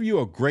 If any of you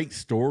are great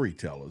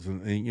storytellers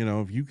and you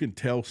know, if you can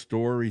tell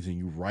stories and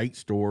you write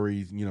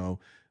stories, you know,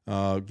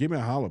 give me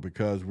a holler,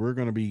 because we're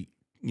going to be,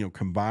 you know,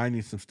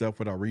 combining some stuff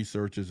with our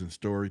researchers and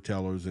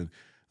storytellers and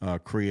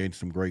creating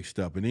some great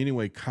stuff. And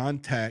anyway,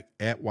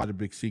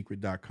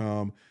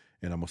 contact@whythebigsecret.com.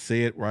 And I'm going to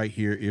say it right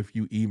here. If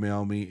you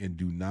email me and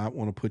do not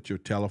want to put your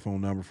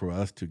telephone number for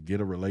us to get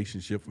a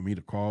relationship for me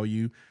to call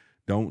you,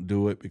 don't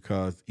do it,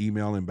 because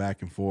emailing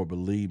back and forth,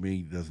 believe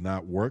me, does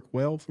not work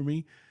well for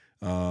me.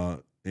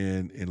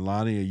 And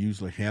Lonnie will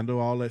usually handle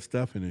all that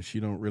stuff. And if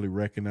she don't really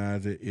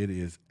recognize it, it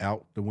is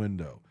out the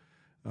window.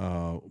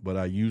 But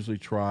I usually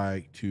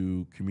try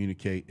to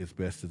communicate as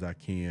best as I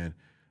can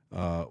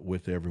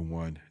with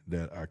everyone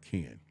that I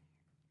can.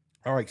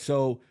 All right,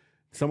 so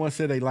someone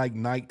said they like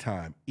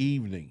nighttime.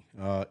 Evening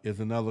is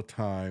another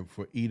time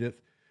for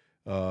Edith.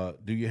 Do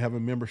you have a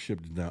membership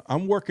now?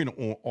 I'm working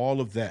on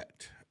all of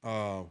that.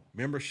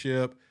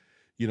 Membership,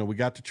 you know, we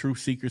got the Truth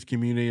Seekers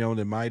community on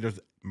the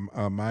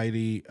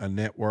Mighty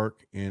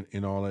network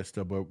and all that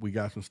stuff, but we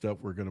got some stuff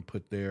we're going to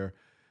put there.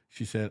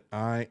 She said,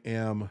 I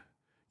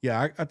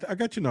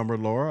got your number,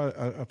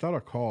 Laura. I thought I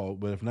called,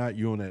 but if not,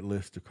 you're on that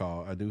list to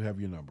call. I do have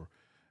your number.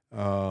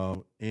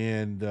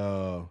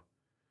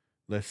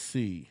 Let's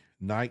see.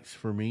 Nights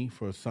for me,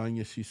 for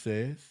Sonia, she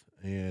says,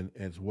 and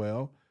as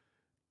well.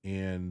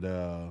 And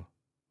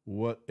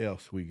what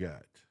else we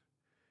got?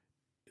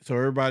 So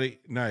everybody,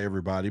 not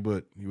everybody,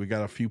 but we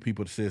got a few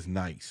people that says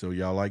night. So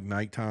y'all like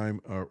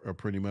nighttime or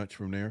pretty much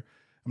from there.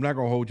 I'm not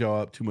going to hold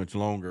y'all up too much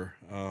longer.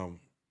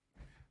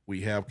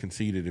 We have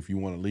conceded if you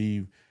want to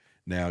leave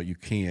now, you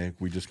can.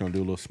 We're just going to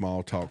do a little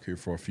small talk here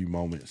for a few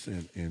moments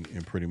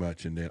and pretty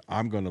much. And then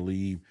I'm going to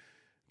leave,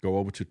 go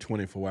over to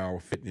 24-hour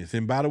fitness.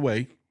 And by the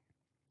way,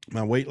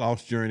 my weight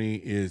loss journey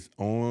is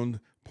on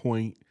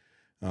point.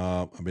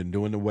 I've been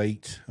doing the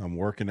weights. I'm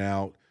working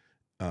out.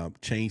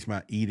 Changed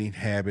my eating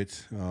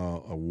habits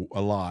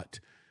a lot,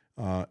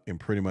 and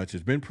pretty much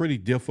it's been pretty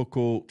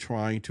difficult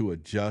trying to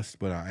adjust,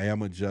 but I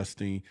am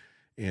adjusting.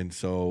 And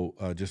so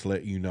just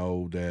let you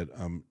know that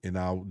and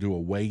I'll do a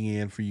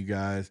weigh-in for you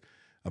guys.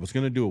 I was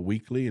going to do a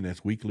weekly, and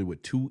that's weekly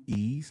with 2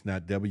 E's,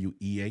 not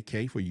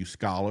W-E-A-K, for you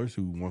scholars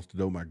who wants to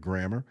know my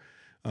grammar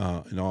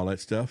and all that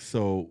stuff.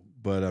 So,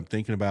 but I'm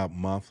thinking about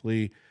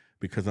monthly,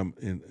 because I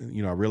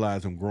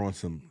realize I'm growing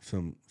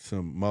some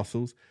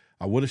muscles.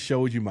 I would have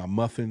showed you my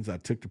muffins. I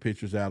took the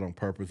pictures out on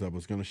purpose. I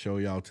was going to show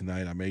y'all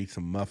tonight. I made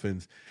some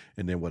muffins,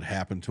 and then what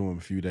happened to them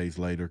a few days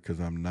later,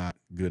 because I'm not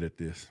good at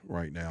this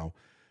right now.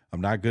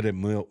 I'm not good at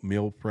meal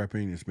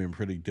prepping. It's been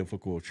pretty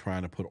difficult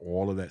trying to put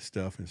all of that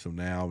stuff. And so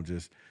now I'm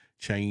just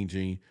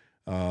changing.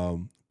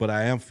 But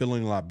I am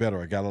feeling a lot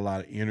better. I got a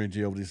lot of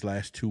energy over these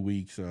last 2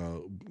 weeks.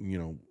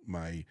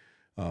 My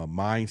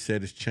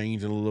mindset is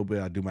changing a little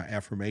bit. I do my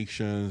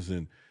affirmations,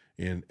 and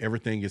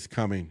everything is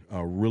coming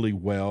really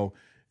well.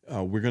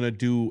 We're going to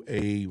do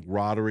a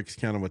Roderick's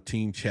kind of a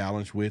team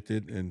challenge with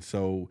it. And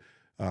so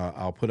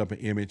I'll put up an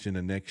image in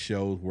the next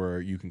show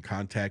where you can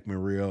contact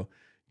Maria,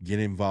 get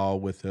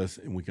involved with us,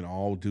 and we can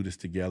all do this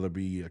together,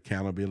 be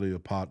accountability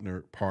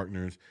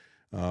partners,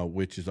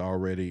 which is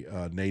already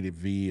Native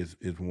V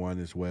is one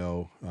as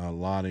well.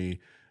 Lonnie,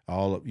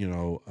 all of,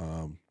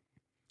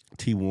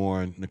 T.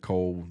 Warren,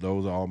 Nicole,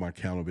 those are all my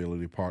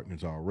accountability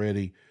partners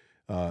already.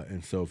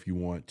 And so if you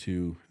want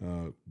to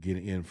get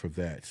in for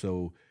that.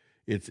 So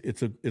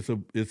it's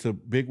a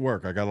big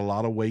work. I got a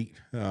lot of weight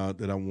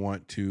that I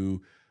want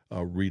to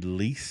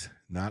release,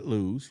 not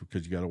lose,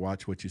 because you got to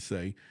watch what you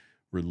say.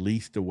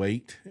 Release the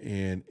weight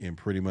and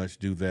pretty much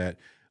do that.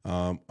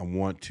 I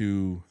want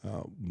to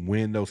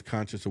win those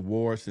conscious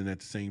awards, and at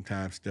the same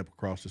time step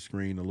across the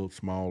screen a little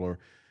smaller.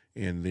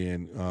 And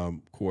then,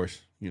 of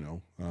course,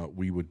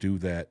 we would do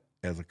that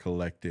as a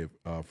collective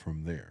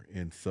from there.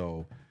 And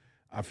so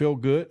I feel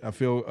good. I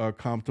feel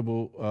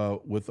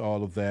comfortable with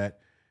all of that.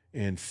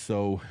 And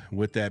so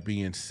with that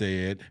being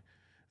said,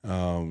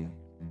 I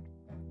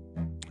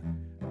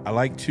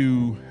like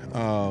to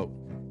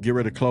get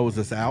ready to close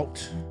this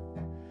out.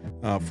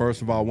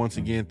 First of all, once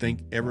again,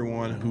 thank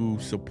everyone who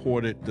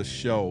supported the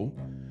show.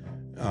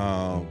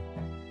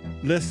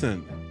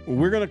 Listen,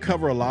 we're going to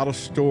cover a lot of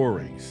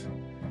stories.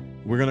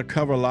 We're going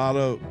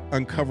to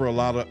uncover a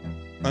lot of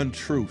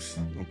untruths,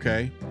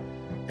 okay?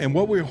 And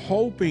what we're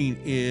hoping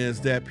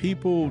is that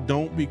people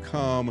don't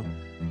become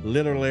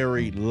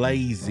literally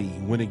lazy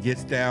when it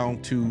gets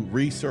down to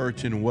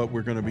research and what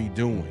we're going to be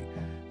doing,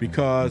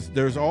 because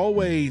there's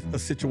always a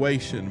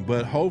situation,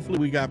 but hopefully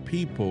we got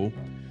people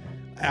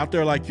out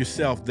there like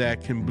yourself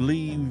that can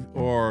believe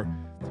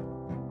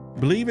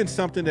in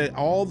something that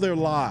all their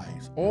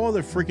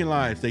freaking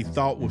lives they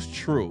thought was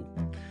true.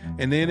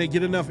 And then they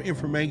get enough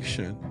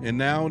information and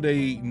now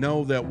they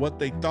know that what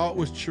they thought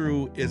was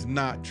true is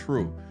not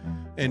true.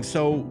 And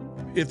so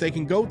if they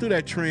can go through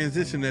that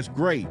transition, that's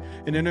great.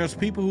 And then there's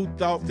people who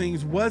thought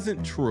things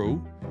wasn't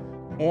true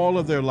all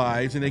of their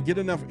lives, and they get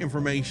enough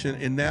information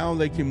and now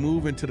they can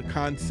move into the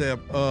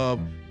concept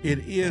of it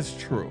is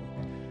true.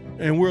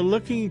 And we're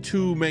looking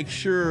to make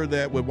sure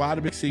that with Why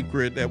the Big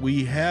Secret that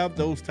we have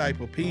those type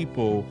of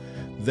people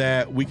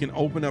that we can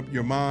open up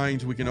your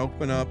minds, we can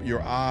open up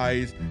your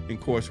eyes. And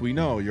of course, we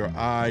know your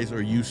eyes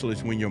are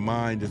useless when your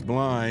mind is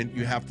blind.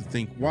 You have to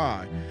think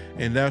why.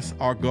 And that's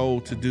our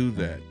goal, to do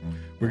that.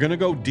 We're going to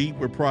go deep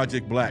with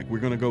Project Black. We're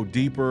going to go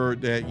deeper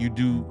that you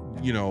do,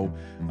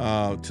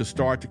 to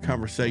start the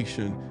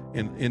conversation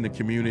in the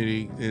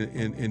community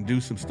and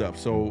do some stuff.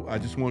 So I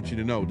just want you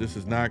to know this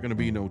is not going to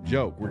be no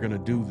joke. We're going to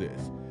do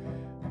this.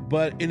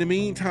 But in the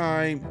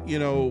meantime,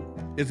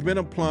 it's been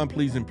a plum,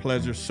 pleasing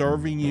pleasure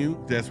serving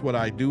you. That's what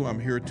I do. I'm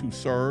here to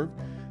serve,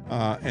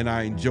 and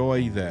I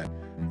enjoy that.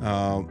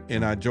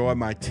 And I enjoy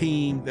my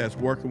team that's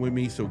working with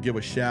me. So give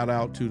a shout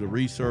out to the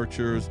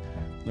researchers,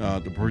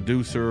 the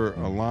producer,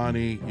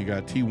 Alani. You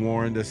got T.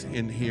 Warren that's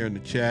in here in the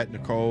chat,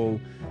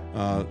 Nicole.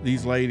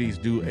 These ladies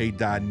do a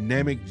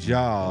dynamic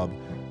job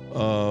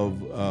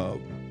of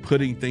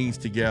putting things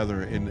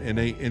together, and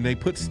they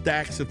put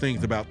stacks of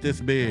things about this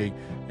big,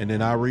 and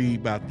then I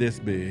read about this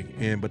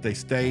big, but they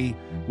stay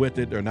with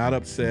it. They're not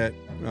upset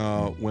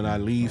when I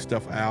leave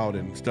stuff out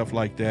and stuff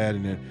like that.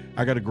 And then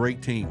I got a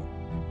great team,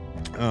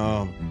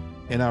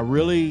 and I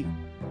really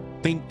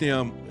think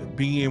them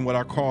being what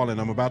I call, and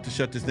I'm about to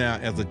shut this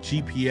down, as a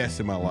GPS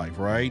in my life,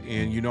 right?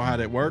 And you know how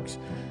that works.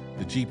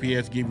 The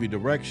GPS give you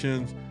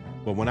directions,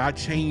 but when I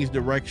change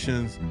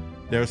directions,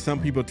 there are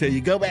some people tell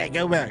you, go back.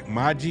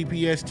 My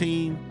GPS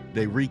team,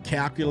 they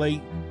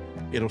recalculate.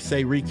 It'll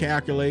say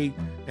recalculate,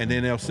 and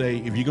then they'll say,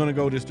 if you're going to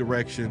go this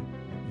direction,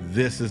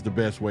 this is the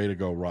best way to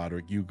go,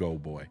 Roderick. You go,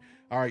 boy.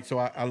 All right, so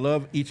I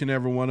love each and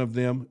every one of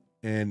them,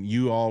 and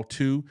you all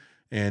too.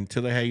 And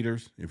to the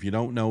haters, if you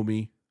don't know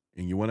me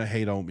and you want to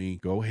hate on me,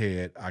 go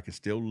ahead. I can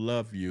still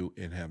love you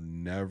and have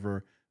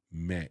never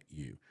met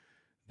you.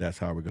 That's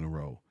how we're going to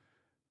roll.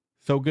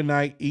 So good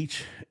night,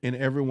 each and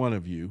every one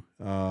of you.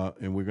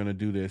 And we're going to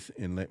do this,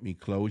 and let me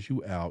close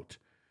you out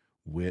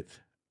with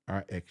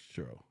our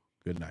extra.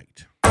 Good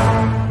night.